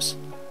mushrooms.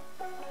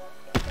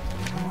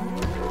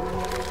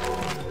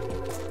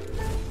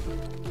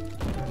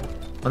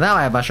 Well, now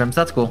I have mushrooms.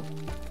 That's cool.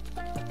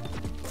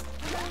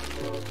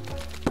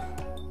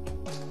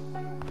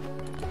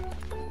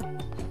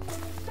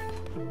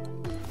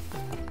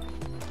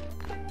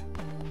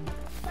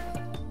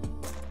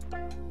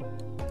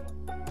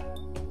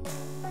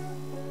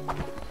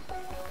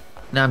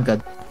 Now I'm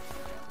good.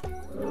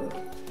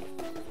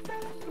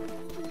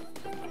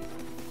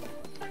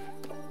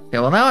 Okay,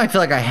 well now I feel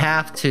like I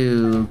have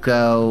to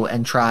go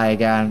and try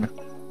again.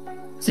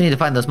 So I need to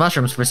find those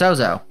mushrooms for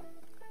Sozo,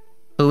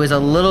 who is a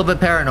little bit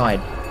paranoid.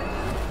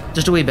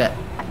 Just a wee bit.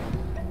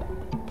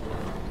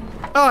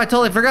 Oh, I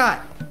totally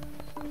forgot.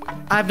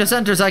 I have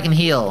dissenters I can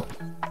heal.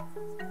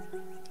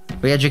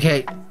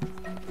 Re-educate.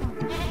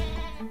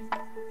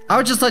 I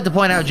would just like to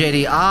point out,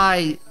 JD,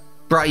 I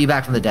brought you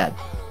back from the dead.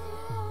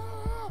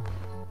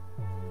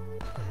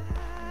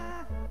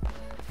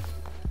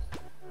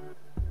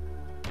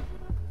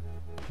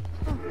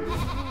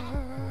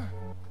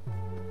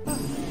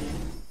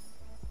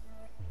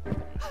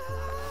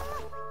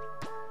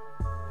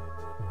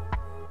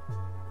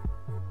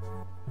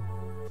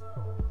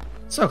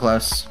 So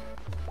close.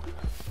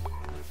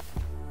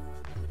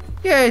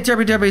 Yay,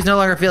 Derpy Derpy's no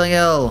longer feeling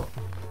ill.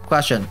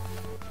 Question.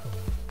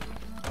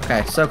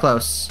 Okay, so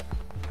close.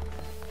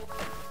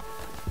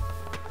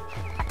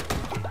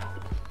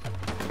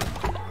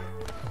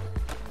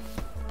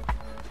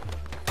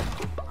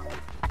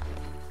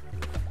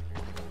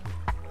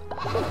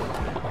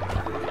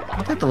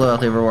 I'll take the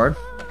loyalty reward.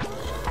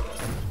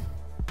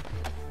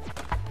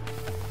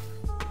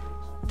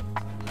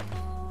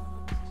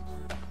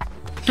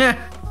 Heh.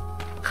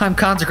 I'm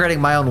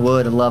consecrating my own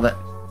wood. I love it.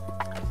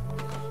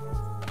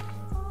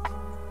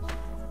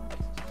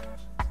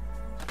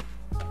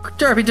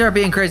 Derpy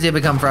Derpy and Crazy have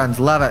become friends.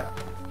 Love it.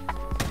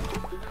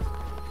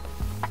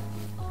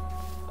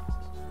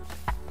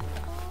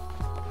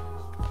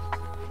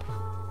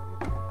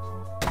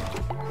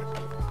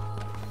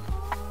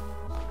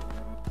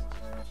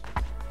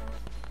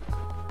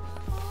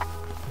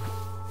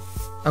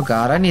 Oh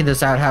god, I need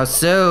this outhouse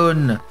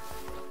soon.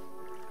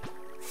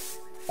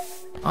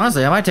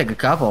 Honestly, I might take a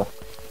couple.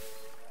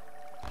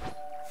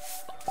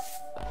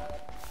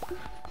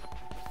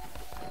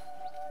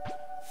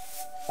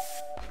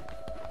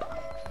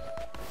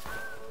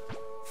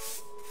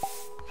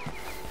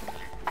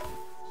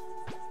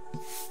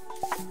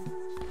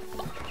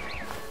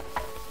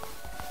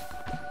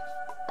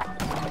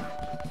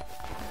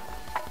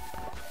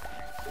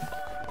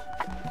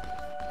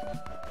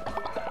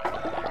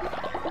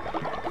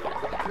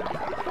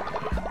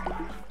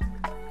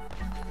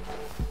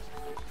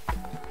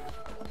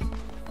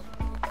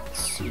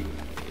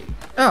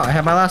 Oh, I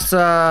have my last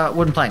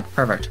wooden plank.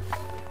 Perfect.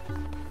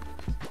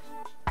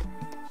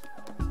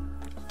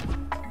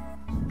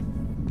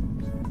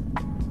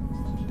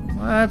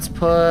 Let's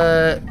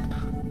put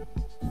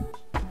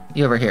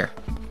you over here.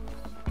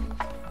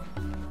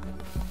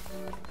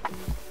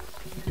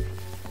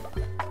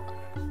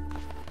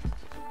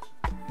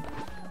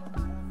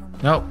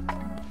 Nope.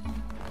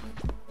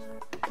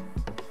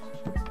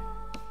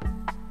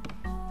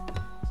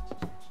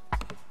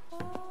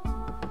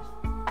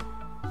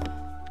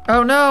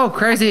 Oh no,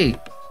 Crazy!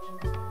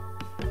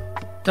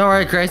 Don't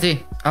worry,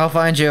 Crazy. I'll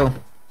find you.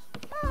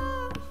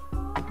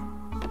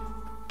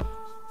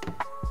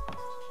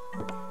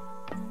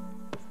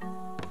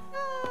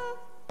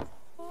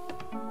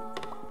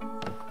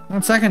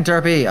 1 second,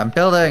 Derpy. I'm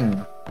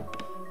building.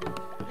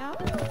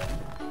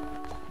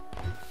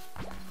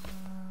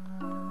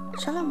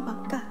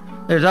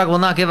 Their dog will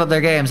not give up their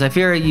games. I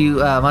fear you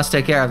must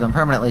take care of them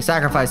permanently.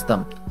 Sacrifice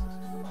them.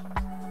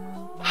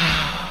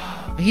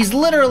 He's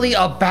literally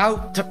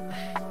about to...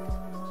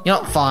 You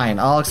know, fine.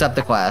 I'll accept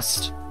the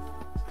quest.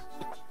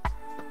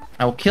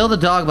 I will kill the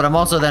dog, but I'm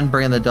also then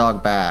bringing the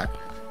dog back.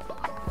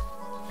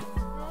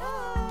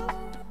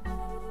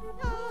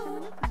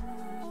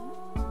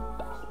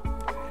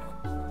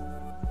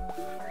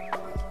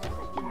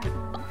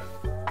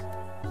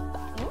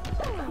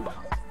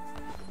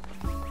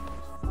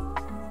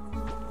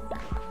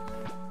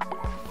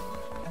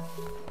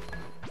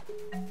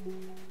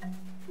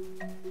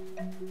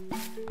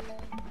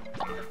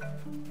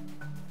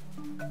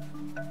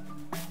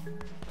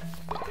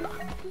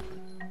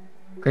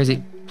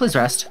 Crazy. Please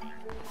rest.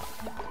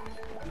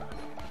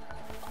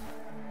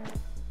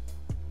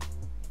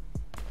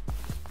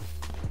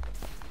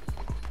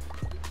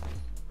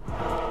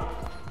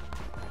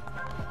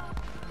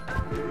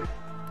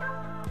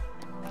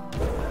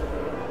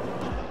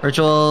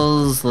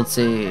 Rituals, let's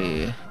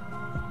see.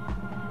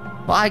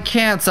 Well, I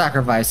can't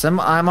sacrifice him.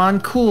 I'm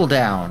on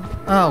cooldown.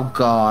 Oh,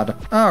 God.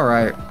 All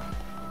right.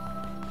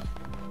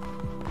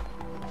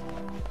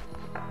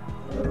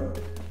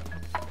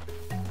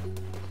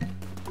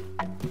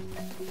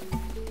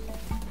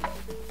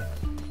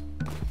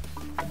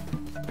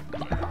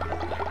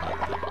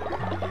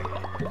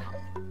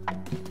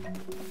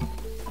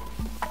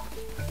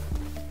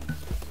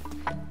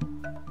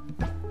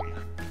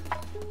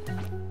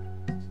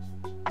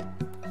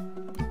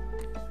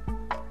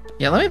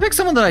 Yeah, let me pick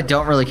someone that I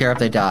don't really care if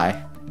they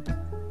die.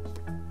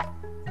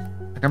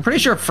 Like, I'm pretty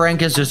sure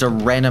Frank is just a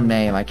random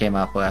name I came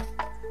up with.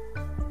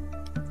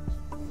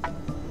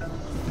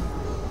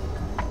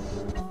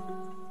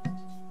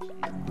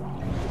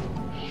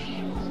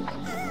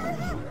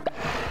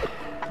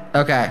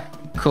 Okay,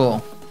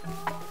 cool.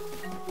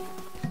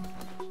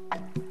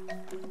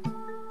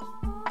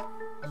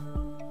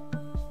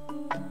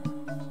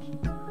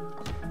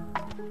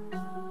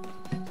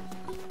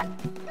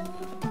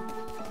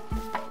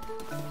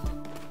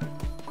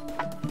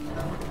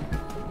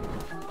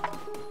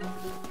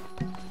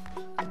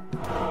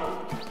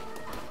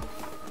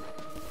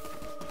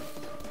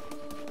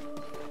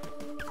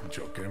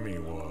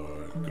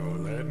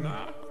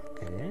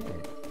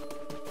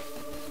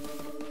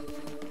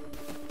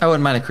 I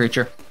wouldn't mind a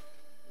creature.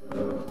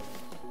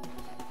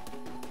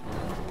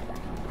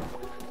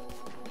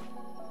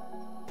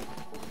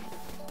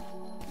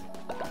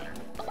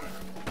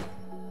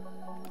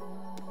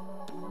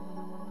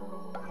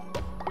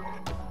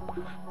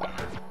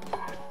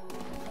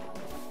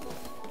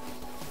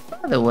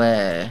 By the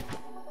way,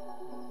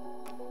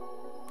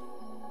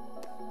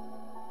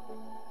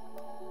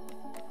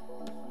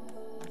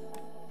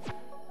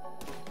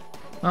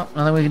 well,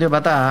 nothing we can do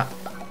about that.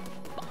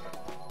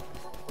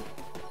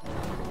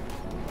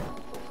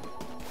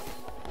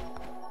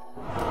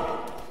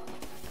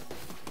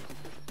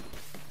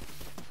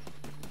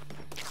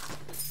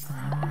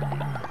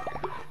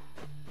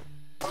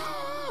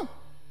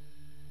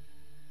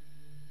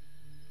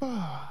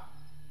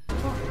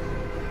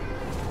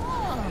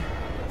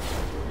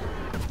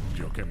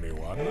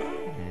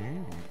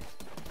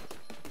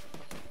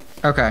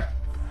 Okay.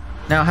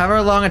 Now,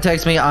 however long it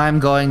takes me, I'm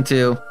going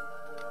to...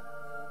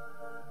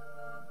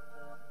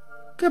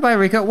 Goodbye,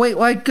 Rico. Wait,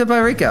 why goodbye,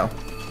 Rico?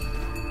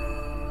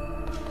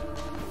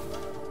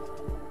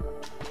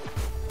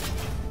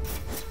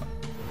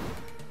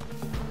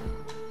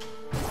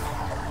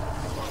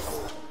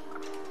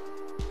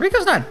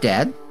 Rico's not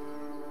dead.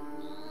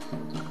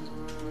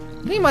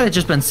 He might have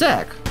just been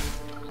sick.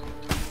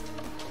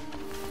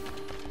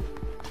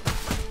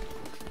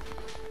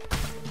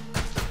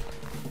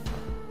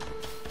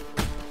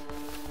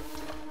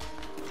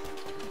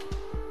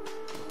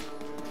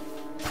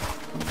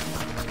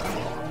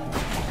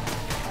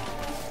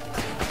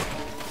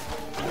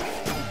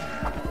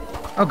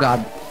 Oh,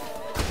 God.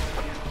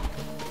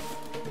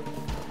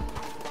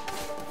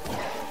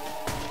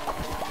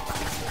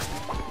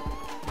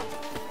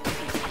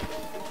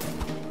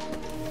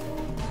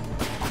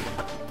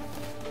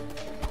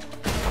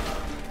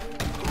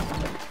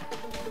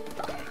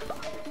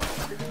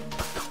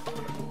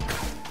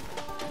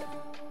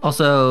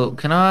 Also,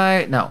 can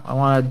I? No, I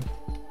wanted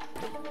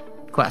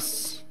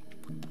quests.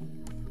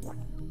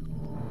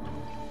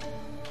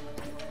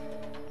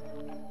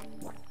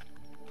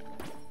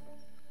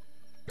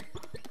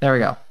 There we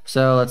go.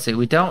 So let's see.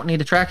 We don't need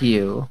to track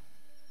you.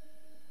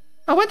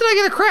 Oh, when did I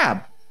get a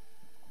crab?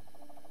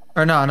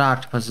 Or no, an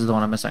octopus is the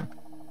one I'm missing.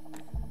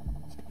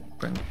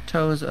 Bring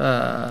toes.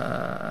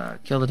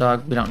 Kill the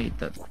dog. We don't need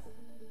the.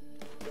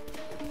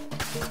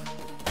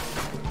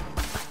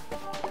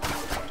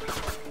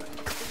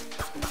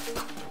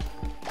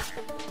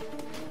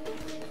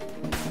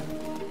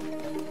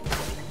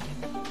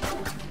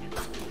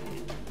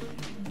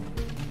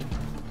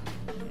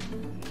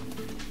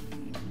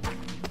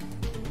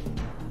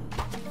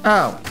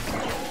 Oh.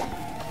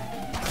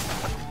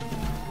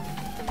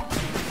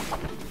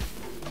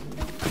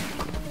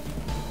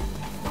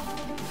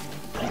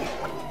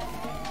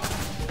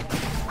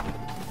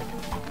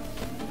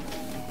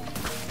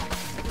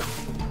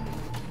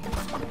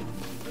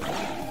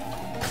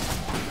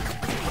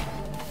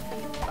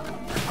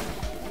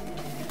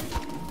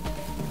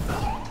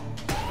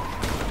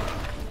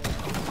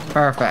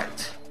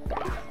 Perfect.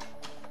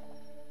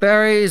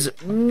 Berries.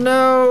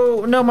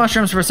 No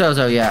mushrooms for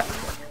Sozo yet.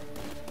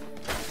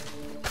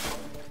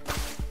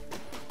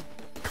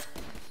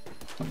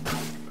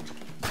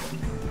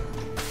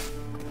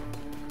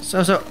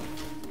 So,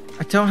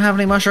 I don't have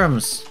any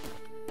mushrooms.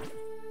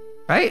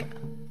 Right?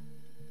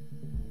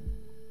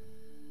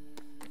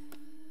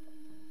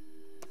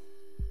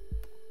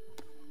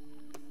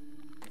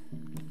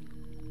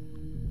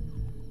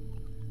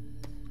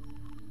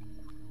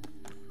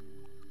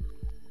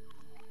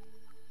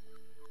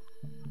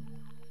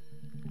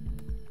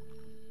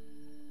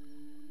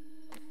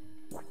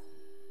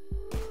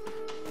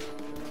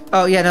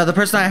 Oh, yeah, no, the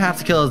person I have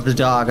to kill is the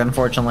dog,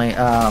 unfortunately.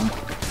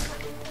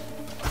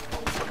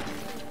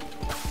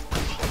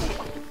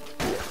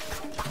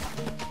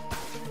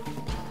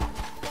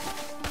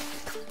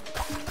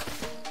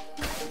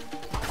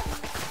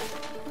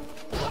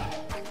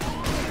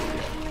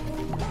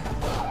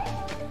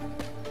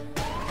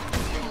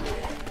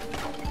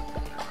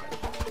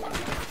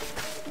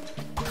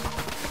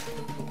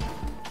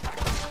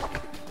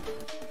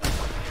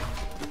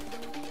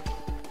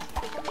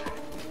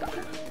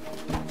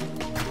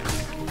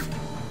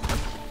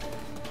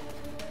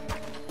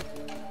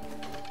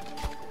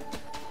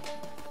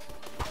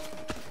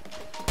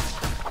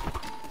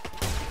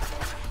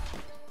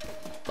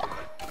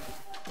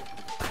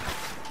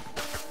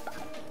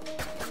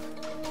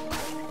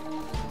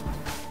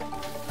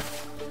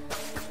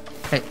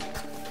 Hey,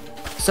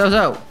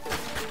 Sozo,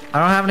 I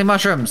don't have any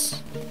mushrooms.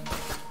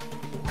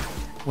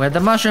 Where'd the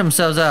mushrooms,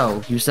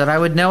 Sozo? You said I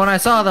would know when I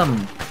saw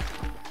them.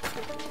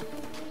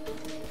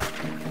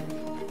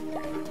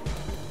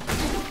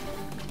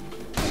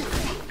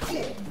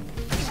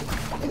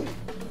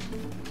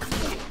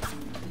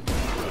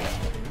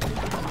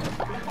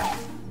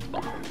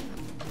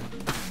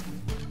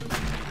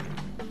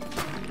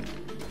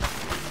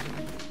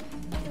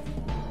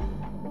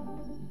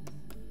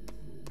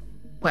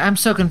 Wait, I'm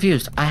so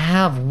confused. I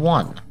have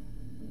one.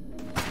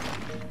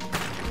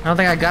 I don't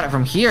think I got it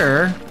from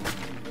here.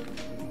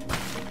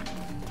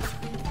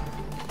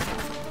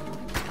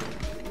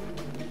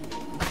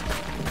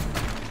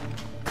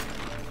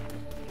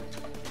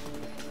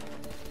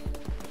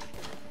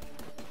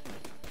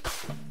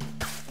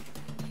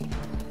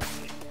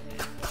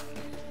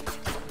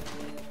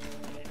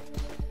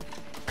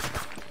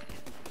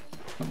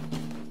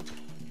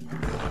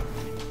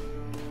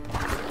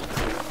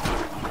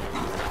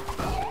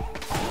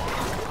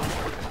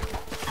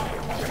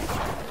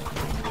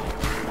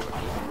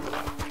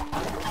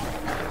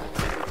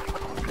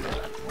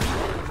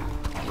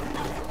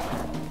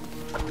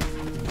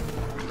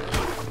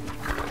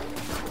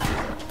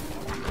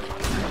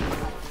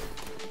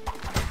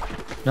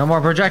 No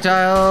more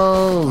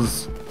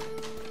projectiles!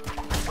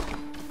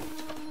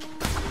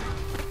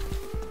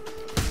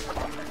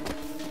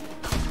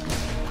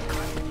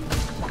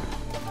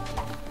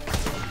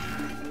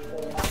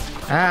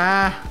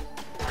 Ah!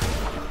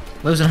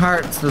 Losing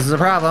hearts, this is a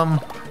problem.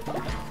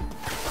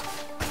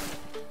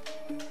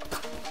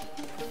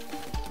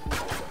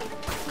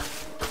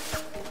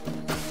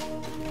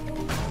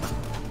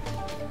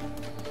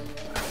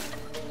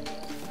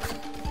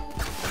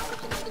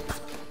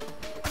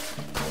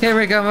 Here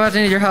we go, I'm about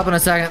to need your help in a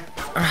second.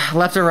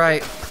 Left or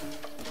right?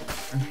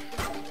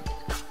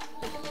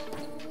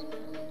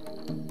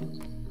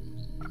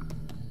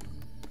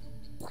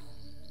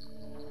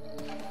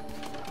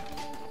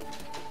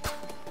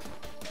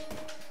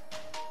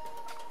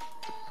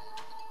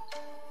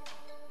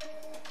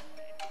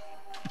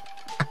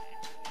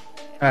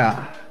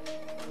 Ah.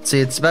 See,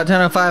 it's about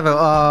 10:05.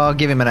 Oh,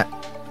 give me a minute.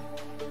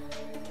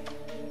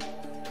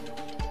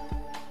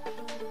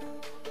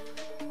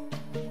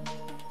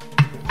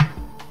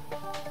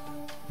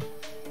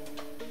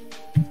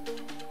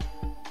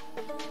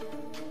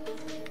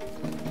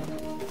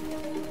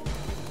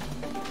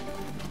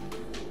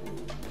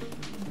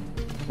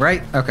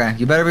 Right? Okay,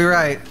 you better be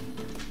right.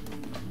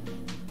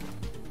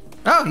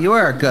 Oh, you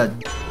were.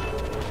 Good.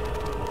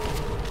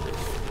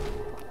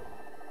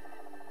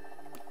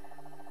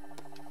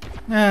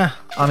 Yeah,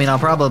 I mean, I'll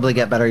probably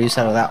get better use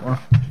out of that one.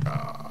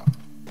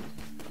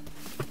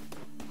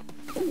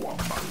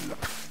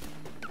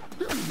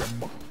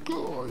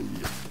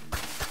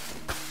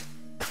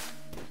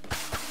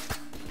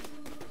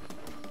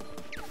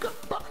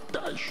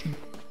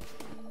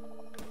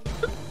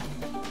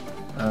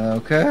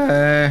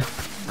 Okay.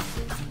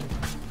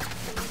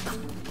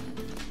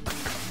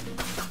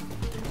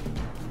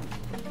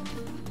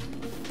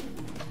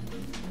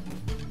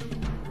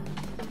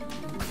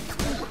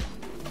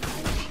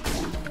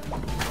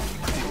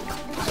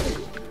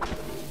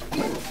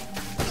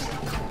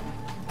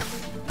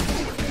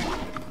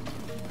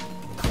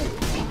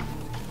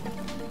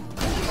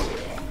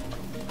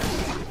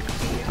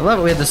 I love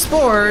it. We have the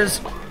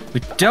spores. We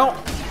don't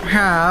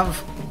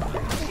have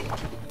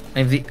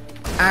any of the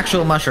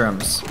actual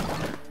mushrooms.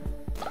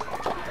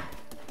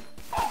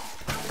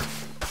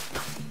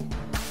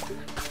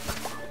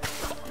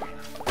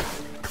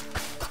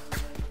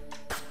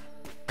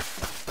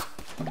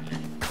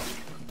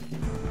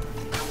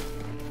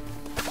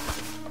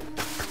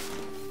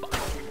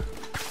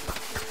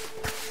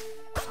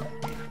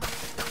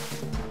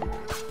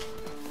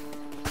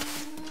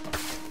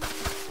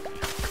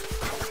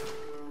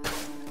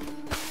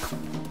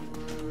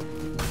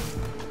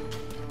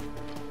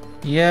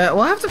 Yeah,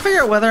 we'll have to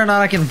figure out whether or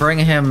not I can bring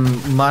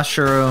him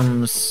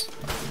mushrooms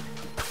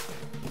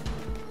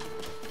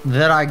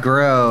that I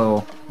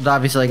grow.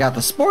 Obviously, I got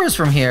the spores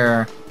from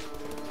here.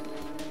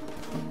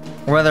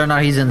 Or whether or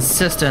not he's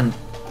insistent.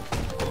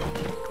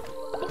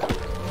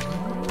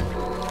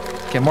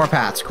 Okay, more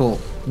paths. Cool.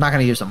 I'm not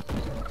gonna use them.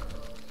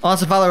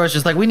 Unless the follower is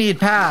just like, we need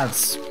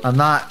paths. I'm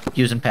not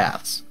using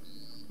paths.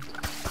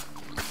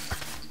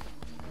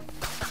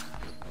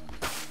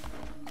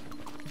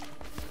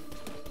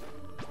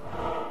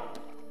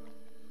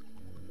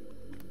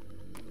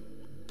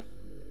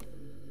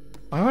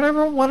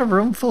 don't want a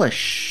room full of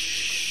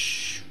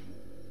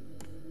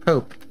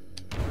poop.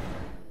 I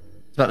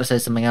was about to say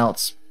something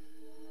else.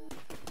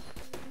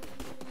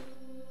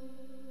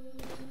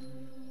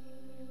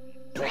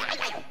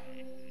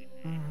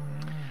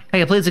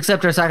 Hey, please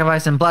accept our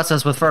sacrifice and bless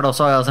us with fertile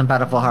soils and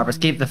bountiful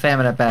harvests. Keep the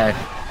famine at bay.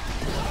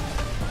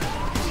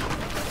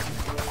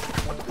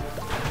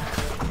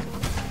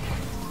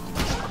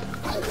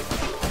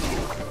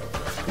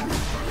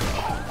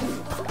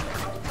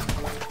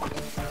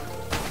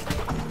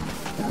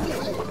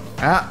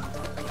 Ah.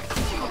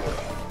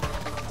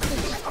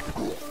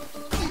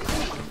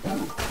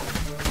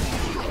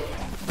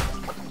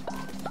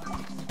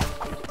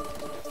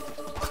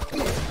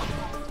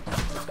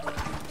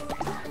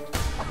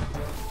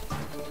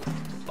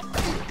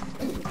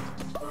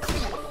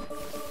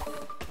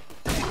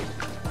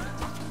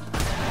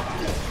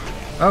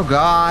 Oh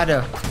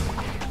God.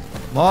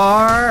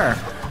 More.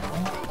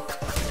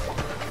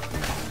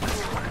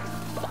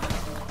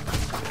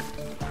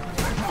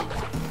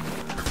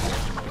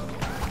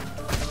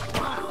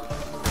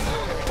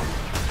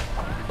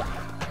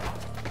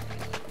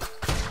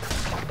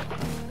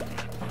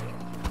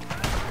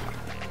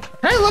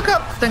 Can I look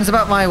up things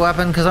about my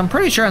weapon? Because I'm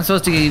pretty sure I'm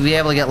supposed to be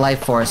able to get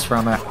life force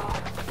from it.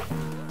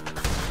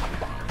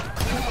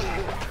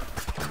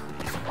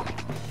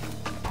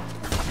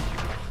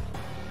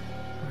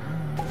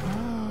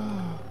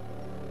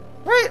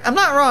 Right, I'm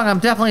not wrong. I'm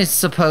definitely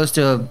supposed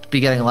to be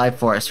getting life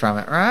force from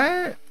it,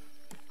 right?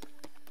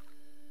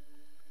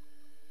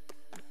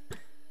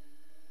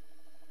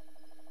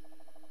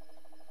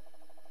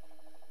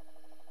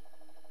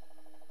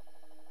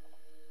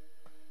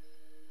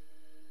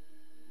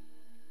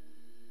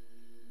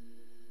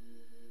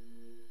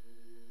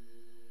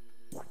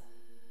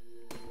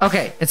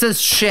 Okay, it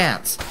says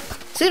chance.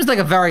 Seems like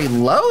a very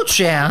low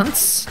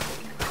chance.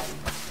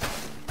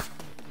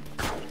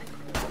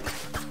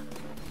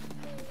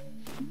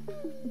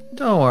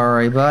 Don't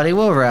worry, buddy.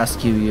 We'll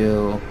rescue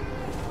you.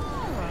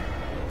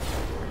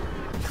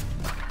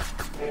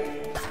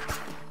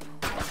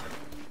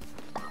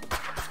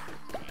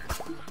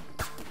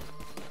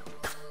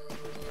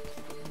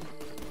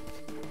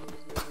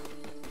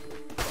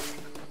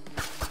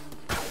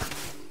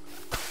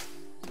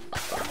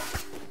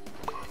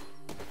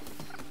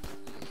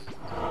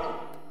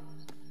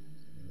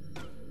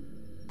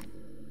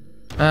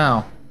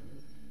 Oh.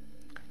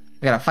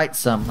 We gotta fight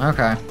some.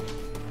 Okay.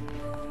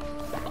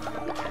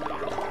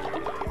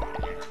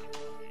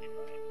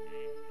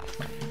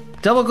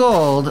 Double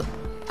gold.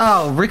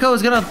 Oh,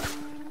 Rico's gonna...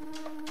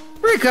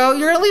 Rico,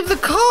 you're gonna leave the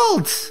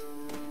cult!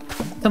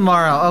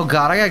 Tomorrow. Oh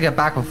God, I gotta get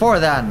back before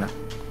then. I'm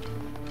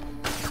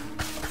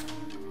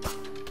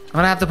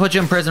gonna have to put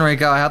you in prison,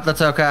 Rico. I hope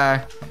that's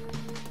okay.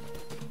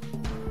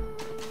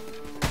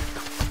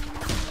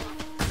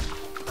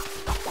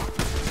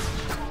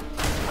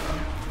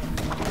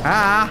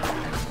 Ah!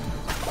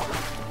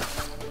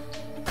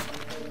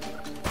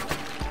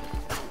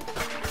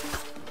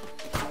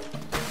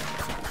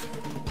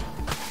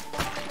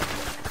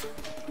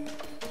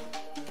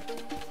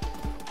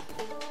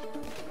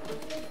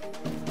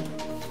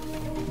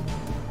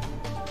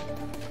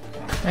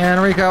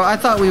 And Rico, I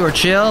thought we were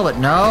chill, but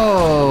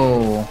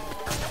no.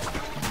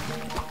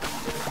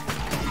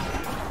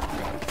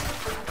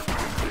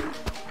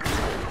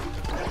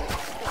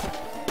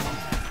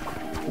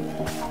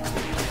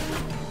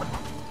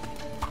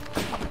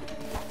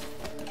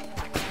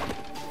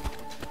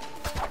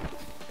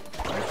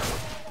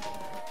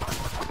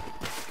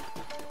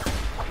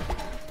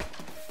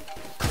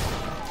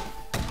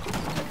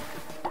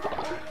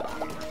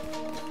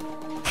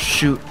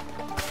 Shoot.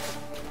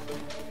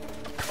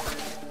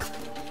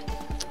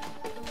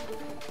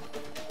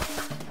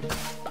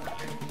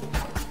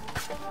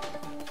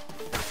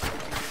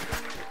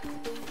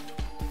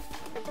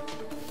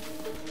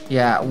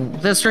 Yeah,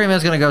 this stream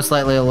is going to go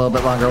slightly a little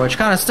bit longer, which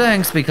kind of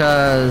stinks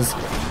because,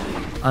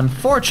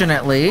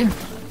 unfortunately,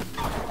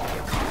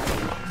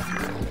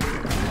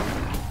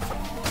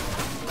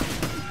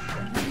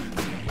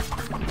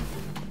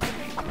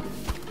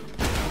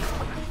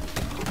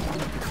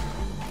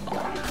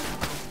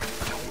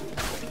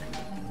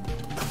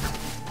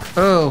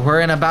 oh,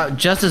 we're in about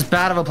just as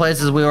bad of a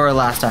place as we were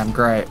last time.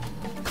 Great.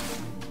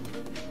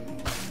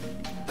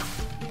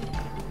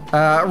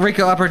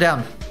 Rico, up or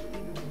down?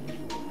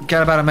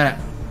 Got about a minute.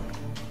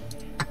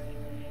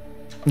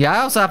 Yeah, I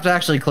also have to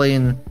actually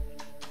clean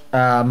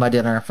my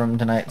dinner from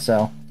tonight,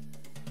 so.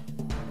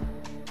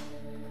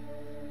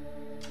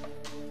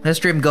 This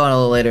stream going a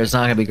little later is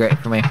not gonna be great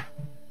for me.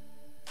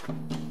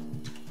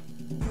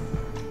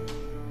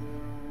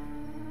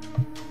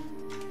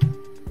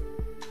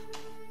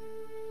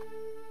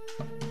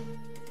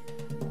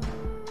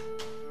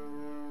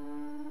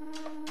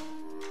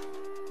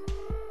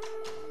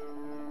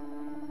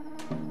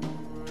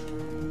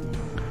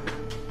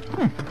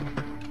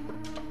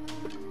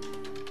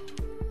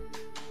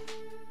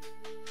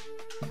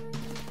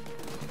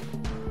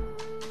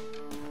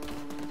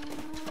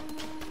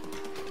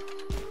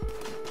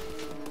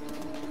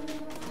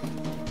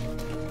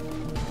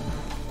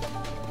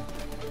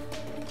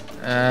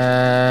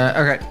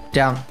 Okay,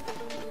 down.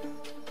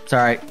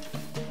 Sorry.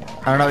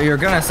 I don't know what you were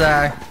gonna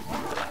say,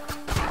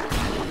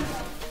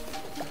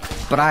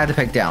 but I had to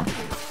pick down.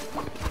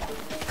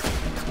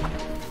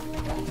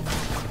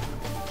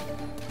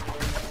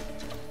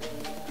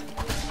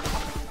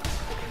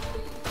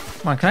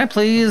 Come on, can I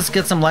please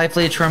get some life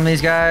leech from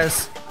these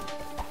guys?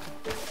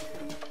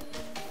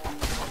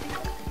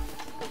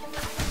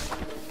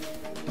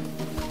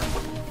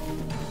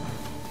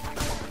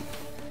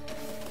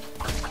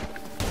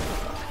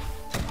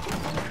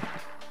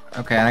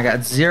 Okay, and I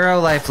got 0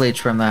 life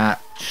leech from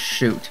that.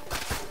 Shoot.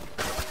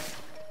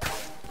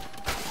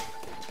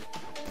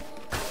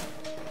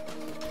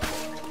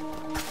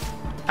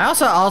 I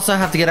also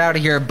have to get out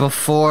of here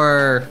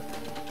before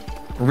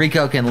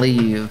Rico can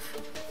leave.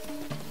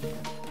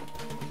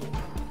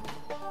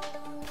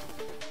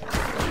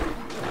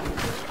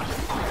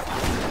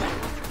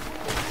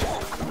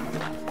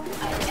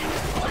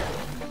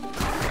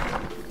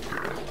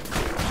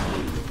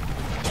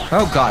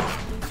 Oh god.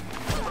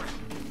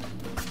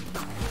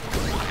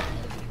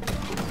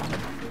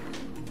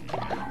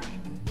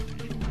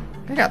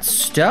 I got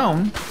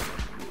stone.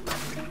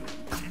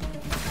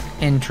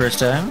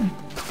 Interesting.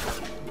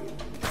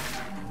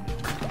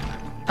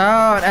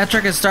 Oh, an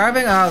Etric is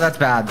starving? Oh, that's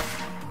bad.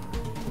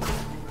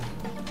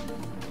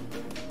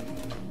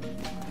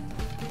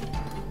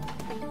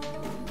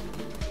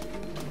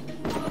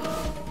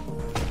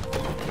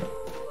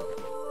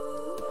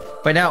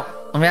 Wait, no.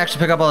 Let me actually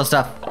pick up all the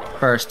stuff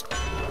first.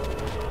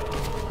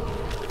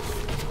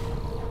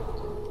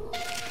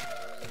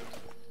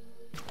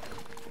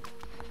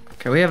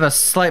 Okay, we have a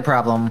slight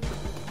problem.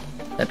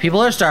 That people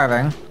are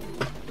starving.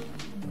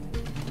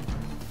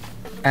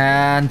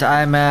 And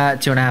I'm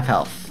at 2.5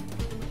 health.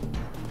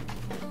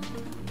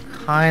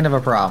 Kind of a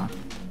problem.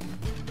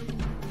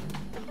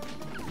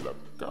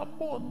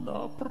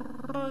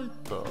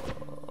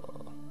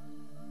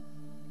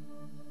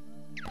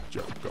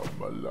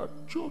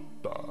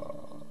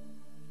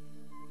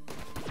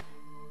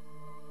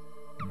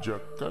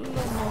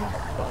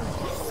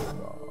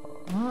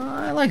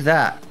 I like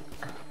that.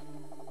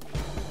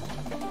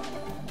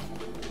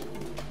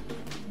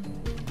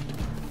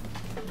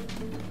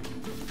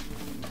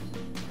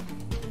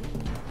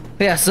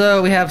 Yeah,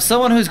 so we have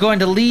someone who's going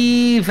to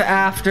leave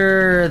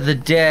after the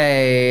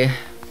day.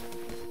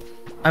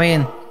 I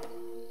mean,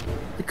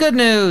 the good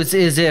news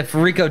is if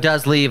Rico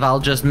does leave,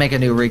 I'll just make a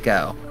new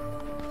Rico.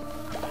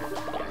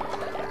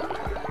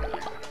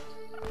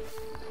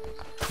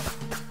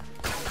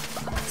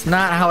 It's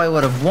not how I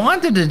would have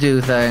wanted to do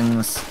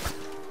things,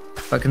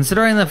 but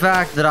considering the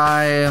fact that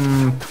I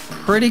am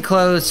pretty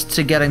close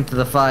to getting to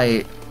the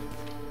fight,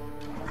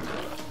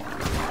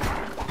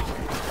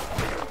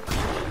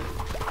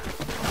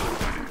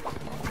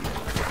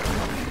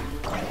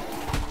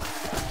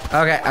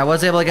 okay, I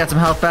was able to get some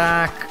health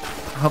back.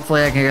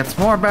 Hopefully I can get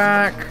some more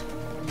back.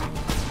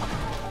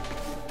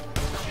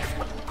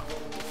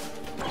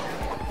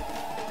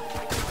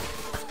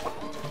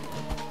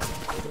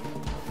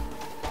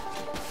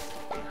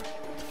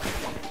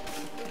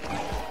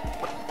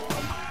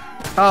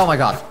 Oh my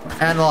god,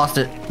 and lost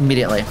it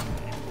immediately.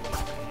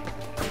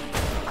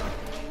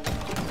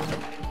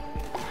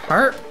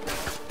 Hurt?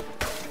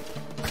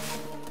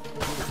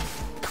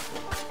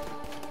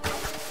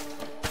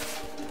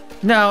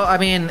 No, I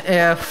mean,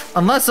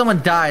 unless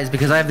someone dies,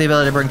 because I have the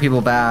ability to bring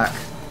people back.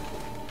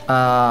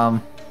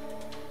 Oh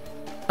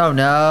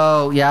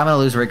no, yeah, I'm gonna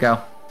lose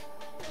Rico.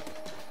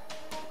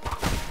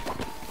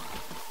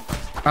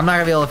 I'm not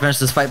gonna be able to finish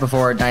this fight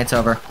before night's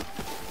over.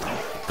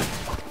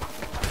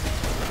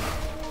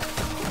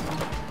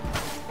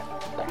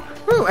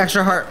 Ooh,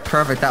 extra heart,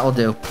 perfect, that will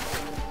do.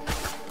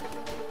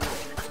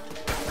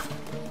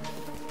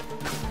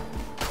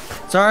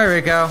 Sorry,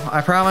 Rico,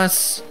 I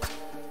promise.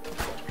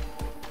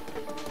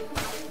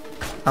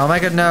 I'll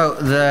make a note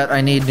that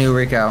I need new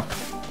Rico.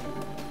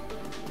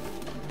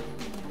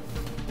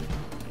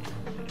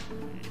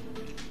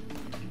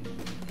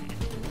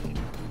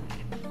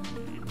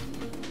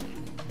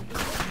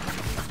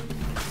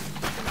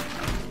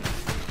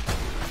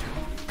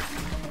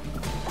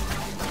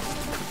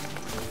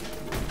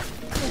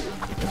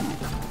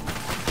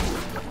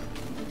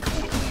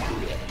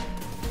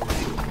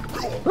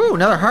 Ooh,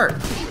 another heart.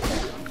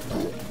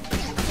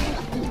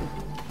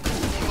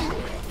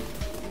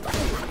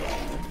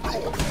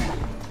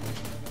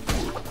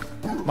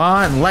 Come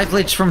on, life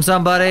leech from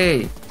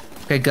somebody.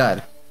 Okay,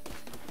 good.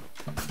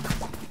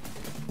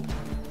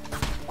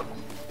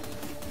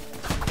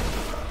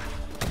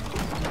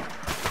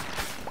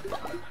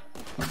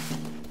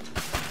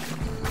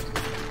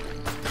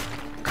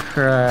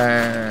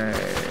 Okay.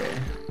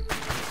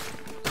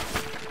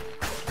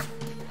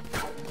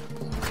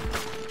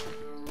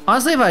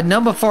 Honestly, if I'd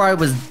known before I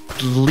was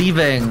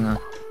leaving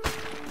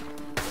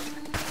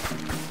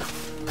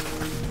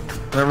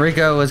that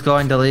Rico was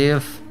going to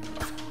leave,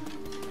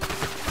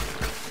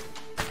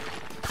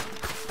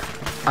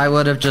 I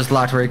would have just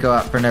locked Rico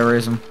up for no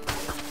reason.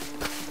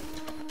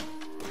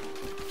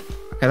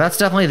 Okay, that's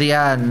definitely the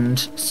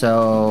end,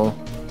 so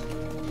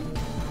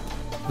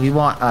we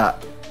want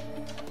up.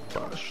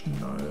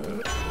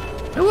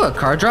 Ooh, a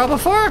card draw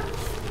before?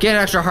 Get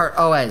an extra heart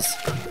always.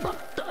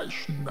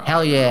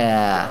 Hell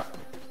yeah.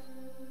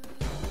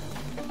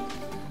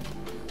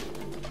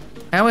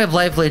 And we have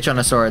life leech on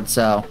a sword,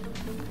 so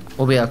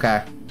we'll be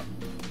okay.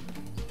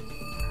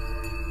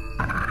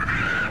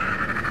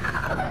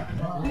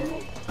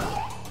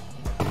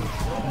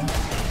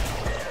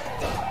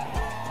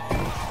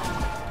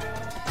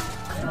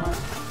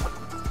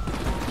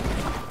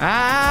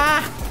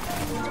 Ah!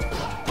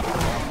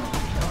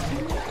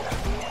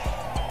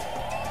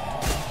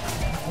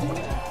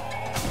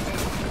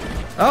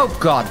 Oh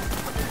God.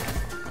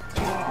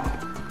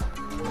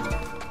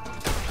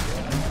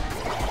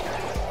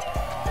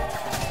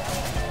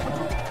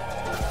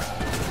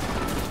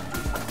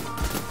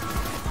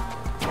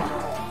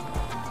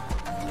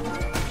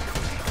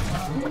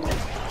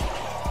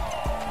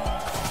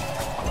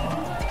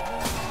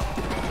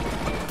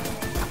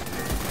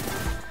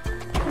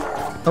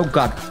 Oh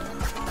God.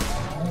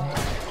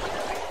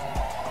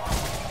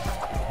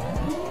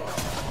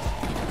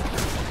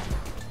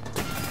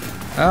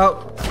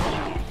 Oh.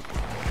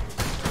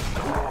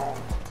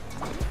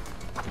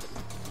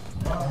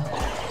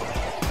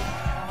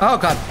 Oh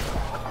God.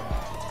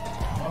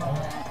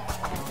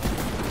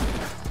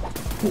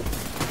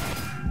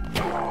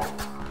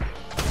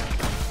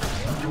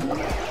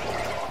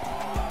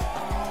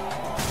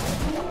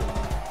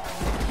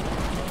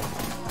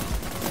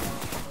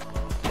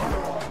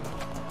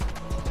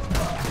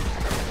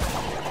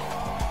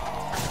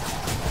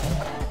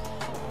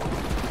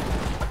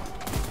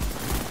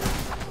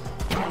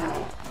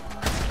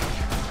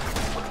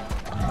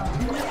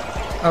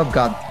 Oh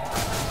God.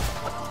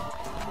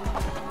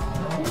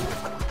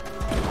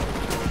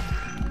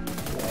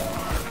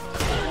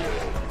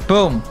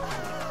 Boom.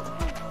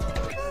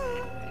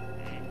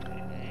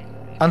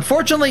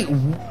 Unfortunately,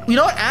 you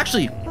know what?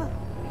 Actually,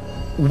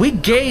 we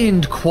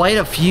gained quite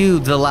a few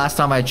the last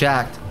time I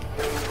jacked.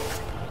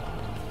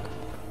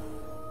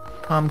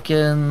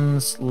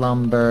 Pumpkins,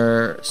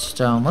 lumber,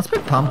 stone. Let's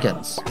pick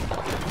pumpkins.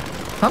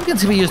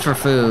 Pumpkins can be used for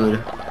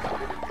food.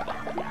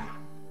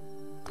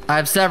 I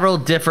have several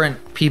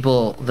different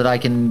people that I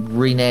can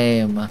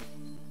rename.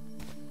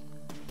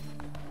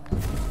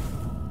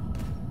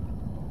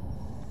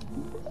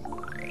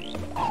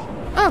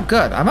 Oh,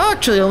 good. I'm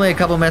actually only a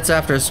couple minutes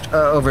after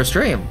over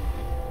stream.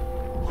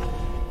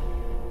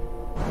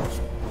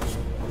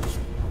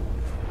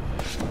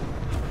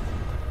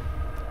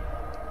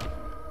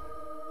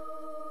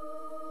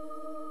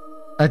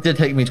 That did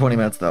take me 20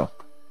 minutes though,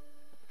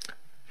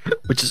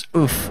 which is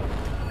oof.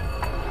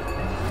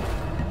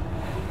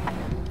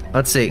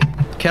 Let's see.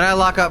 Can I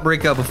lock up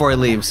Rico before he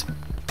leaves?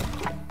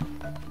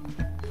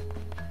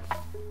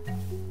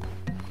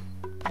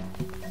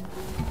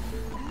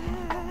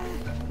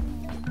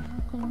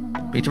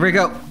 Beat to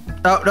Rico.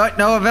 Oh, no,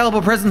 no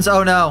available prisons.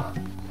 Oh, no.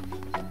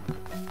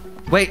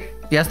 Wait.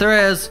 Yes,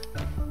 there is.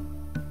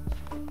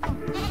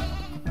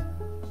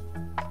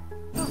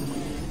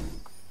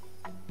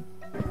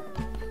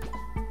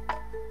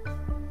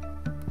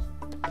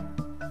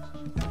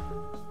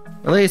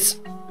 Release.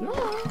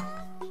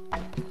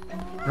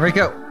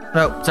 Rico.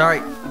 No,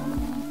 sorry.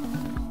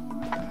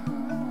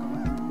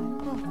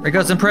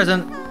 Rico's in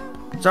prison.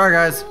 Sorry,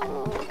 guys.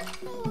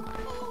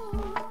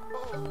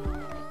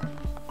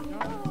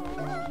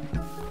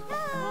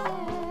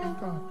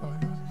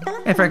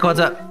 Hey, Frank, what's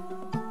up?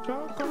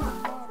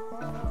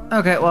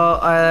 Okay, well,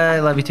 I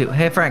love you too.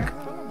 Hey, Frank.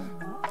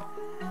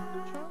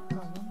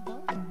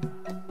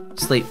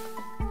 Sleep.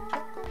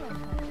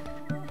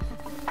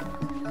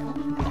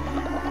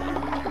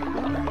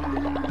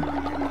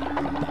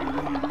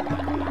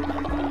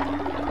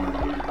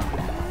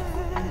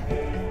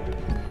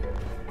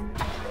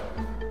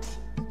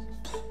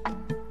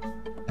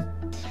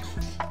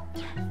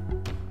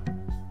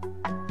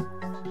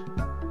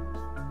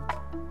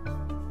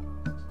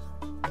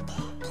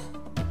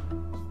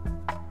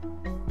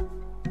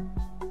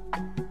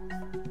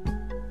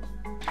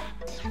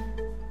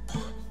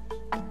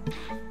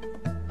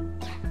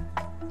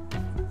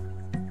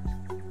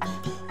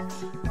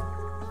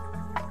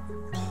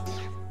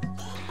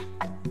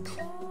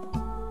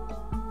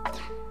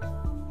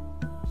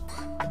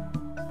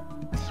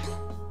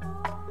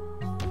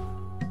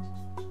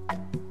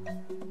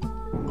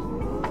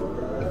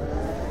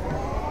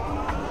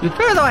 To be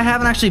fair though,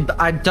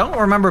 I don't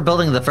remember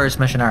building the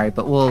first missionary,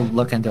 but we'll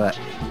look into it.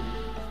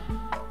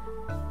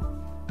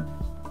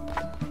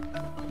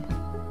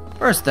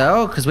 First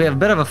though, because we have a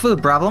bit of a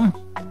food problem.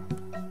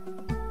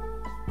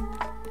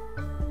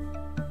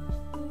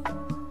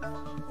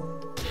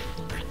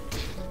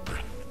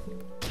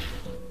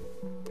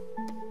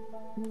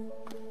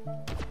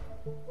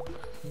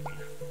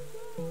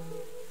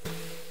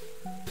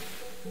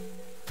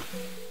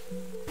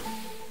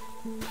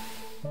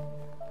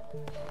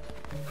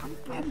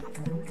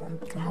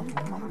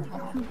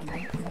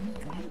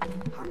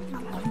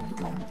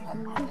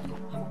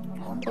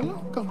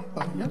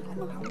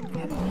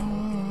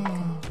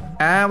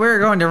 And we're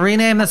going to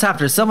rename this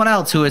after someone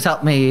else who has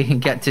helped me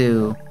get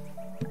to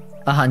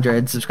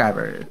 100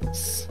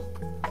 subscribers.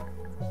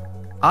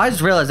 I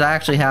just realized I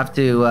actually have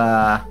to,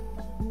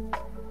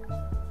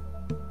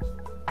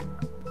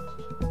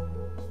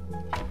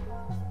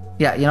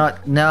 yeah, you know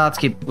what? No, let's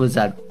keep, what's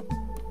that?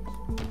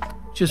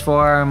 Choose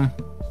form.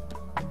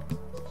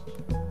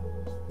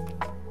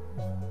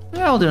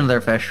 Yeah, we'll do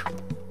another fish.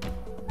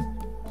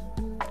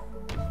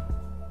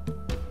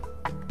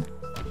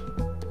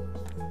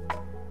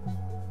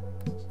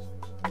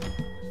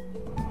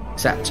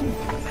 Accept.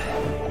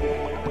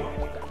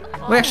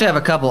 We actually have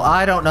a couple.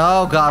 I don't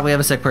know. Oh god, we have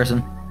a sick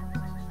person.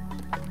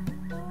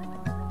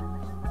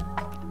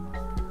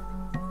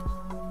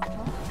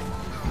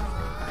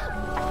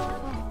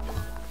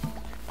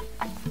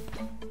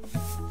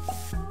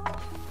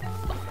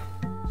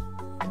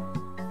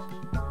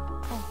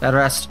 Bed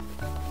rest.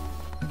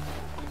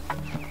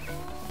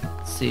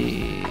 Let's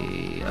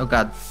see. Oh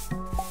god.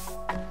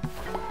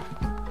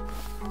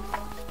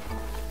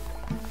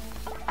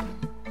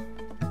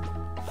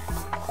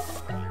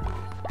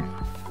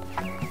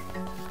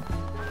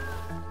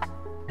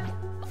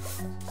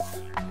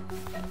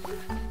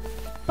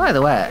 By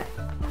the way,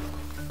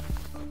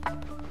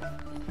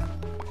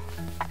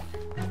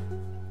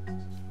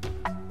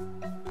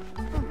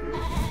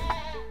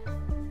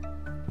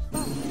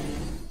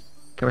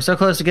 okay, we're so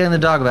close to getting the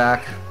dog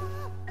back.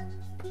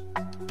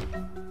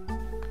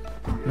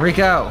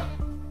 Rico,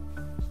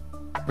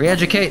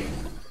 re-educate.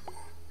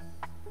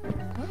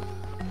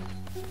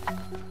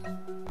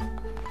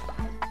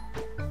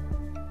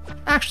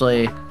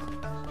 Actually,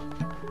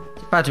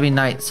 it's about to be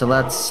night, so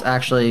let's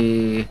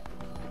actually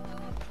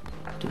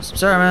do some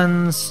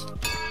sermons.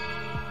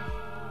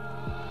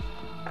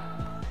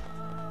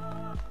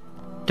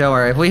 Don't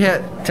worry, if we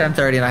hit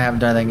 10:30 and I haven't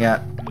done anything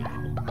yet,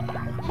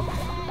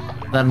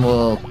 then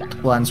we'll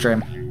end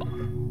stream.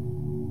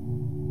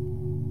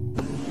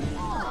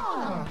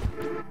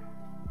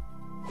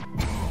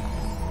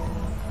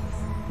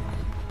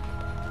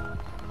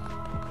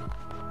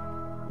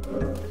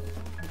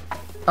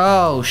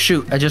 Oh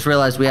shoot, I just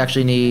realized we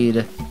actually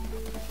need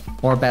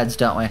more beds,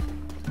 don't we?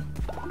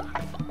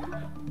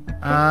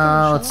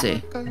 Let's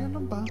see.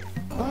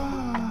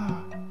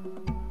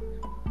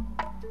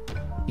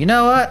 You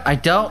know what? I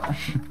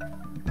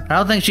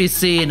don't think she's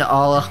seen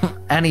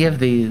any of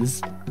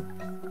these.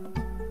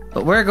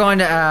 But we're going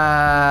to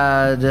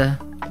add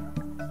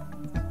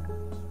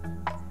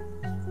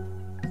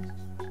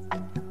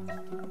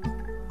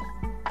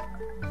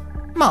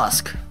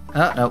mollusk.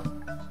 Oh, nope.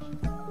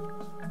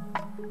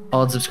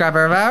 Old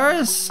subscriber of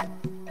ours.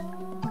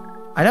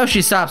 I know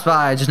she stops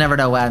by, I just never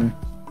know when.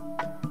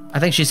 I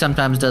think she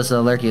sometimes does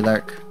a lurky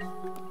lurk.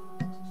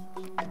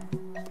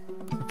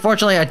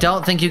 Unfortunately, I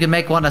don't think you can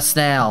make one a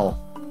snail.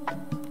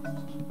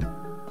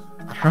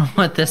 I don't know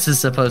what this is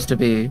supposed to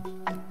be.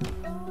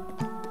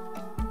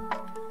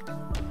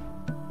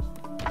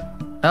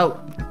 Oh.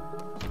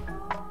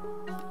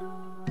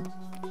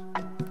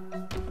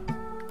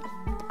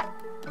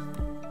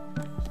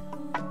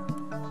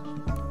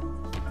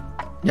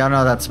 Y'all know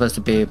what that's supposed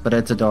to be, but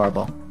it's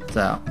adorable,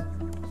 so.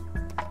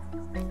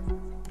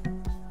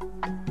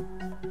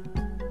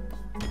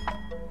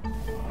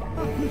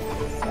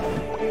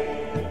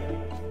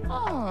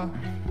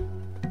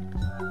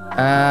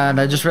 And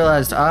I just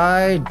realized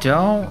I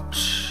don't...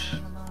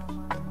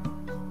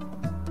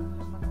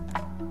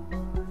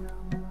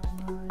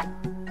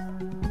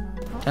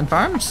 Ten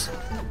farms?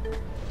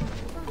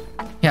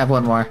 Yeah, I have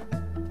one more.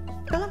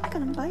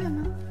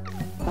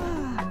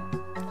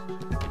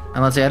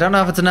 And let's see, I don't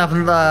know if it's enough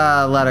if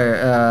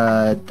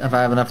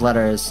I have enough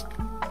letters.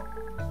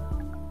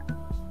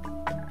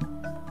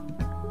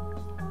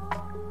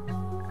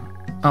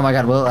 Oh my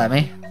god, will it let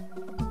me?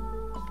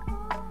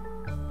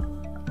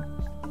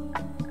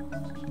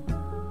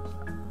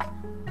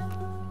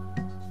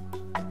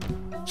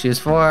 Choose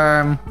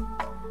form.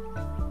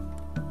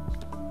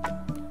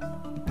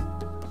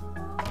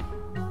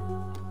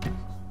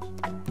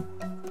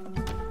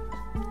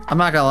 I'm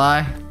not gonna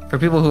lie, for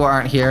people who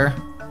aren't here,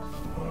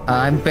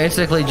 I'm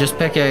basically just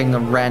picking a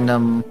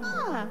random...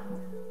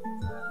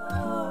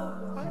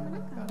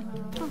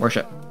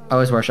 Worship.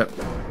 Always worship.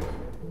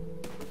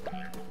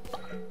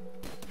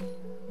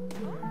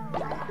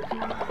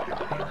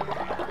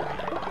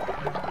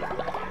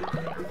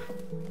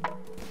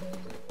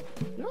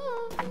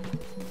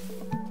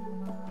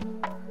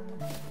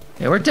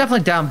 Yeah, we're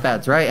definitely down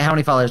beds, right? How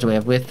many followers do we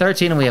have? We have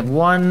 13 and we have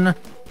 1,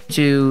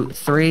 2,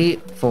 3,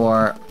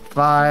 4,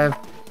 5,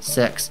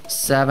 6,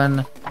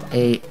 7,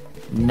 8,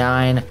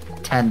 9,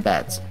 10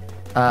 beds.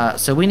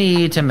 So we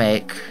need to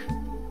make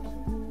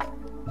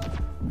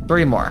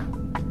 3 more.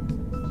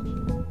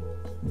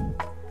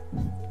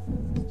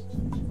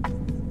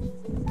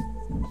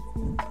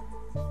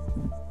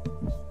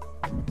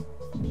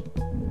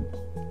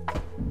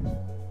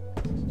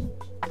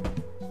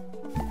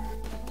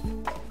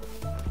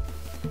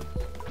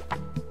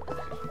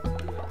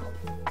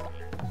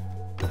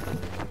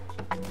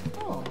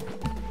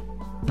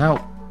 No.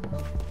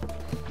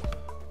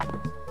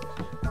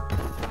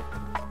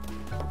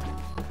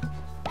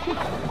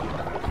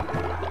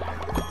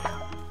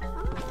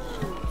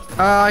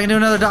 I can do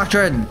another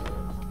doctrine.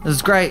 This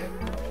is great.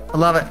 I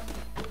love it.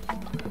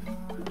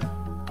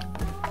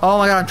 Oh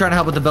my god, I'm trying to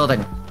help with the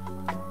building.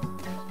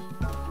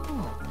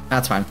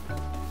 That's fine.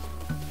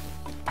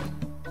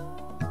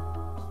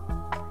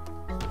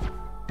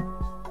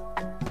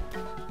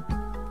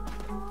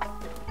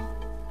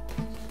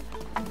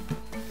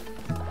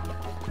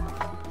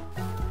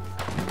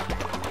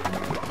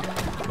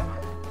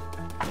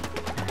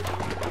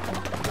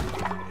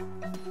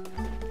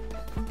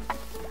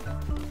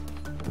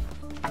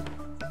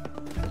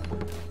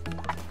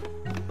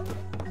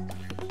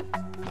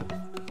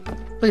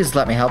 Please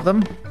let me help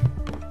them.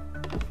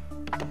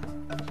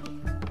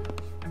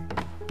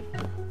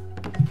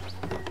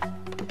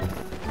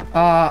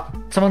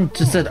 Someone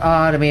just said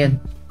to me in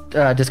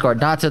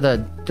Discord, not to the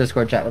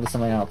Discord chat, but to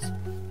somebody else.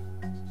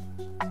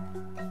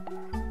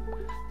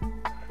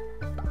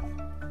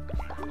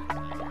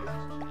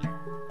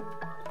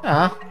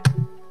 I'm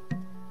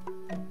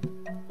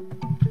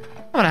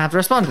gonna have to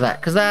respond to that,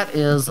 because that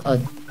is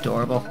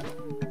adorable.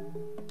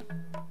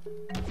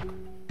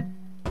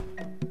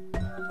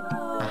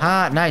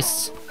 Aha,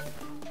 nice.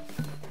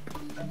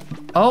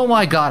 Oh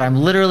my god, I'm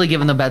literally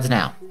giving them beds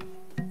now.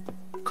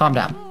 Calm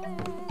down.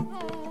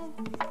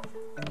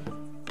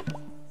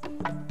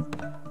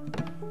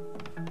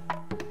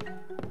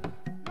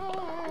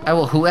 I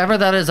will, whoever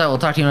that is, I will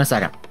talk to you in a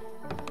second.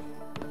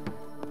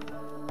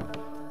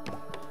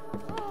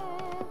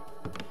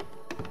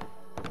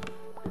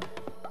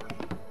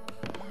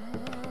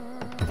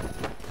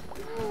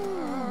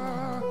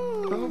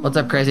 What's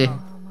up, crazy?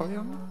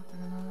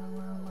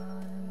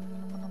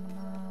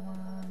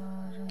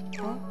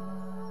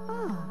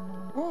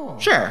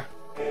 Sure.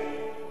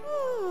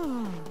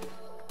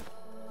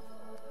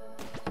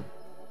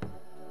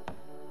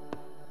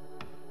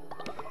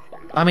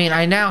 I mean,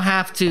 I now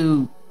have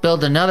to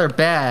build another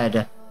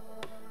bed,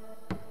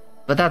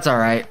 but that's all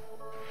right.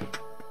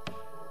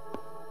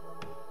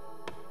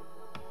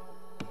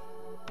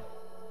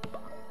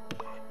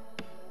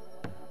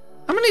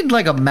 I'm gonna need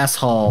like a mess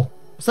hall.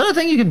 Is that a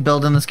thing you can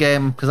build in this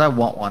game? Because I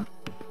want one.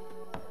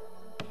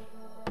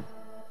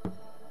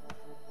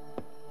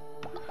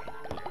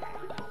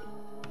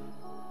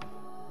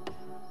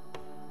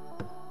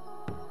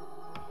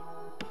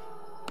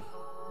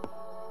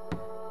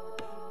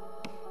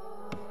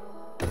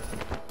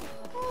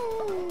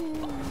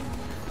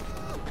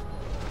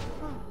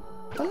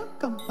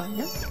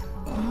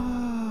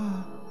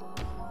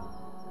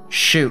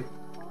 Shoot.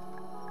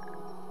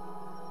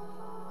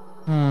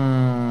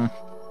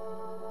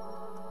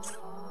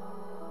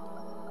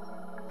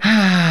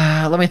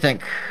 Let me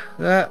think.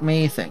 Let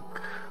me think.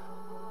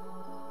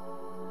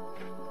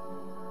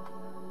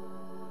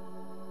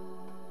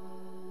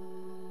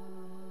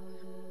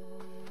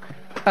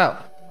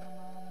 Oh.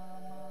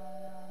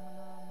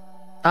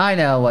 I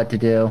know what to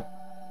do.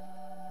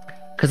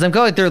 Because I'm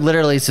going through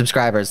literally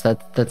subscribers.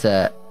 That's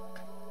it.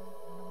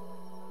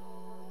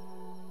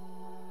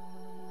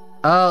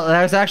 Oh,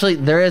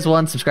 there is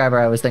one subscriber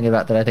I was thinking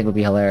about that I think would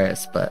be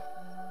hilarious, but...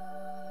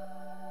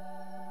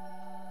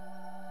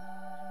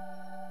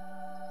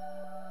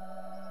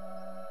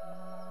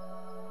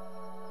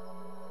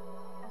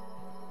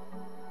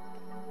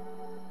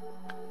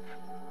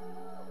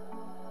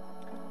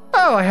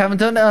 Oh, I haven't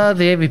done the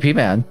AVP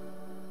man.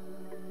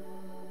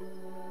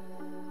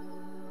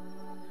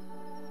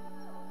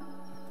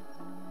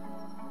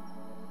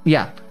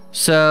 Yeah,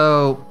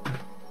 so...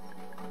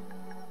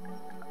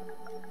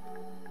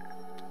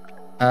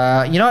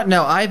 you know what?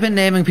 No, I've been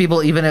naming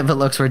people even if it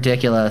looks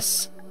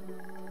ridiculous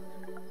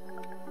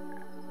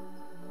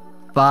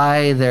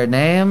by their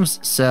names,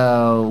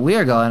 so we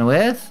are going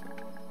with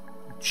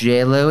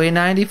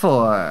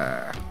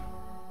JLouis94.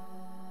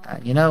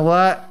 You know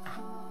what?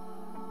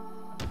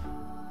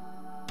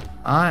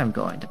 I'm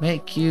going to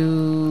make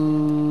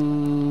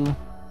you... I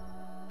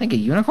think a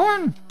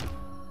unicorn?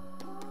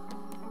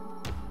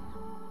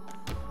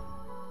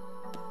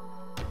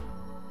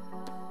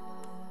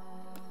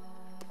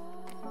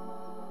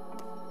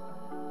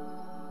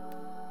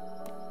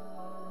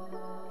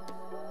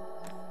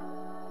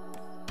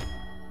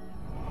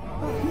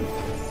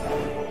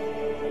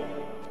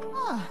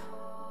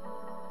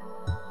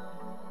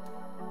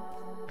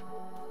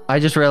 I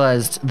just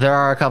realized there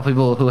are a couple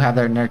people who have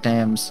their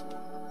nicknames.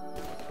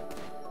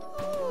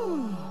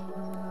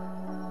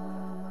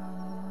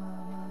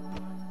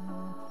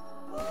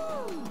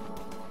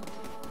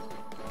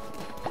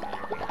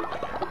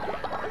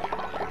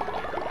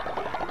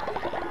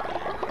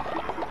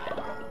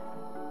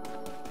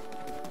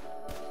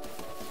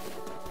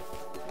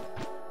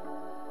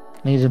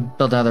 Need to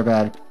build another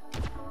bed.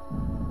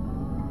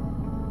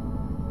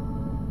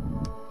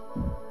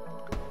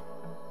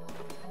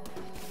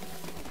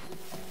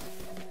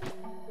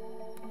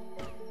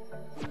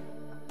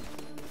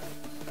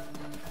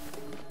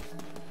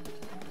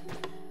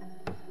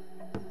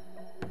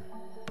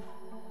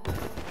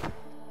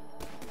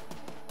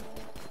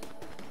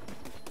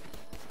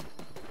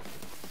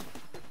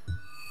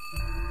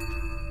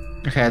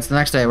 Okay, it's the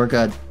next day, we're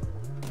good.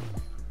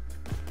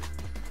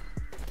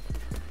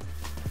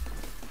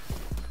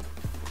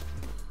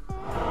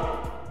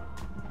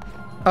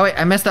 Oh wait,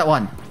 I missed that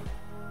one.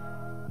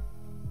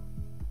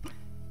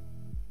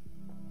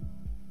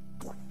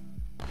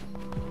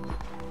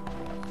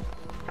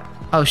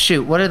 Oh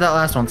shoot, what did that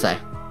last one say?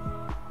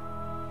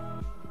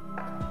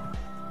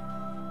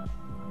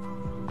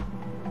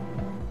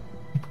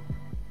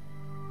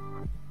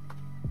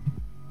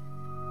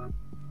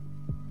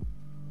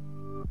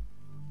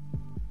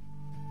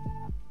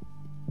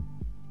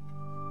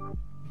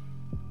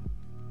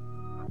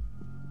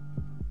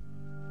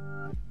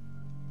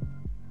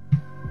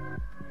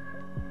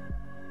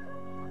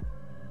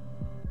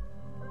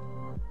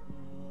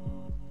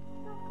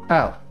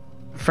 Oh.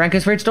 Frank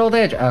has reached old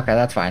age? Okay,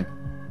 that's fine.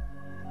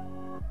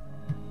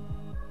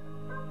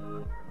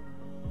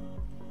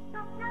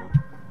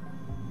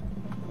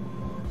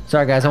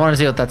 Sorry guys, I want to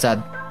see what that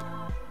said.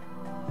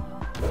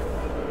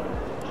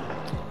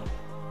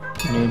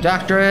 New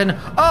doctrine.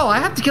 Oh, I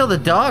have to kill the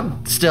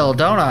dog still,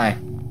 don't I?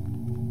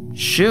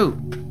 Shoot.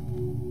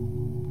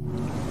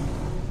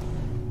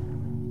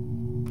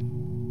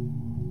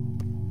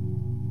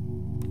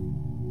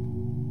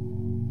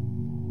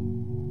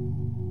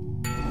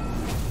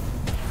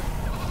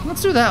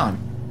 Let's do that one.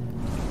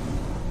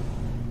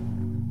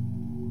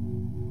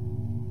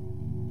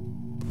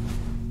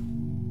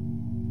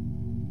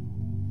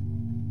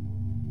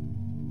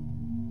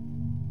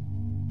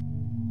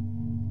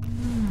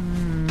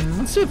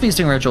 Let's do a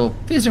feasting ritual.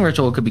 Feasting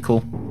ritual could be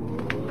cool.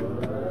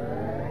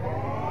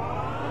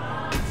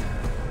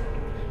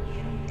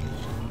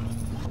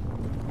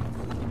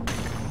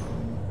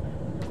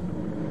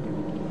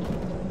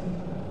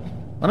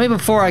 Let me,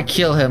 before I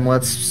kill him,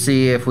 let's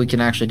see if we can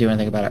actually do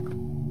anything about it.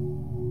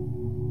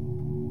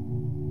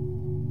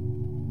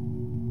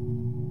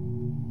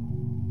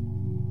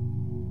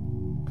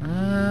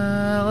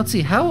 Let's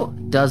see, how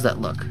does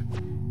that look?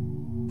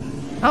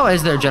 How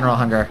is their general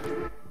hunger?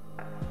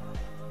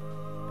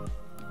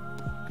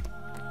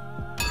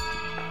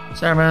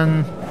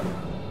 Sermon.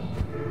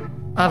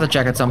 I'll have to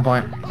check at some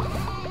point.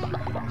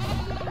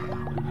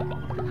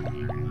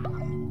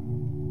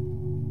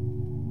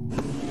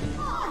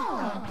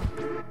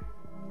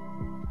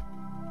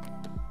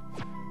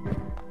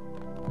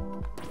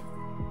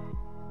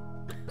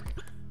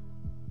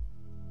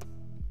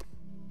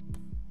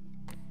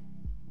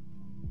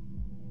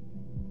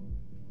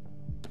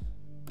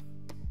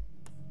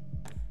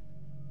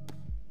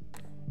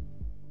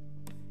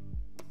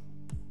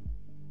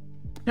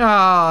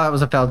 Oh, that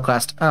was a failed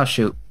quest. Oh,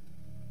 shoot.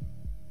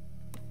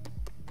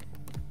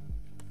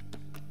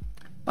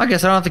 I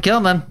guess I don't have to kill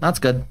him then. That's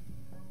good.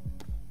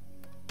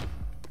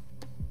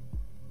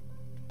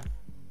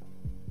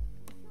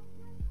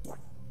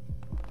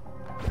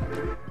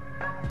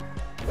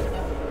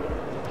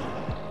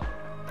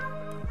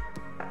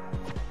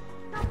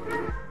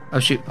 Oh,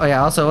 shoot. Oh,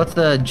 yeah, also, what's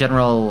the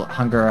general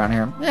hunger around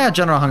here? Yeah,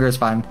 general hunger is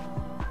fine.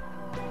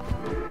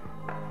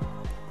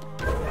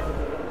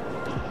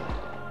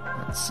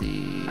 Let's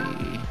see.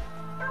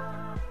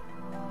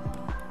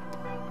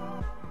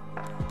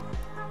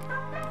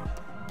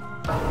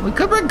 We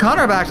could bring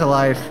Connor back to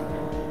life.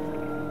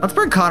 Let's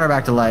bring Connor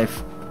back to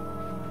life.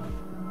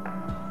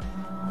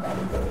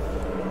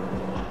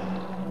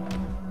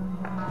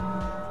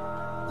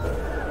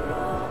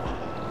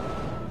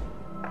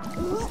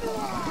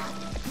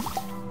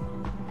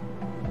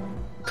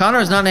 Connor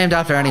is not named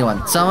after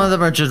anyone. Some of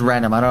them are just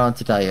random. I don't know what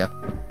to tell you.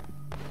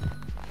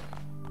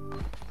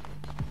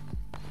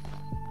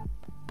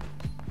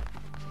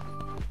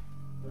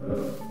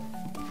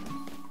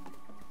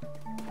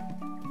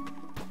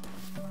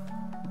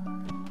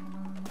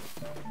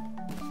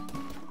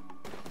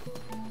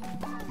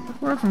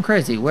 Word from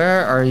Crazy.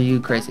 Where are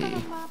you, Crazy?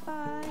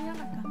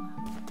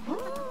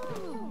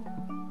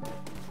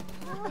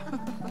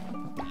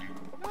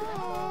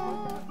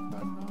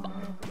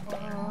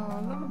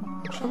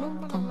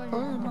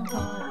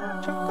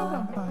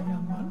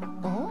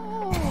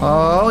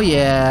 Oh,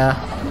 yeah.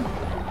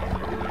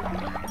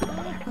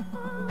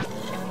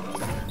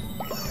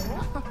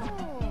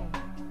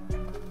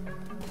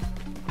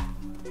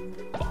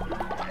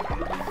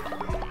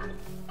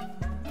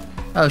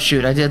 Oh,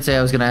 shoot. I did say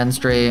I was going to end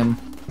stream.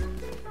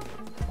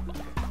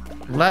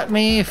 Let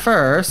me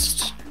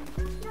first...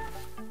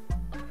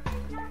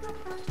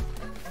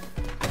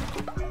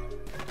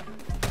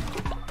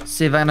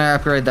 see if I can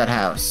upgrade that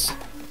house.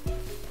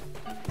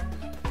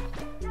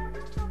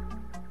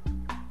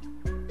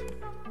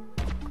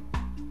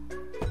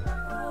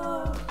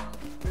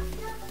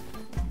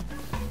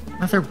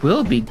 Oh, there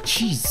will be.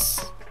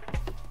 Jeez.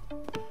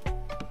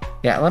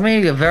 Yeah, let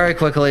me very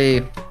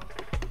quickly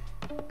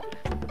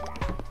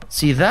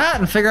see that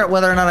and figure out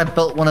whether or not I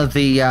built one of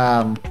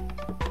the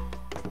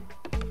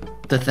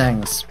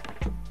things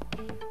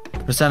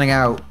for sending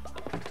out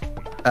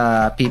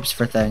peeps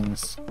for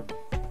things.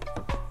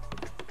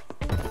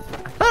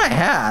 I thought I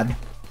had.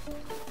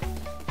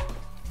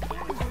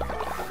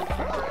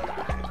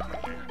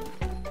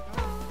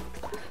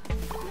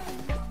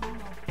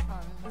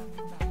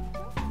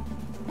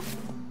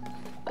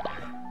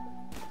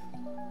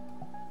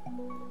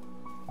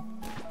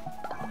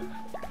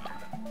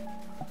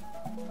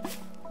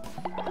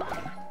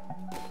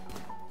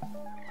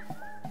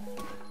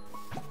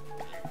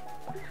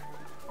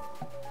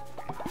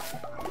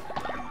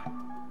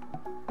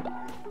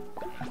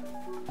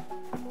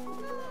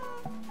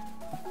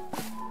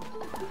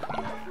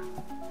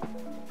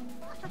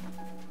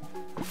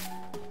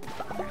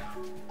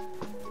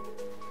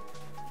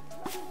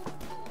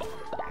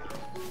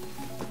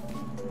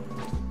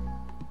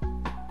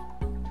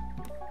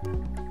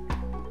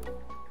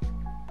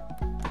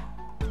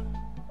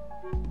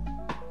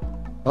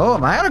 Oh,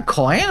 am I out of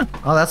coin?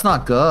 Oh, that's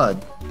not good.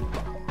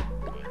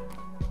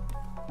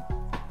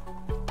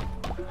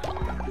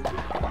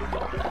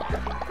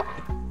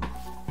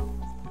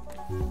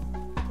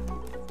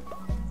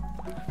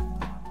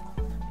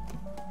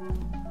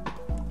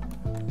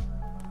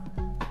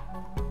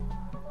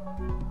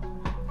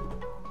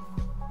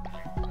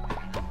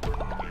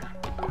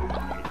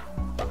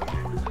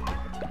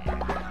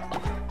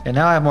 And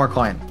now I have more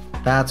coin.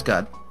 That's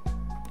good.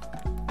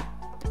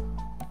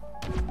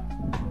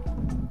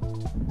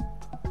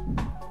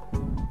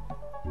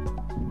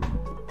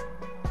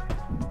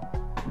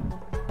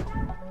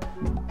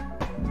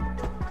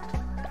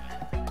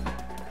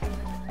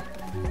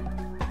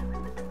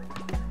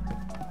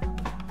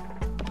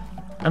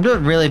 I'm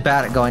doing really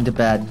bad at going to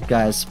bed,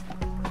 guys.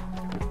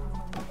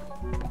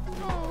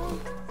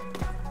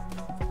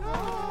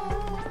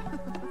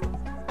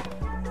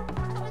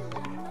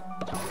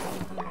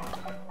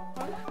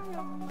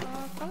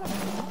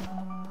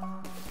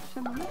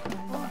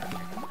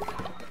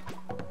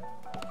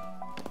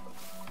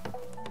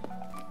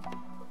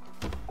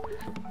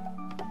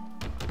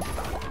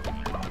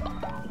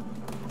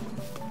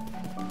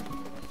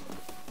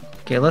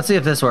 Okay, let's see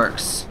if this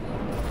works.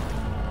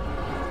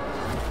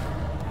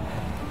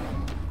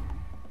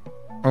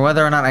 Or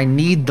whether or not I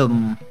need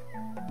them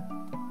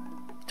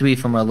to be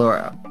from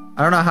Allura.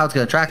 I don't know how it's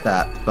gonna track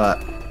that, but...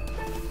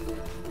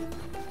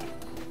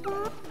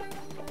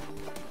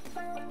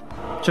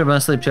 Should've been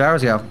asleep 2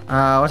 hours ago.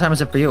 What time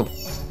is it for you?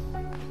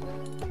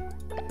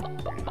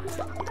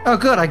 Oh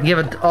good, I can give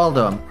it all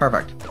to him.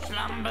 Perfect.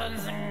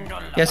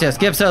 Yes, yes,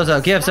 give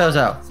Sozo, give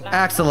Sozo.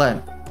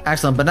 Excellent.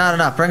 Excellent, but not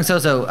enough. Bring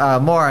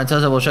Sozo more, and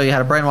Sozo will show you how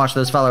to brainwash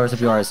those followers of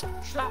yours.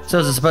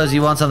 Sozo, suppose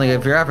you want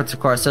something for your efforts, of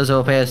course. Sozo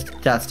will pay his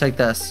debts. Take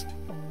this.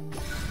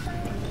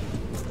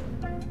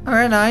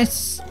 Alright,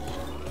 nice.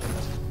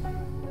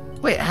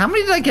 Wait, how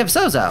many did I give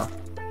Sozo?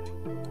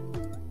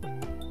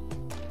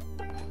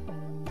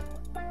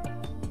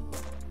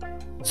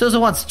 Sozo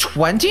wants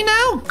 20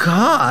 now?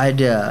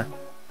 God.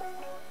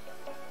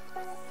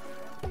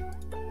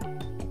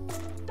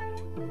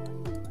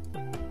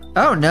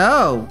 Oh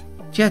no.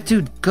 Yeah,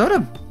 dude, go to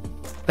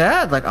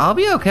bed. Like, I'll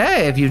be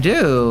okay if you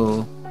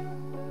do.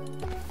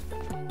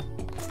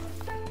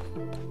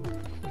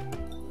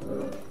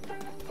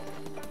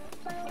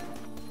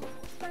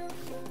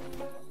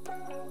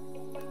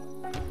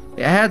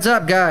 Yeah, heads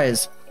up,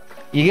 guys.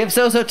 You give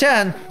Sozo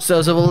 10,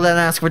 Sozo will then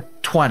ask for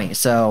 20,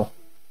 so...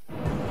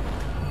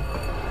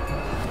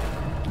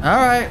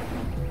 Alright.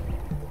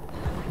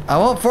 I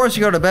won't force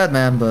you to go to bed,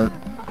 man, but...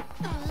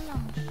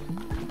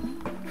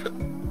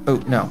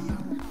 Oh, no.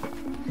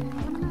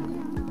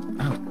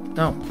 Oh,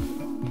 no.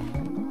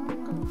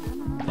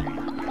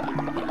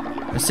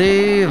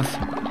 Receive.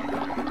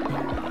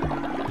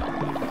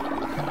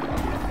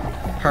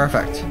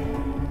 Perfect.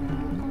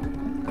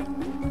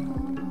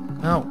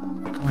 No.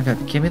 Oh my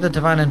god, give me the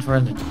divine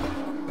infrared. We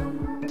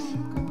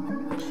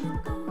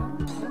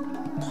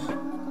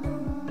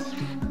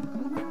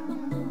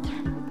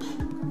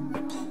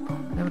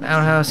have an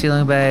outhouse,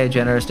 healing bay,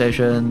 generator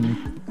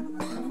station.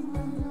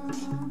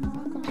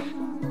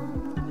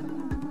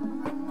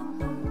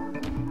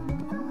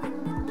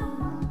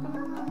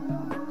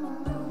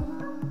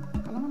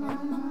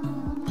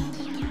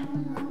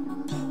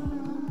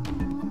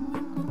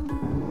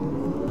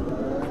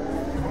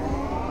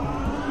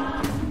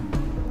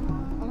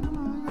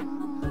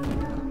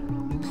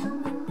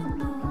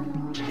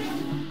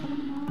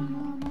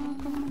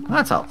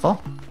 That's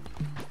helpful.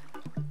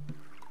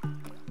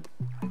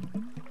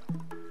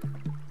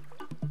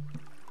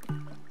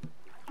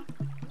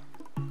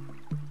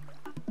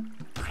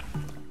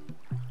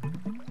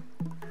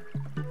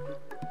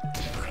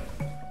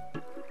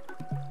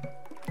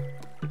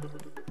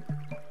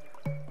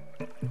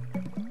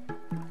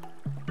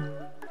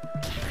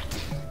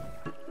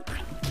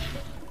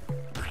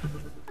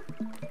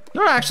 You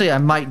know what actually I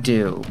might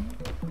do?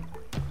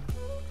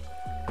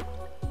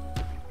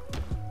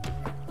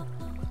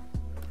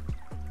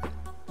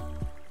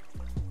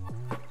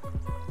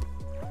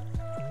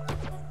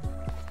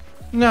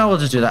 No, we'll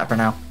just do that for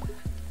now.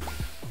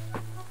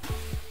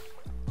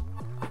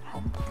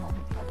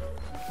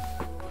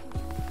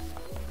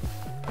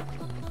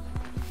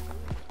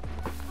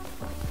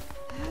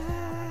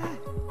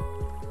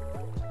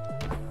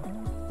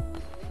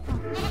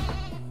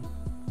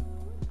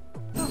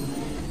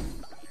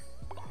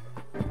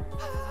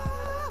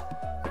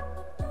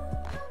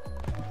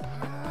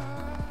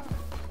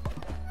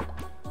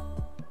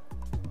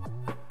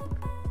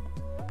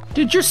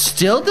 Dude, you're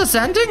still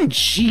descending?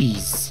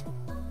 Jeez.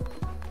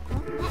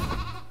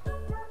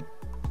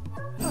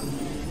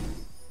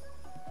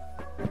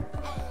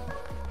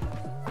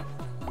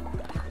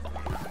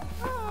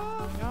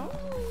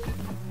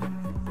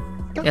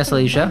 Yes,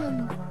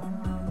 Alicia.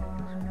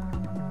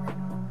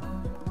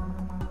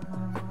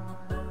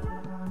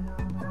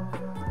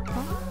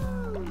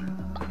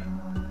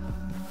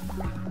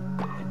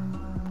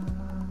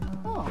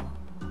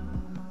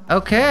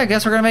 Okay, I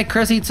guess we're gonna make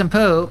Chris eat some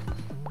poop.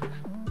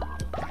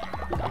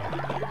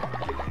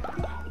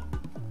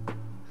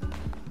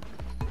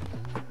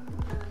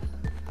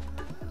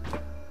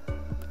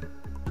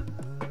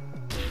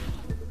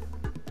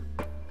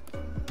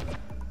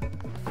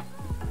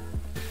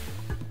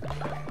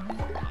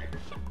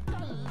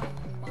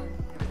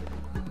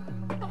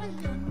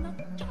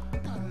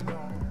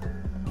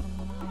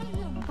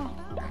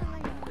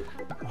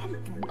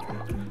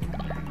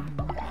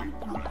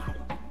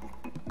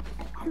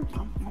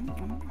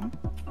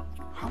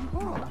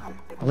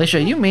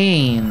 Alicia, you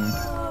mean...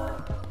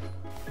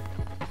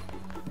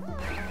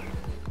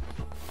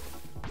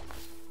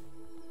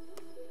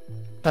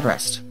 Bed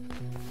rest.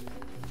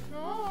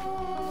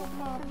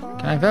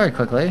 Can I very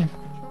quickly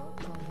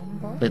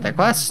complete that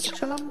quest?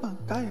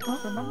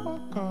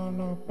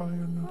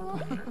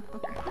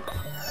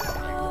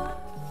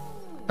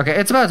 Okay,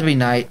 it's about to be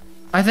night.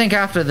 I think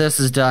after this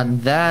is done,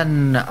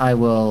 then I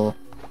will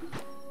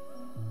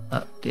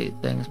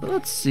update things, but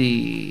let's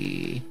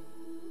see.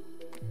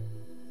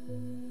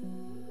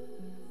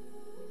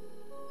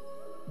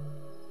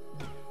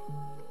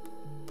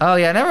 Oh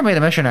yeah, I never made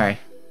a missionary.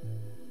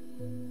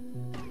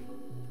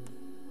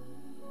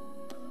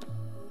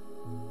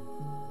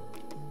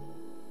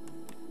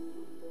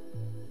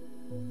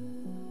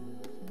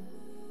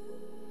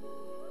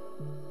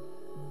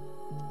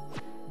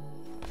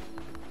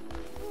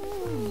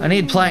 I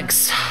need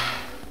planks.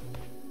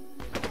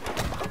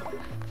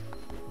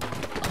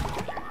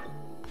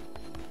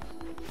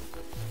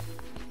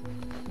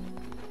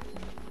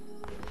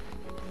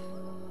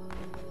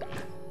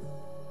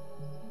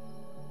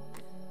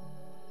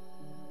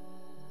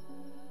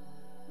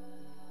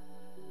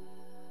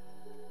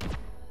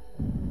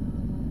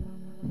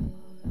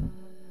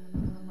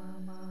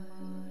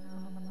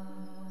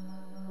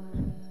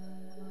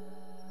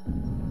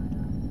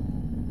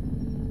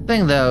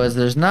 Thing though is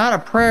there's not a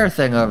prayer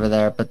thing over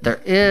there, but there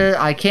is.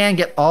 I can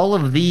get all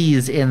of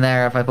these in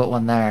there if I put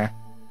one there.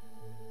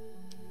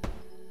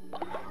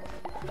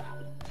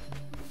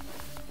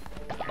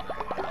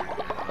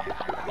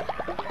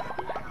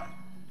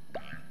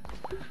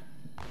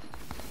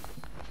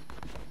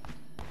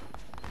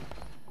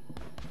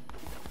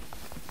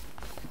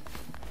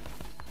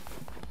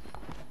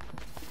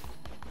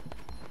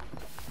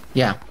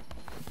 Yeah.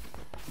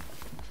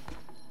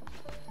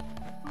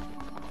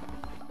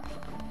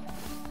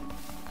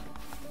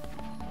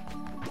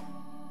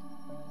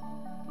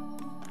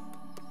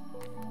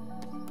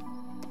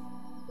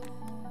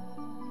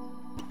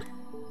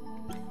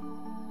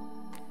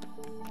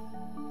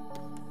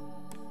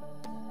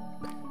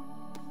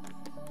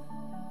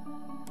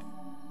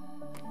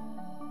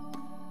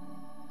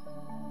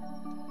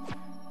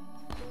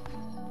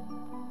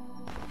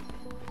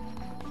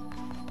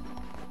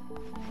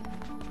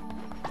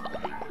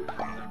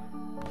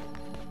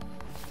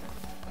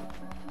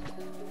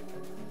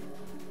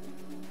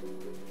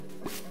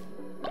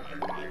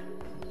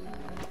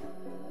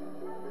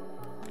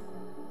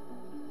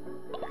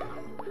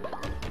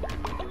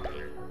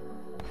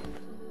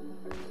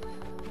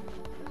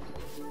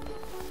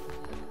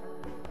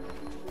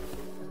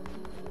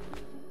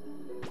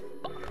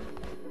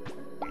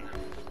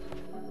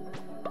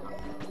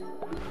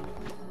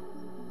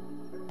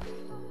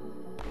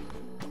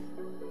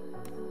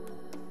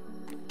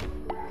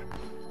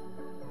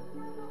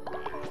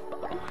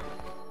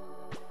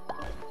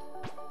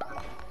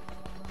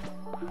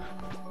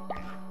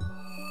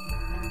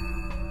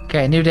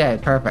 Okay, new day,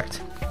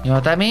 perfect. You know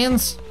what that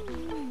means?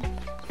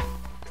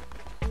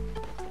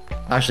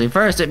 Actually,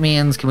 first it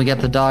means, can we get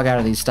the dog out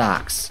of these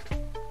stocks?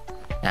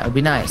 That would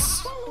be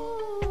nice.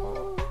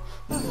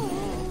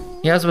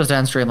 Yeah, I was supposed to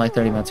end stream like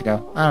 30 minutes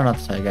ago. I don't know what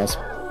to tell you guys.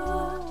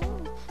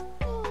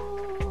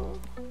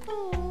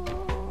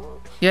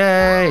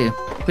 Yay!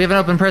 We have an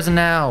open prison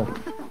now.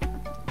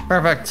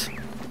 Perfect.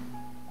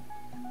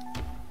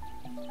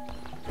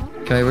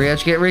 Can we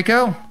re-educate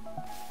Rico?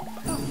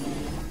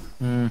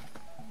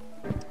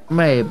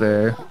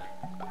 Maybe.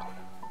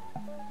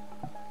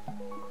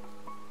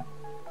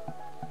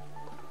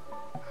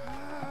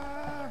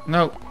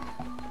 Nope.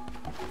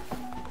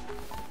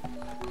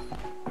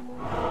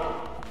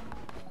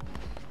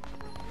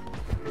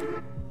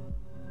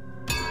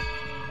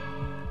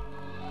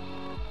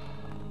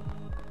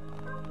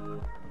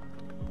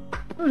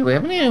 Ooh, do we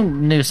have any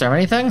new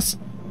ceremony things?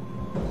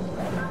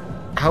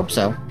 I hope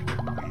so.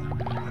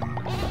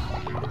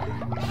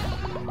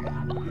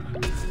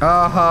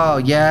 Oh,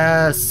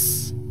 yes.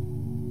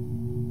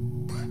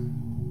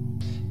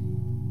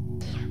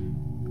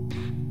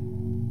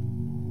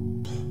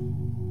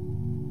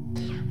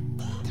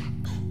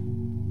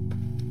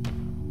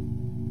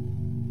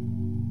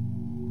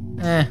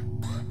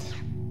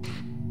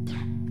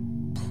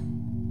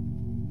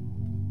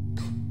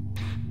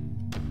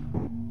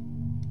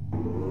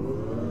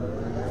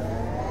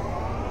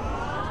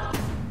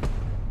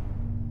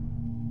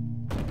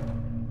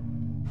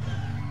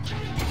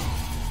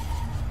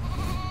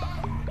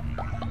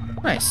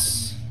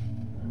 Nice.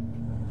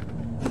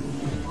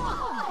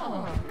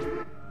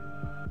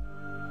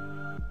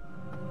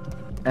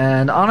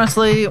 And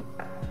honestly,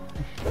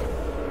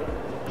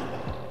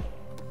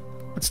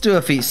 let's do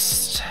a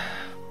feast.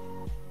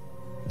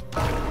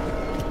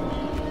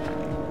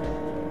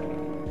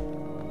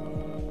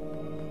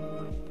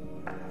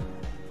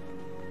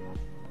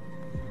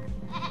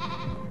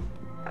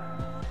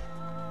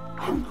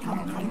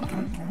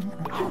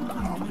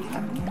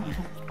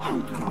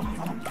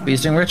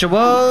 Feasting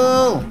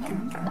ritual!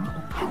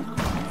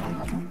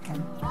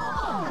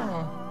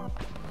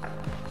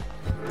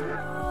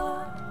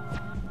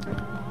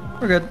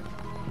 We're good.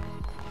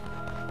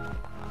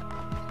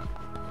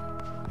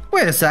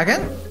 Wait a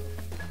second.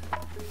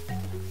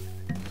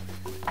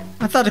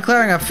 I thought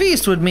declaring a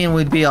feast would mean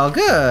we'd be all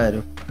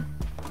good.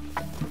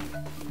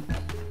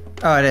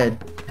 Oh, I did.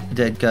 I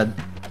did. Good.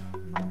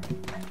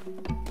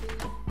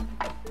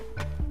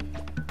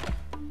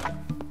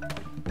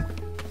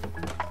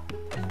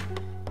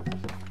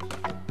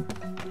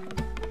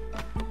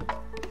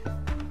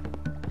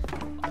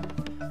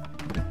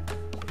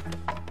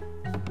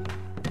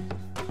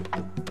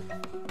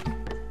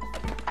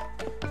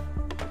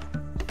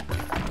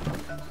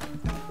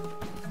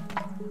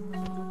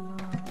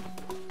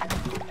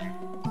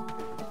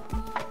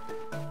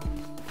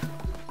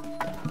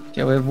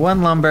 Okay, we have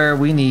 1 lumber.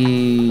 We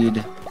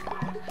need...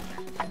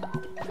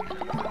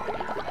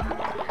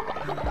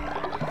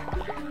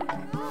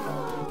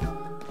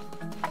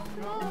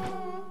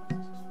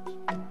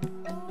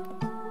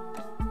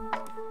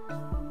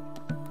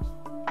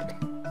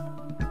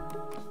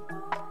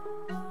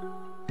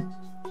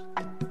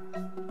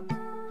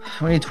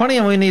 We need 20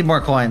 and we need more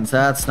coins.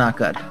 That's not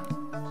good.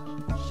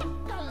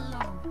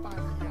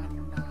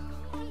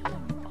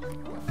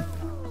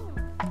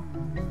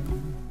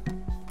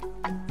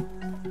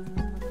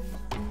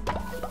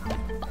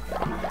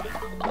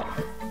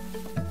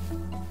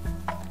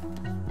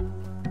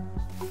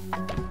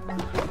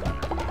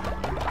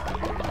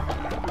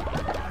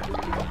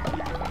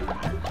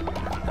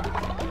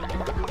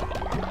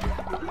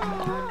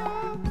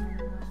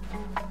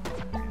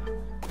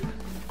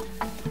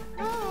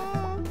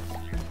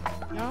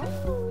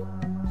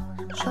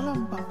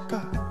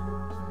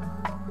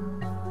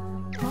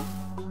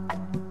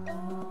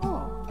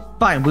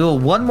 Fine, we will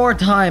one more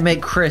time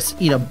make Chris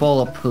eat a bowl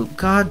of poop.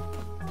 God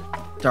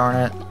darn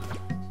it.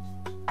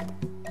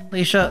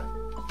 Alicia,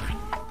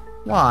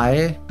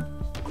 why?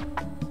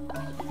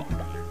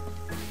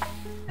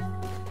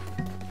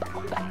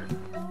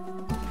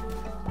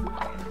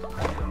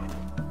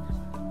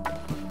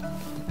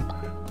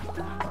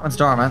 That's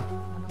Dormant.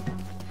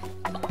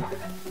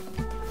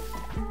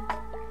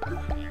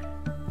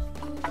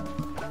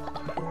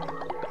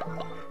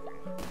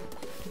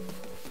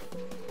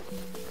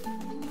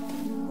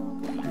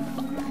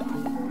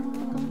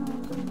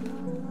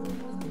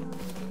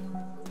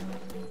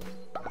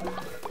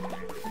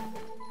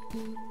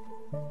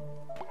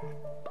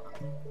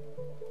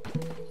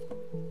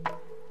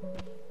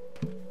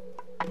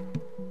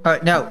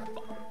 Alright, no.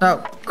 No,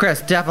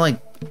 Chris, definitely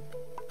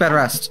bed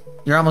rest.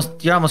 You're almost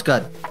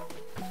good.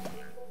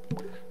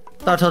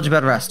 Thought I told you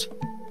bed rest.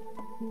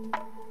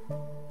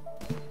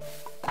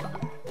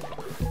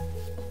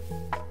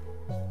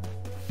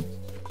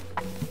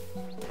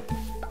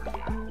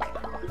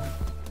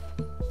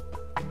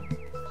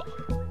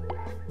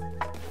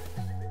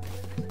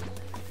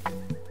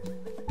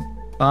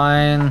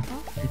 Fine.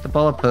 Eat the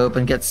bowl of poop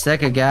and get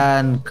sick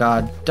again.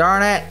 God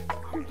darn it.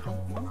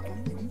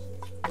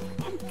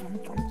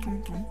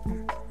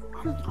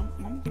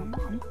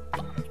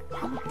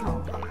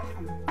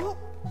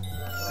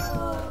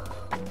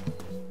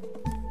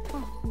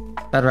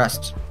 Bed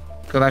rest.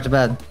 Go back to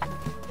bed.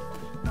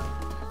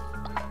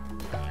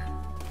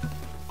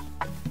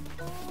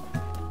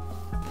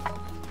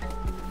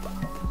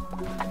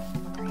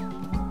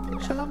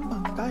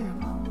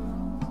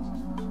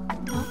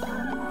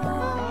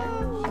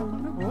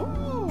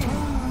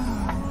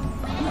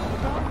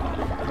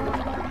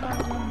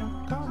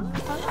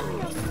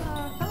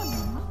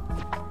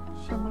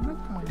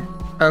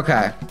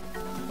 Okay.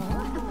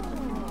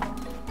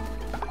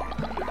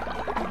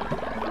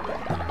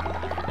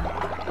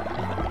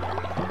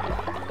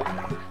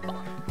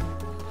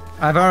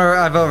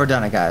 I've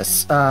overdone it,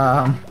 guys.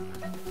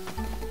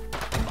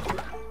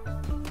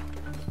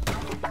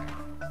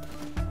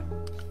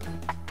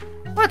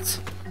 What?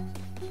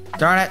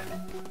 Darn it.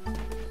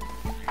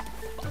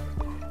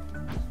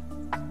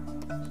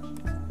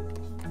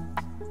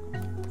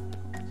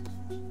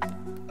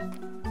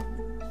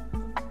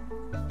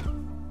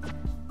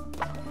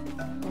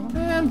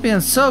 Man,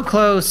 being so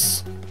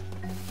close.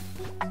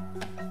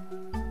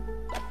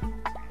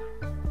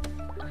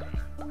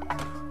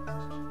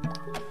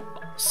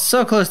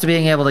 So close to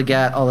being able to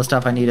get all the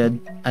stuff I needed,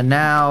 and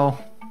now...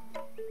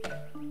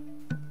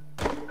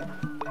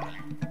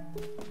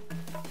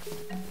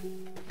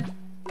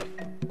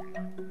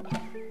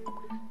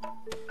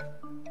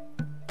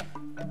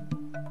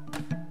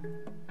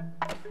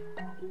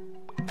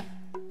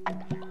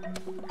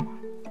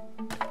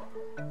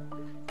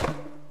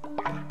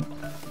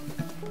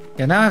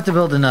 Yeah, now I have to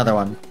build another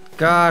one.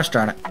 Gosh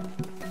darn it.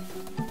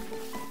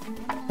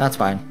 That's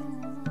fine.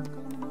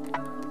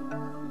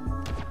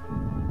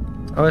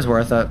 Always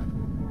worth it.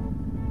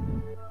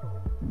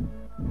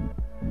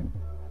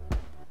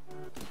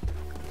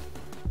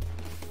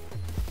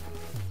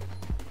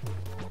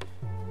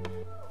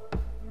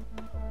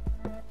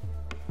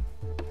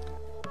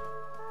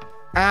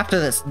 After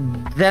this,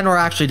 then we're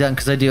actually done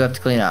because I do have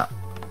to clean up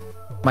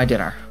my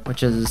dinner,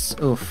 which is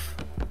oof.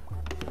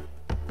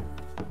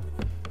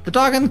 The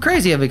dog and the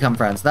crazy have become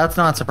friends. That's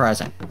not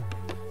surprising.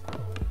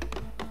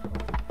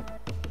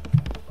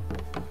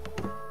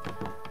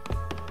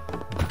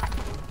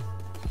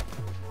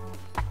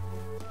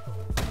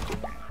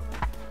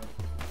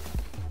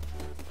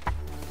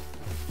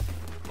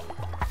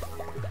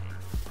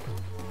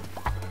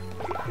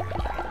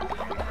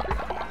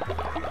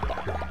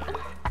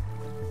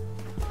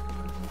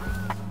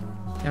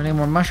 Have any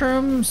more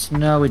mushrooms?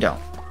 No, we don't.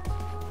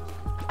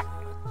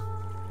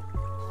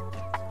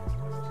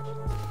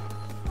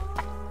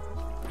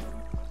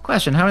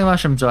 Question, how many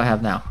mushrooms do I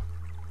have now?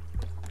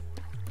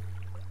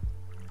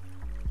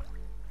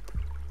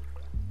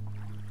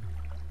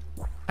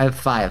 I have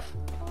 5.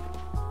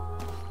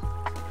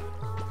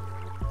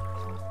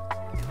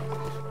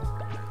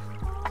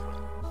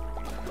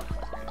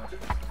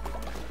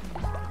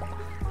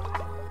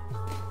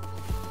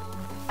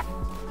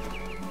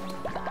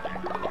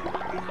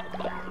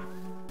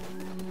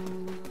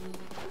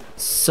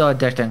 So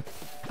addicting.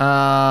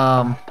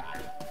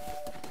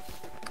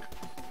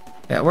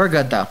 Yeah, we're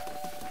good though.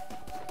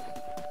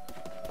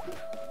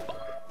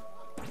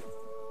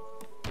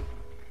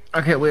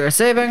 Okay, we are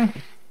saving.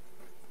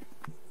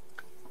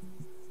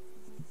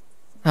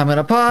 I'm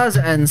gonna pause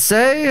and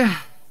say,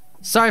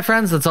 sorry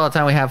friends, that's all the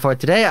time we have for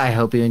today. I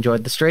hope you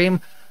enjoyed the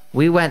stream.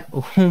 We went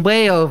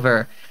way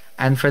over.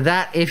 And for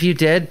that, if you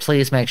did,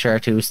 please make sure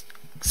to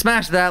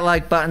smash that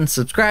like button,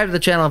 subscribe to the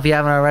channel if you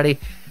haven't already,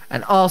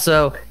 and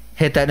also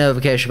hit that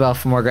notification bell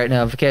for more great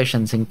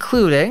notifications,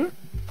 including,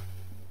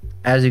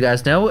 as you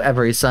guys know,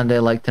 every Sunday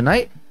like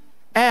tonight,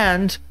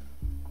 and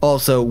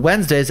also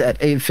Wednesdays at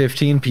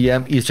 8:15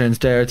 p.m. Eastern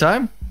Standard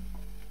Time,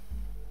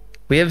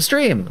 we have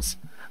streams.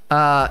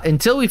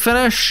 Until we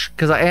finish,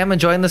 because I am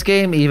enjoying this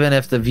game, even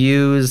if the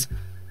views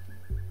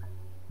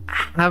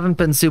haven't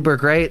been super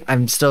great,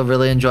 I'm still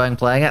really enjoying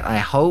playing it. I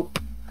hope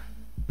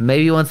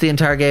maybe once the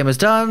entire game is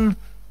done,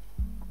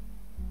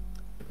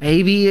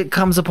 maybe it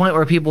comes a point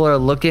where people are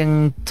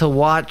looking to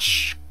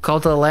watch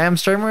Cult of the Lamb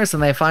streamers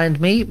and they find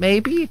me,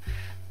 maybe.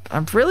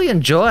 I'm really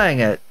enjoying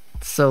it.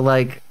 So,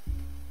 like,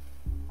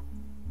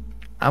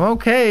 I'm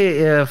okay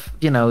if,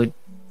 you know,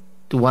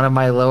 one of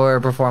my lower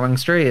performing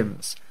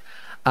streams.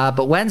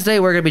 But Wednesday,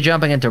 we're going to be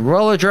jumping into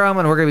Roller Drum,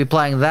 and we're going to be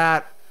playing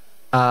that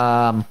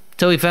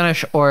till we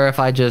finish, or if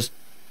I just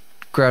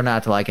grow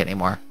not to like it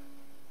anymore.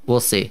 We'll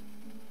see.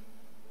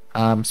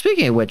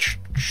 Speaking of which,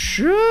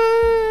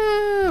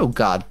 oh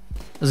god,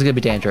 this is going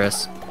to be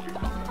dangerous.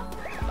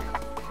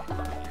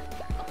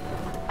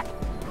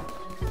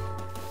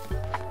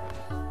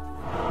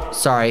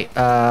 Sorry,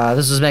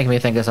 this is making me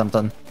think of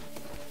something.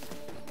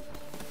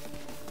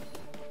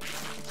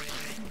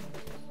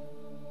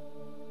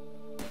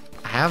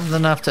 I have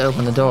enough to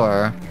open the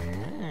door.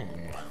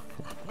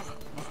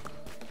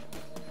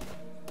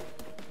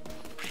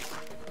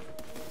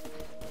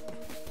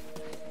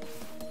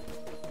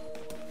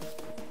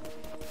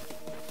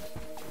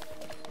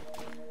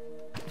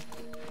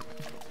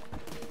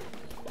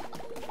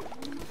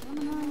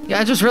 Yeah,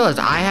 I just realized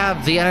I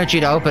have the energy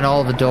to open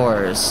all the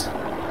doors.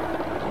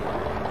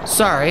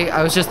 Sorry,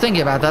 I was just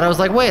thinking about that. I was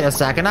like, wait a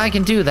second, I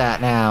can do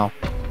that now.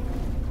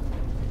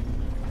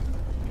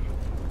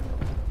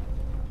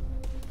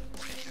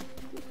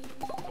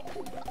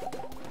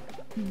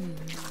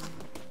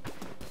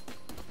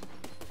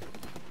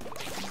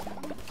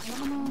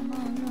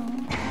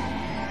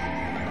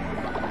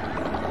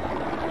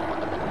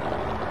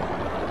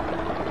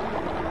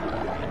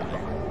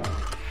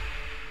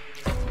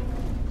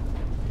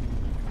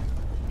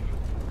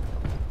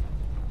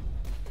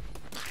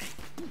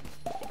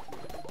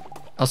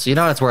 Also, you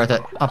know what? It's worth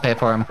it. I'll pay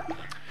for him.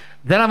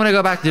 Then I'm gonna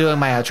go back to doing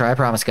my outro. I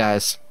promise,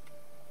 guys.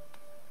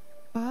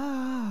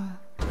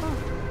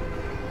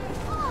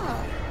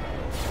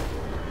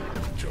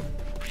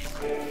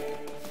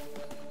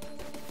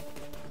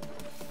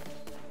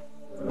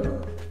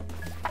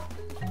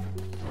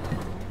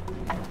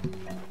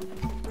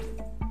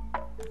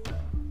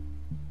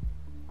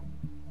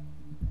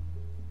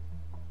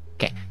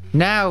 Okay,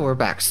 now we're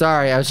back.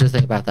 Sorry, I was just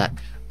thinking about that.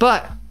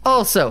 But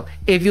also,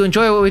 if you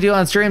enjoy what we do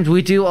on streams,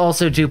 we do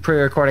also do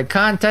pre-recorded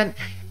content,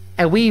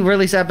 and we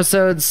release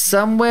episodes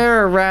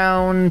somewhere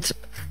around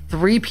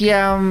 3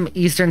 p.m.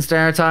 Eastern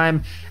Standard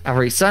Time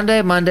every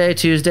Sunday, Monday,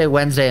 Tuesday,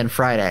 Wednesday, and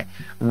Friday.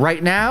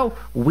 Right now,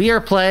 we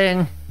are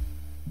playing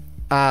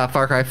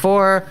Far Cry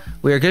 4.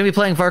 We are going to be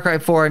playing Far Cry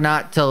 4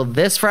 not till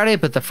this Friday,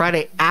 but the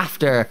Friday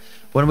after,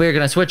 when we are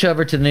going to switch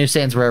over to the new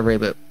Saints Row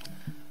reboot.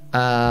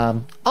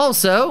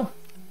 Also,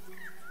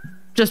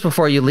 just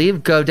before you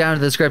leave, go down to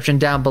the description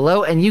down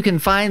below, and you can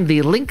find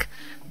the link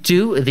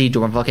to the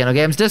Dormant Volcano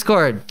Games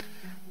Discord.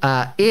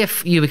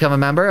 If you become a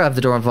member of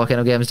the Dormant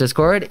Volcano Games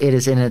Discord, it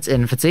is in its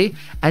infancy,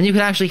 and you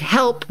can actually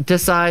help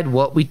decide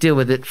what we do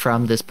with it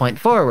from this point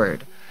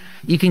forward.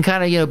 You can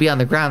kind of, you know, be on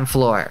the ground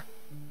floor.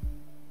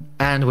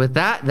 And with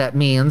that, that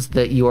means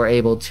that you are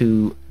able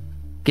to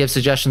give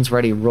suggestions for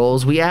any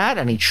roles we add,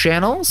 any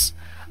channels,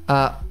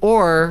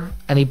 or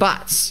any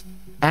bots.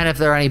 And if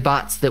there are any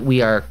bots that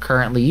we are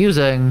currently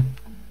using,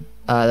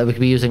 that we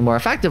could be using more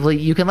effectively,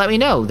 you can let me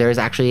know. There's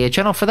actually a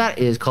channel for that.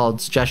 It is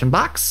called Suggestion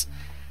Box.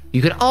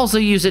 You can also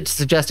use it to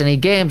suggest any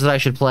games that I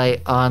should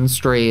play on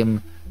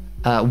stream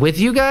with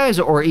you guys,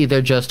 or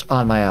either just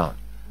on my own.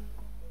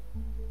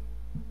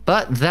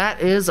 But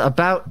that is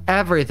about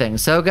everything.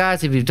 So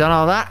guys, if you've done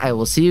all that, I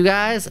will see you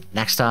guys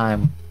next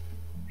time.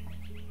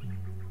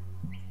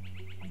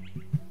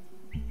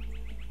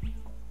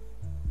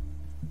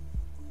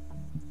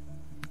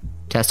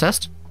 Test,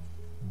 test.